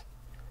set.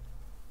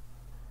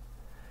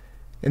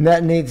 And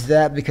that needs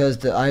that because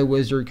the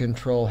iWizard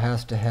control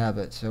has to have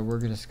it. So we're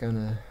just going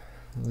to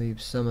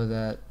leave some of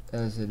that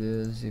as it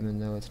is, even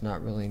though it's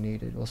not really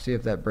needed. We'll see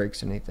if that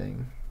breaks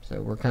anything.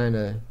 So we're kind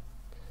of,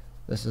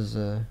 this is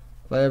a,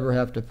 if I ever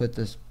have to put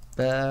this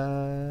back,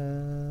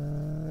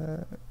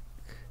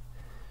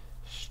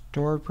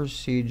 Stored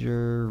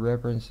Procedure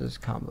references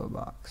combo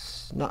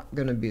box. Not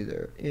going to be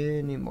there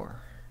anymore.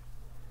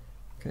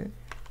 Okay,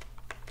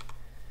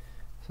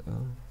 so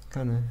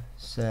kind of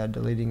sad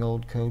deleting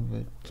old code,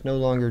 but it's no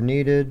longer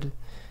needed.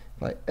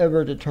 If I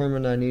ever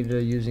determined I needed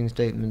a using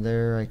statement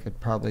there, I could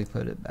probably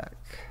put it back.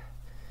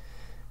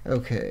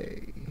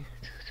 Okay,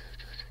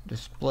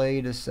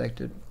 display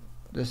dissected,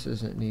 this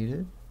isn't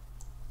needed,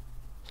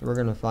 so we're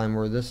going to find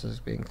where this is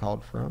being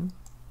called from.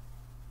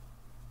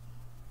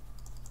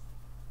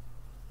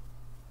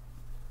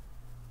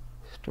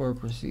 Stored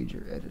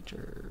Procedure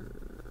editor.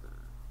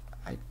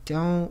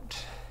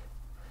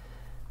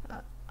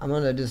 I'm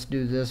going to just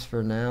do this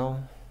for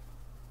now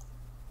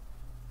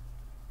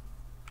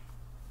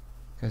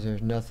because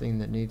there's nothing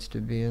that needs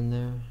to be in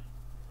there.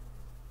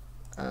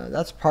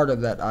 That's part of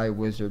that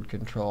iWizard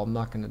control. I'm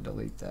not going to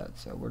delete that,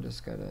 so we're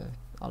just going to,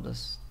 I'll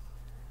just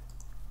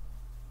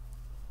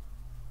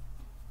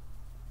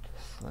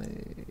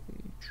display.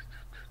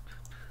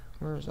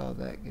 Where's all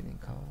that getting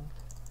called?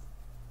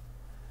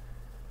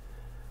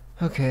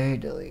 Okay,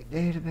 delete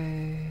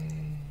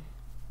database.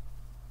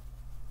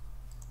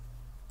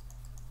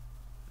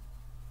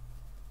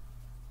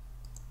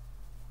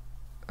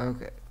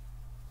 Okay,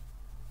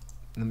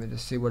 let me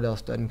just see what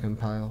else doesn't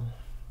compile.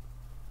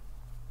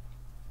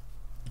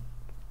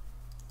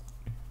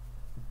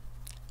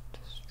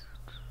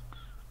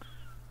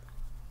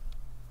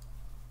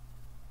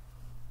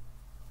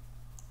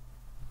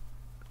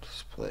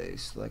 Display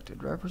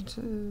selected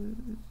references.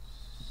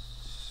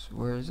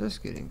 Where is this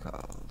getting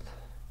called?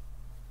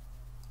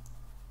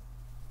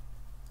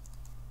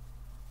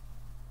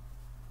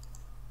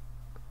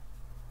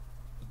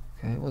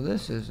 Okay, well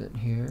this isn't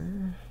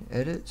here.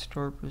 Edit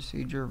Stored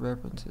Procedure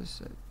references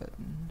set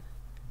button.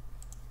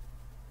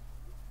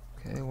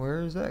 Okay,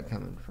 where is that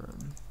coming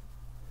from?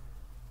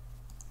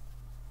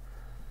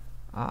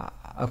 Ah,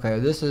 okay,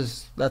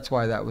 that's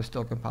why that was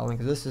still compiling,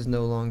 because this is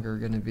no longer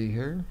going to be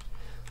here.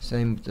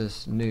 Same with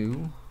this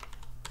new.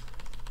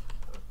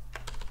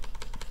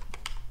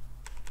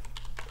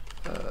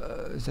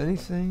 Is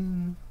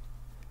anything?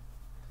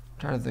 I'm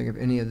trying to think if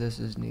any of this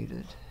is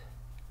needed.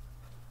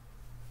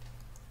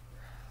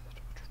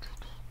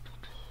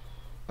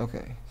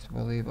 Okay, so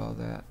we'll leave all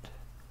that.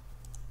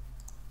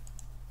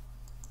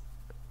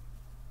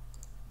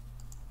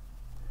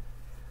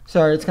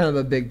 Sorry, it's kind of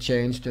a big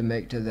change to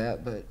make to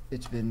that, but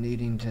it's been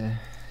needing to,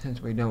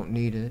 since we don't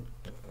need it.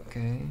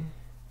 Okay.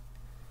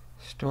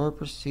 Store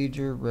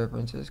procedure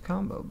references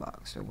combo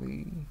box. So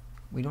we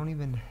don't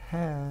even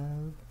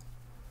have.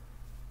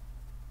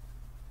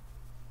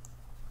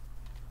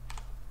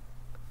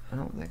 I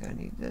don't think I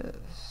need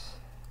this.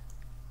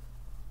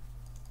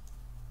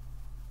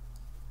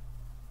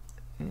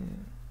 Yeah.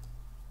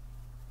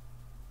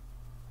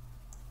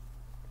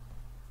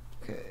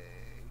 Okay.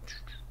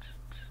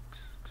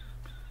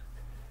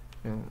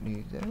 Don't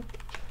need that.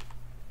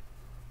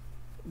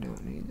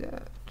 Don't need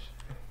that.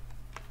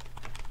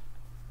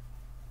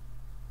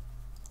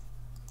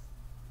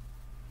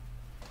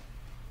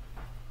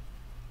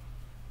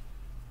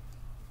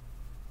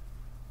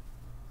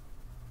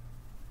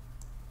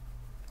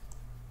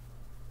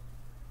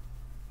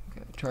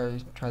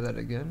 Okay, try that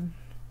again.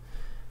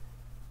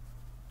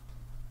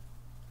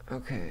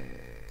 Okay.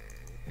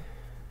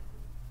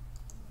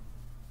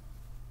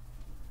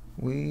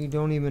 We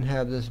don't even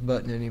have this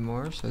button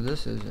anymore, so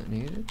this isn't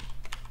needed.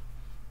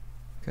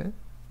 Okay.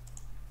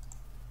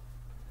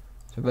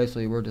 So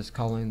basically we're just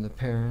calling the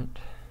parent.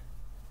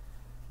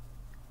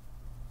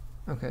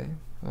 Okay,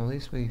 well at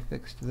least we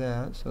fixed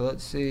that. So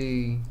let's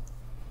see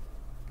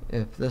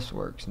if this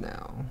works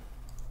now.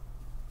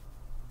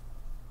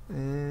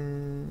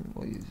 And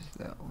we'll use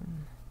that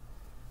one.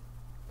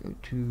 Go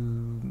to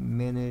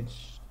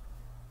manage,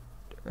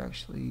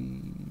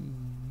 actually,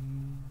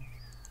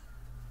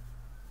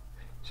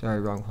 sorry,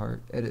 wrong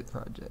part, edit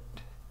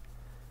project.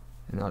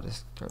 And I'll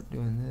just start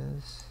doing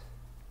this.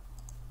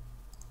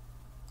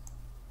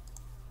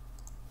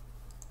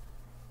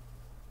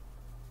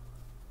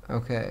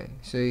 Okay,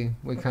 see,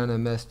 we kind of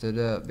messed it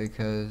up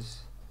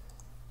because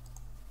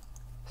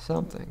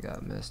something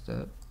got messed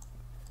up.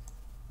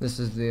 This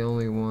is the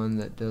only one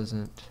that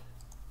doesn't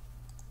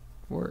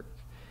work.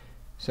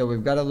 So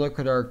we've got to look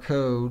at our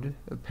code.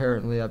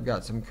 Apparently I've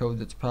got some code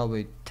that's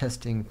probably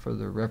testing for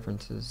the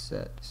references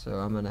set. So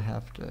I'm going to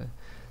have to,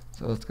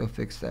 so let's go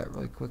fix that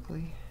really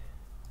quickly.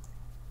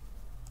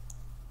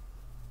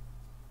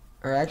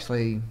 Or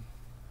actually,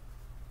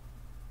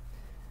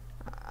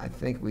 I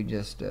think we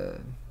just,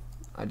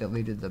 I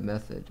deleted the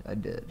method. I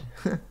did.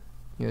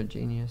 You're a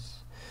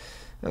genius.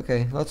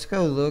 Okay, let's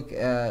go look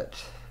at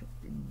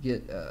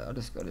I'll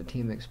just go to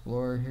Team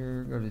Explorer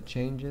here, go to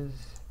changes,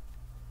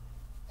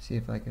 see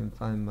if I can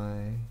find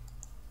my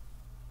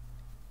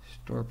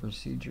store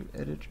procedure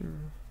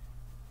editor.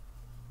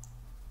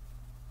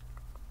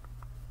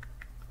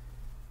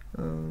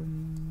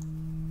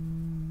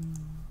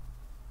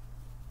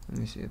 Let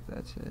me see if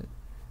that's it.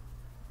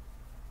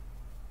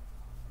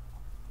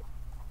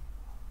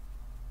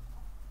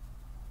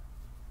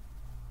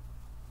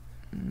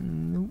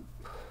 Nope.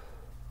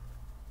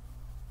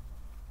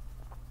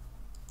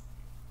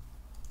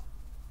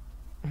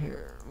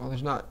 Here, well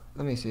there's not,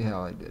 let me see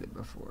how I did it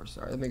before.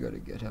 Sorry, let me go to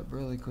GitHub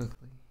really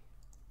quickly.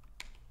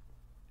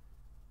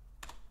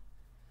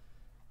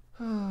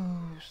 Oh,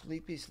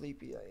 sleepy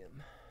I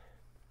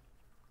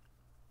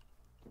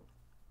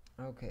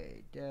am.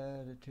 Okay,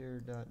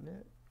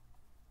 DataJuggler.Net,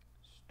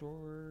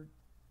 stored,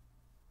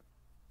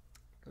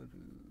 go to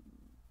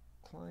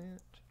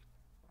client,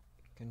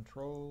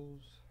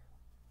 controls,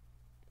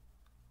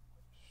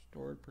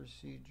 stored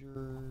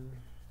procedure,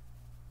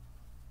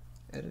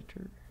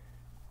 editor.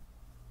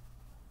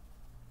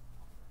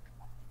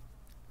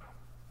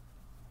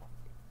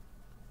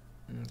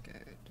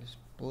 Okay,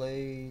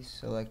 display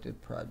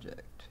selected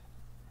project.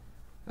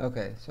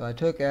 Okay, so I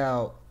took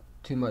out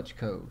too much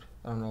code.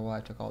 I don't know why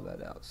I took all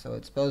that out. So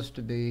it's supposed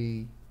to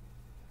be,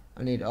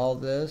 I need all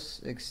this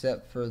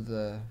except for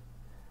the,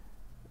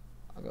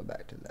 I'll go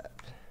back to that.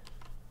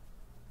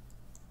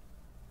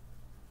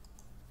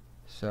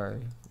 Sorry,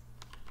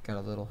 got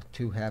a little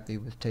too happy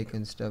with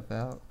taking stuff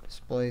out.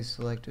 Display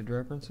selected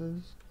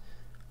references.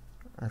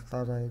 I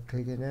thought I had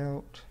taken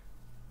out.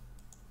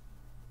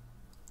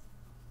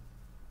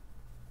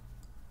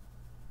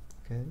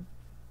 Okay.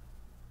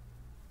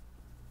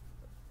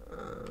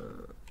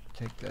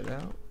 Take that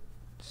out,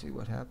 see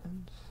what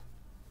happens.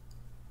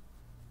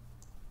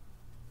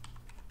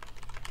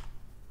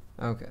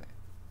 Okay.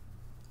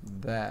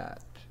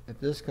 That, if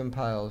this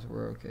compiles,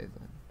 we're okay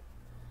then.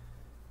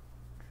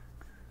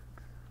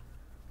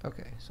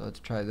 Okay, so let's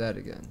try that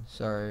again.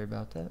 Sorry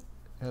about that.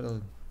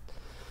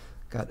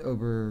 Got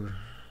over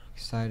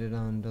excited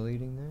on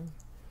deleting there.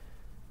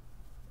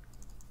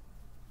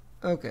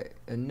 Okay,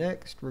 and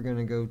next we're going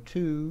to go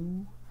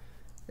to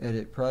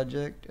edit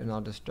project, and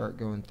I'll just start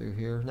going through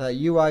here. Now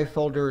UI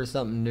folder is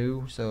something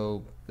new,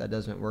 so that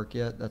doesn't work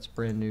yet. That's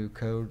brand new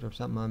code or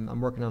something. I'm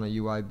working on a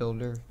UI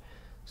builder,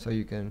 so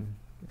you can,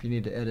 if you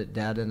need to edit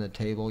data in a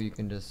table, you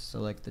can just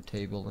select the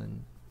table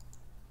and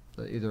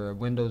either a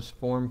Windows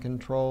form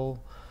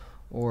control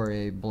or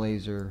a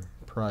Blazor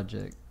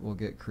project will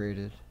get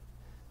created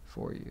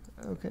for you.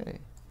 Okay.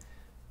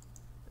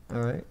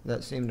 Alright,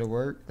 that seemed to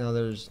work. Now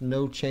there's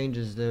no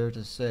changes there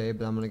to say,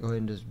 but I'm going to go ahead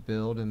and just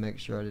build and make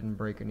sure I didn't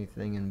break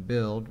anything in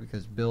build,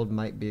 because build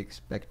might be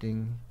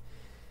expecting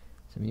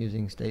some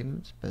using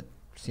statements, but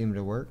seemed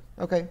to work.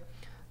 Okay,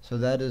 so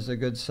that is a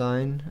good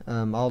sign.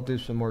 I'll do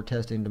some more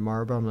testing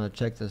tomorrow, but I'm going to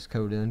check this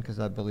code in because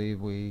I believe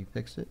we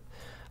fixed it.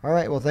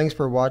 Alright, well thanks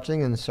for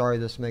watching, and sorry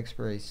this makes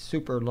for a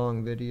super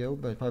long video,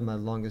 but probably my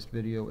longest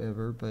video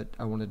ever, but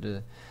I wanted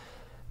to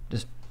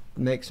just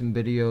make some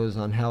videos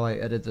on how I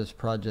edit this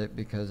project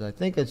because I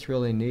think it's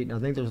really neat, and I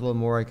think there's a little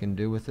more I can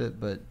do with it,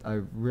 but I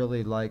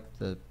really like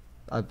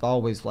I've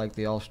always liked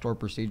the all store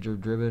procedure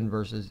driven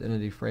versus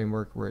entity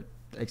framework where it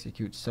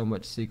executes so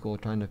much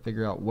SQL trying to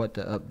figure out what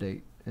to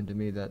update, and to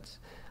me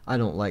I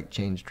don't like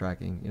change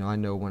tracking. You know, I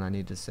know when I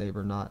need to save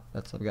or not.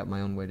 I've got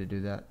my own way to do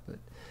that, but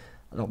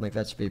I don't think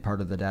that should be part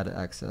of the data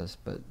access,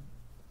 but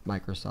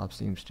Microsoft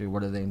seems to.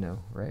 What do they know,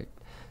 right?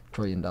 $1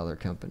 trillion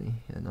company,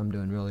 and I'm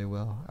doing really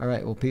well. All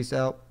right, well, peace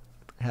out.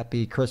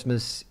 Happy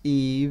Christmas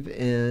Eve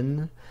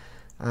I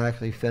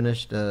actually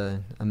finished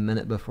a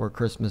minute before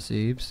Christmas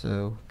Eve,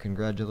 so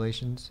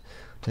congratulations.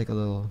 Take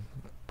a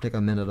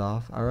minute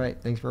off. All right,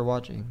 thanks for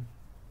watching.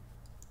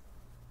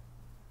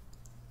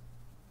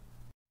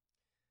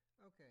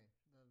 Okay,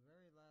 the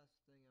very last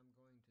thing I'm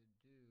going to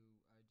do,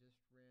 I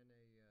just ran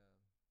a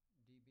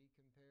DB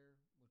compare,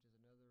 which is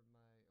another of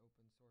my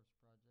open source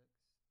projects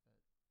that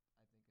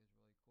I think is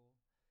really cool.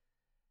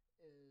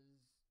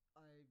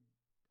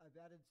 I've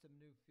added some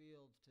new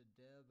fields to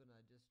dev, and I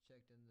just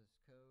checked in this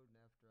code,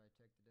 and after I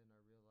checked it in, I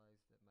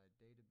realized that my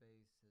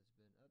database has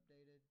been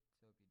updated.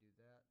 So if you do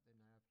that, then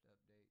I have to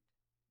update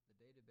the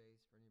database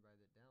for anybody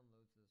that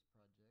downloads this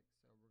project.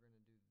 So we're going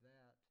to do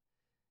that,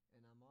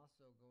 and I'm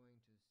also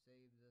going to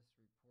save this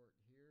report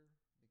here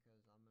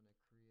because I'm going to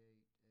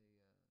create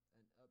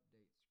an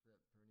update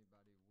script for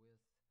anybody with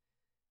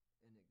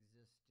an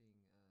existing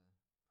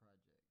project. So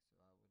I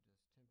will just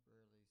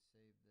temporarily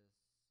save this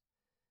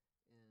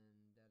in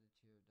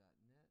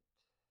DataJuggler.Net.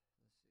 Let's see.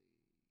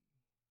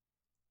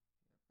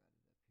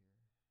 I've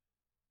got it up here.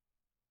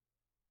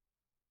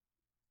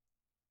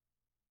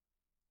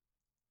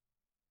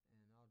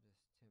 And I'll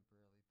just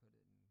temporarily put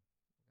it in.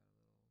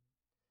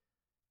 I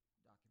got a little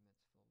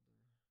documents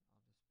folder. I'll just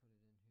put it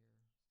in here.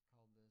 It's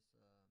called this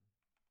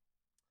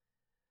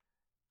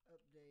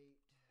update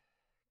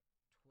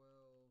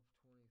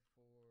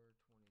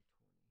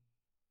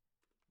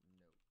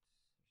 12/24/2020 notes or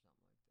something like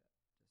that,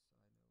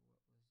 just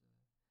so I know what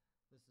was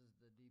this is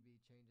the DB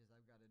changes.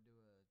 I've got to do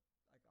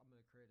I'm going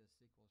to create a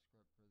SQL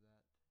script for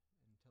that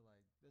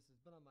this has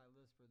been on my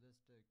list for this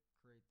to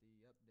create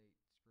the update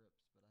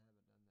scripts, but I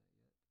haven't done that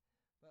yet.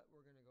 But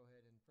we're going to go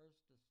ahead and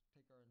first just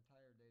take our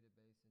entire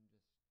database and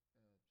just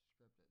script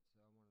it. So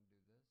I want to do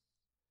this.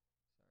 Sorry.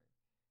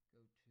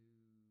 Go to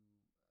datatier.net.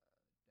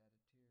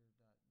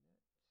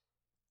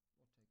 We'll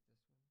take this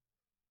one.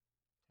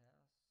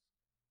 Task.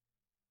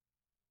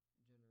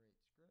 Generate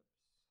scripts.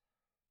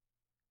 And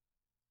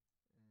just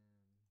do them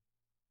all.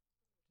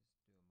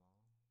 I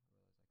realize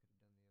I could have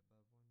done the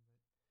above one,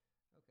 but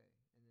okay.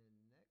 And then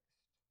next,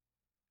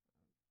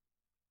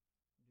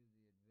 do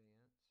the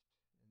advanced.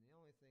 And the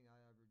only thing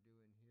I ever do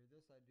in here,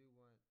 this I do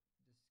want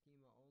just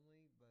schema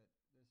only, but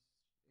this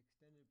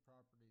extended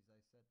properties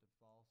I set to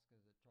false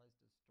because it tries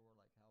to store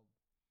like how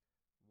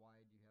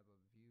wide you have a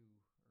view,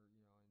 or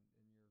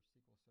in your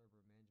SQL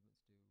Server Management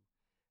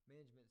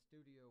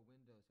Studio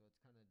window, so it's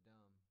kind of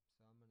dumb.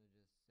 So I'm going to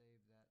just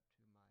save that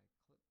to my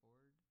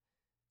clipboard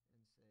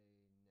and say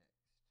next.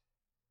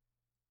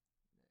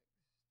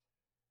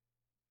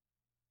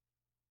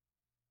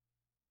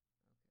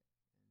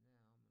 Okay, and now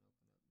I'm going to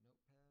open up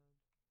Notepad.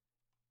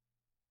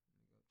 Let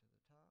me go to the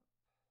top.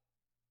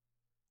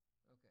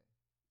 Okay,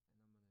 and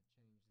I'm going to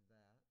change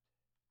that.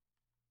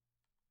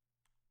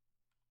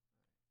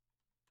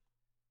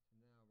 Alright, so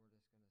now we're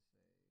just going to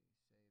say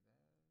save as.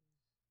 No,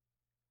 there's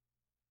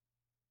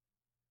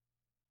a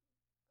SQL.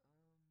 There's a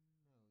database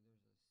folder. Hang on.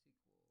 The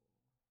database.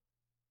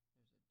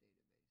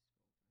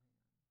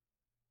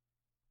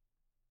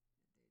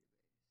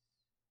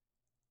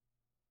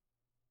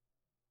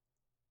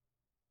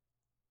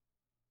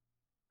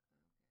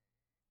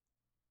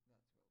 Okay,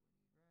 that's what we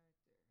need right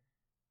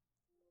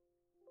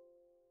there.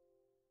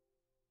 Update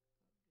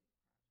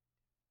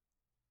project.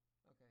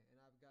 Okay,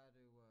 and I've got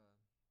to,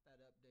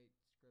 that update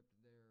script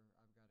there,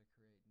 I've got to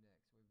create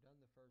next. So we've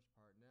done the first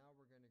part. Now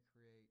we're going to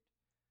create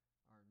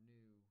our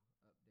new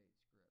update script.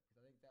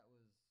 Because I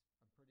think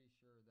I'm pretty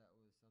sure that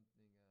was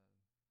something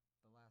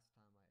the last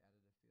time I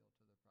added a field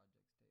to the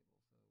projects table.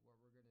 So what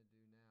we're going to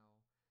do now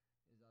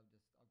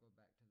is I'll go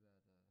back to that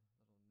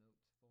little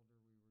notes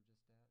folder we were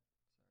just at.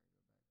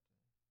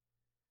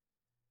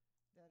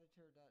 Sorry,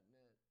 go back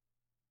to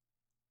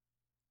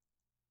DataJuggler.Net,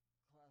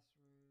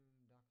 classroom,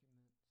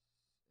 documents,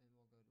 and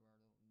we'll go to our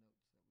little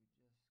notes that we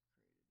just created it.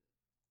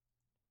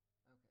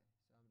 Okay,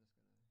 so I'm just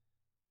going to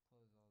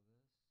close all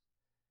this.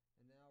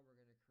 And now we're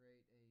going to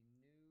create a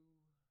new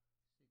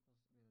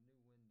a new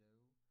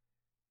window.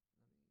 Let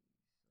me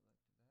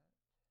select that.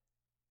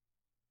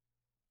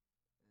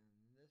 And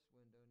in this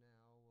window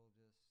now we'll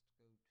just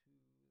go to,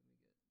 let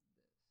me get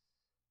this.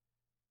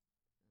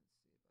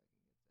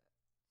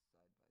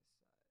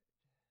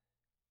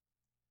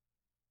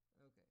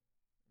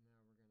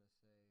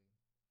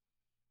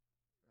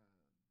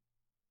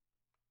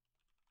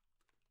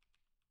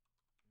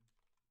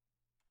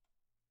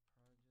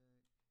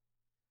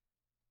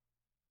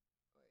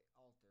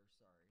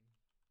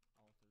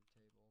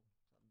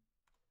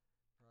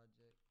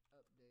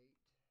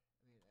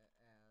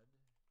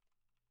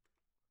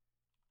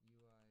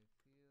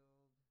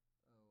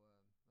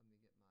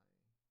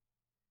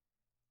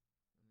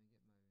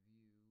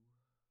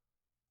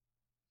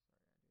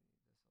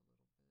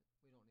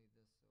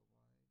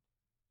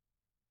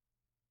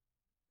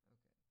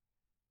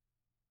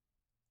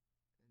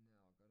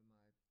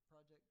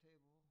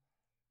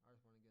 I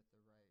just want to get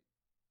the right,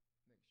 make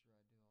sure I do all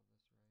this right.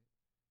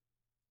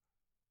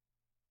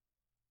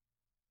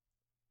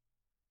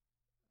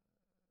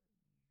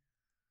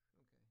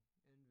 Okay,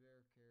 and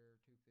varchar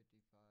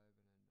 255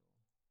 and a null.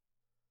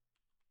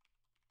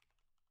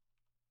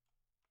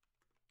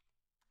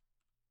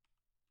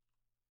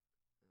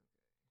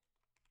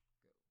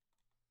 Okay, go.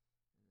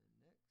 And then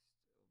next will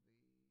be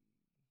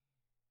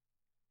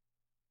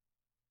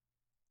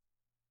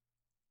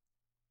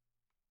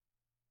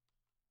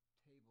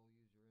table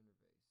user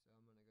interface. So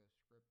I'm going to go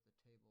script the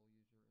table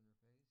user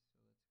interface.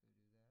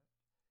 So let's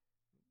go do that.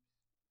 Oops.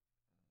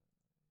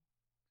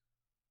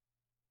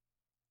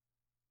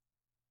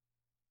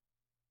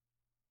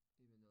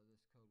 Even though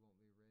this code won't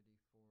be ready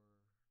for the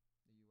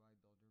UI builder,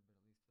 but at least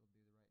it'll be the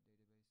right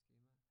database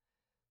schema.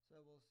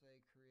 So we'll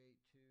say create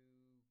to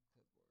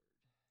clipboard.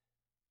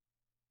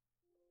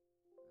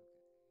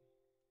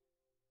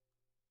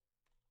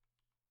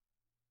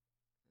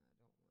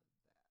 Okay.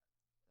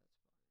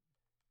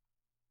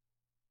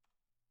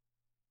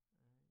 And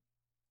I don't want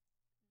that. That's fine.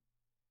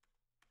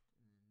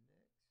 Alright. And then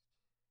next, we're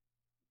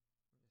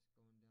just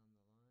going down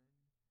the line.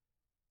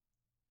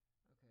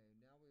 Okay,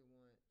 now we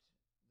want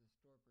the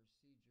store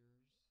procedures.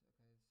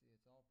 Okay, see,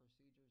 it's all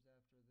procedures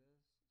after this.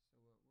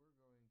 So what we're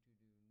going to do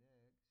next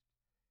is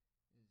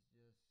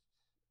just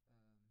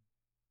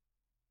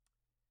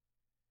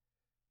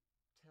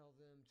tell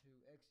them to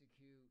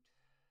execute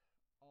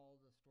all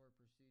the store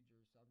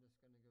procedures. So I'm just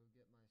going to go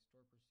get my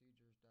Stored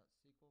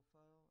Procedure.SQL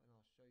file, and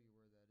I'll show you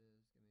where that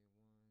is. Give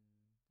me one.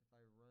 If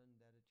I run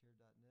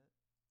DataJuggler.Net,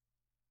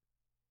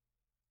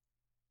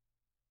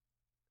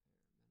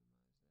 here,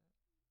 minimize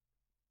that.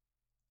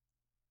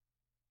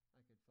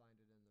 I could find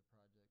it in the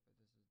project, but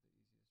this is the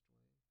easiest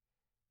way.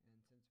 And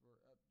since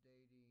we're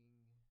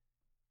updating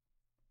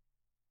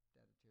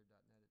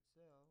DataJuggler.Net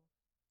itself,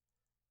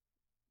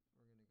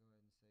 we're going to go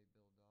ahead and say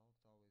build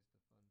all.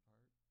 It's always the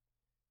fun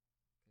part,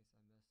 in case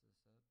I mess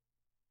this up.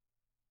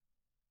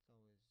 It's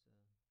always a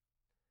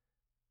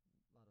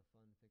lot of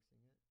fun fixing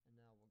it. And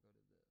now we'll go to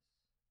this.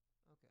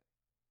 Okay.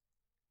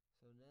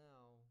 So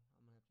now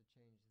I'm going to have to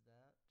change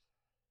that.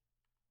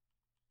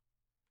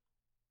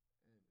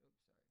 And oops,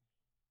 sorry.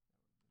 That would have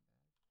been bad.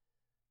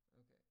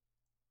 Okay.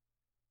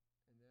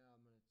 And now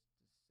I'm going to just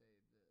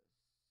save this.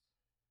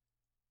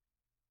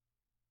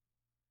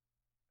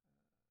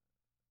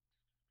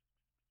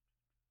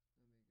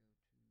 Let me go to, sorry, up here,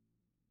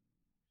 DataJuggler.Net.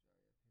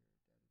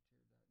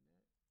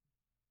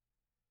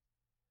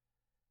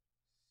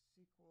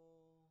 SQL. Okay,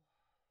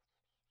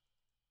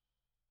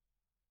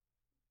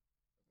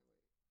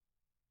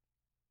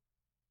 wait.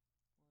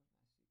 Where's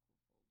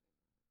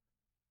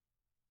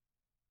my SQL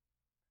folder?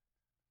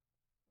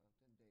 Oh,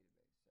 it's in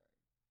database, sorry.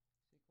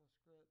 SQL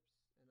scripts,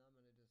 and I'm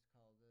going to just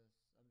call this,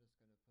 I'm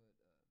just going to put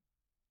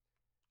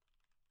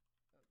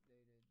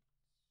updated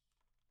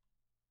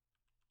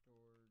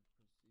stored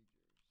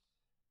procedures.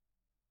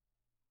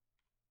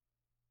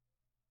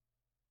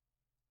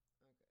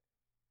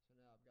 Okay, so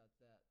now I've got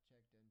that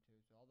checked into.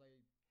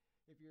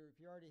 So if you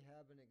already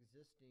have an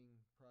existing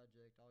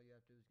project, all you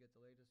have to do is get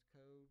the latest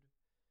code.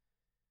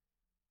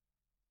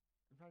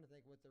 I'm trying to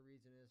think what the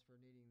reason is for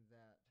needing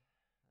that.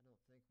 I don't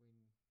think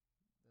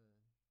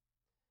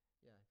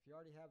yeah, if you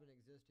already have an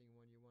existing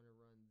one, you want to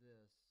run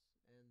this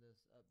and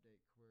this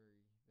update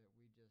query that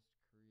we just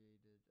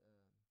created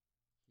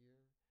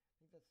here. I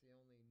think that's the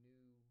only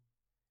new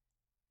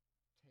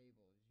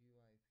table is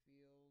UI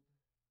field.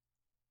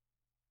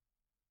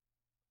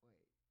 Wait,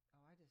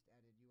 oh, I just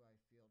added UI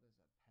field as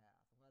a path.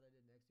 I'm glad I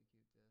didn't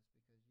execute this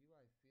because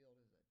UI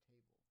field is a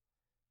table,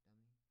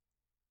 dummy.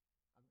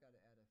 I've got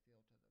to add a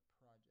field to the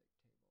project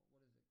table.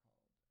 What is it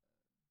called?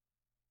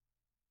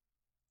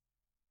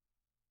 I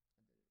did it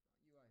wrong.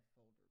 UI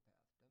folder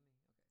path, dummy.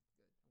 Okay,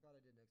 good. I'm glad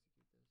I didn't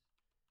execute this.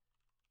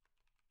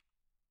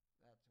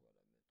 That's what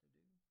I meant to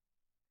do.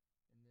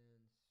 And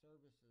then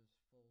services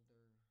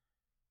folder.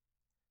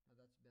 Now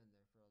that's been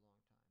there for a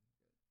long time.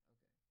 Good.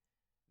 Okay.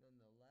 And then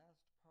the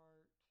last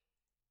part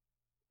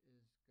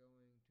is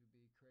going to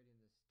be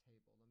creating this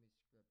table. Let me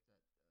script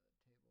that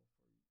table for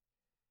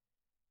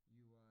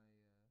UI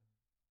this. Sorry.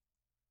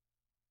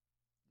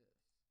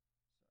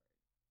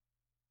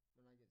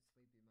 When I get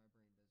sleepy, my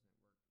brain doesn't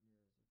work near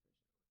as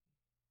efficiently.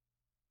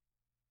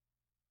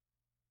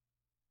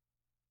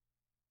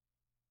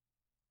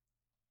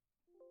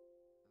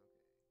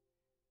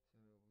 Okay, so we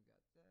got that. Make sure we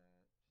get rid of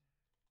that.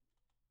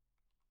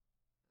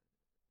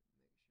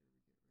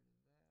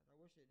 I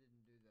wish it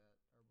didn't do that.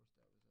 I wish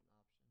that was an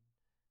option.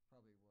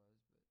 Probably was,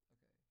 but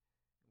okay.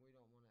 And we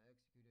don't want to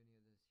execute any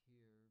of this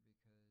here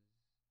because,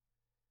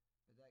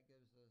 but that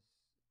gives us,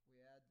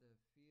 we add the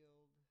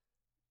field.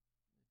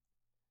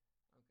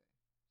 Okay, so that's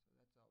all we need.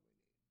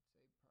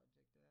 Save project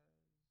as.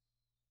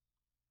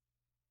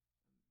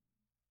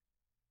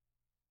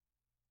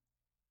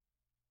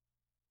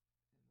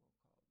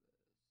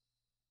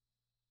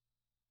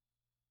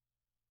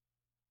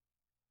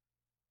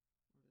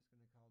 And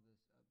we'll call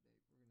this.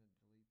 We're just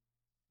going to call this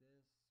update. We're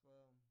going to delete this.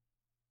 Well,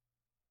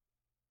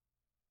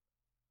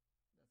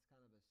 that's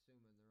kind of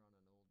assuming they're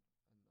on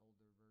an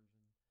older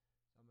version.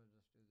 So I'm going to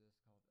just do this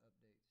called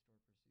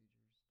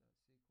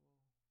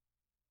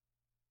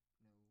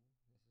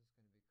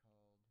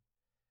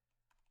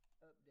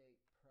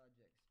update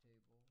projects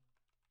table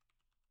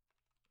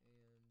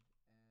and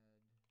add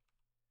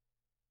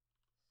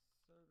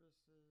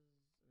services,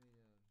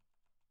 user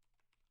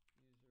interfaces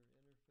and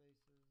UI field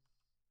tables.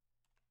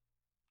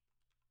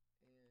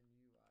 Very long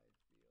name,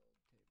 but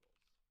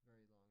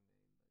very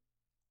specific.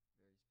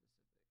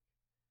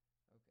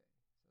 Okay,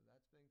 so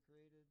that's been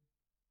created.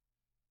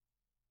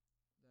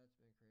 That's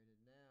been created.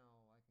 Now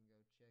I can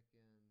go check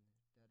in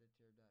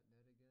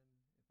DataTier.net again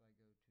if I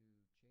go to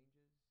changes. Okay.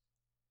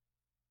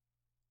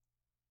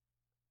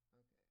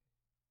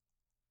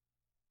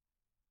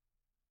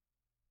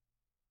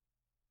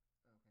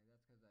 Okay,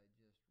 that's because I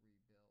just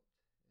rebuilt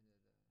and it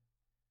so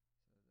that's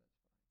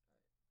fine.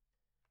 Alright.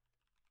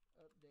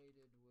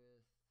 Updated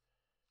with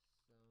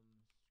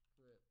some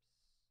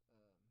scripts,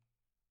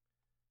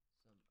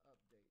 some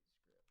update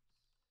scripts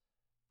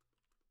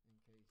in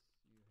case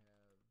you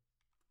have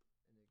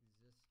an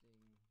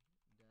existing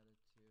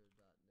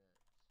DataTier.net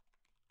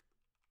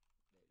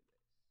database.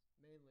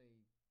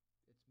 Mainly,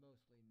 it's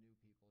mostly new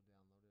people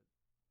download it.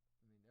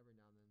 I mean, every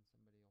now and then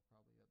somebody will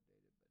probably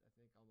update it, but I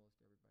think almost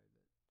everybody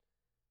that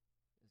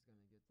is going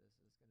to get this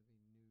is going to be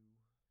new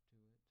to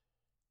it.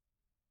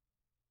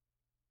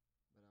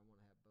 But I want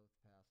to have both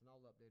pass, and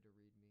I'll update a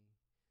README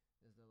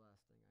is the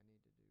last thing I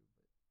need to do,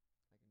 but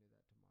I can do that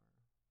tomorrow.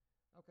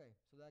 Okay,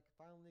 so that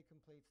finally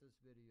completes this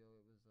video.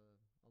 It was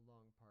a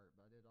long part,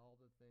 but I did all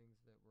the things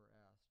that were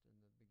asked in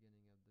the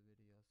beginning of the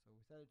video. So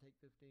we said it'd take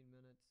 15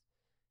 minutes,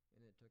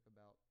 and it took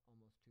about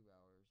almost 2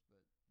 hours,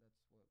 but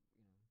that's what,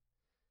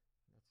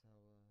 that's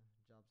how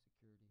job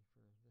security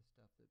for the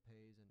stuff that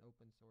pays, and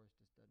open source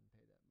just doesn't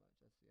pay that much.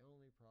 That's the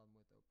only problem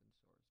with open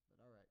source. But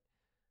alright,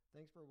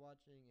 thanks for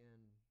watching,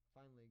 and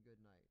finally good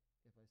night.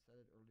 If I said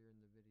it earlier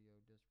in the video,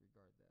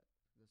 disregard that.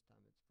 This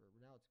time it's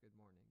now it's good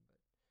morning, but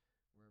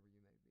wherever you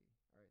may be.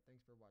 Alright,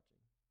 thanks for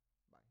watching.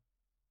 Bye.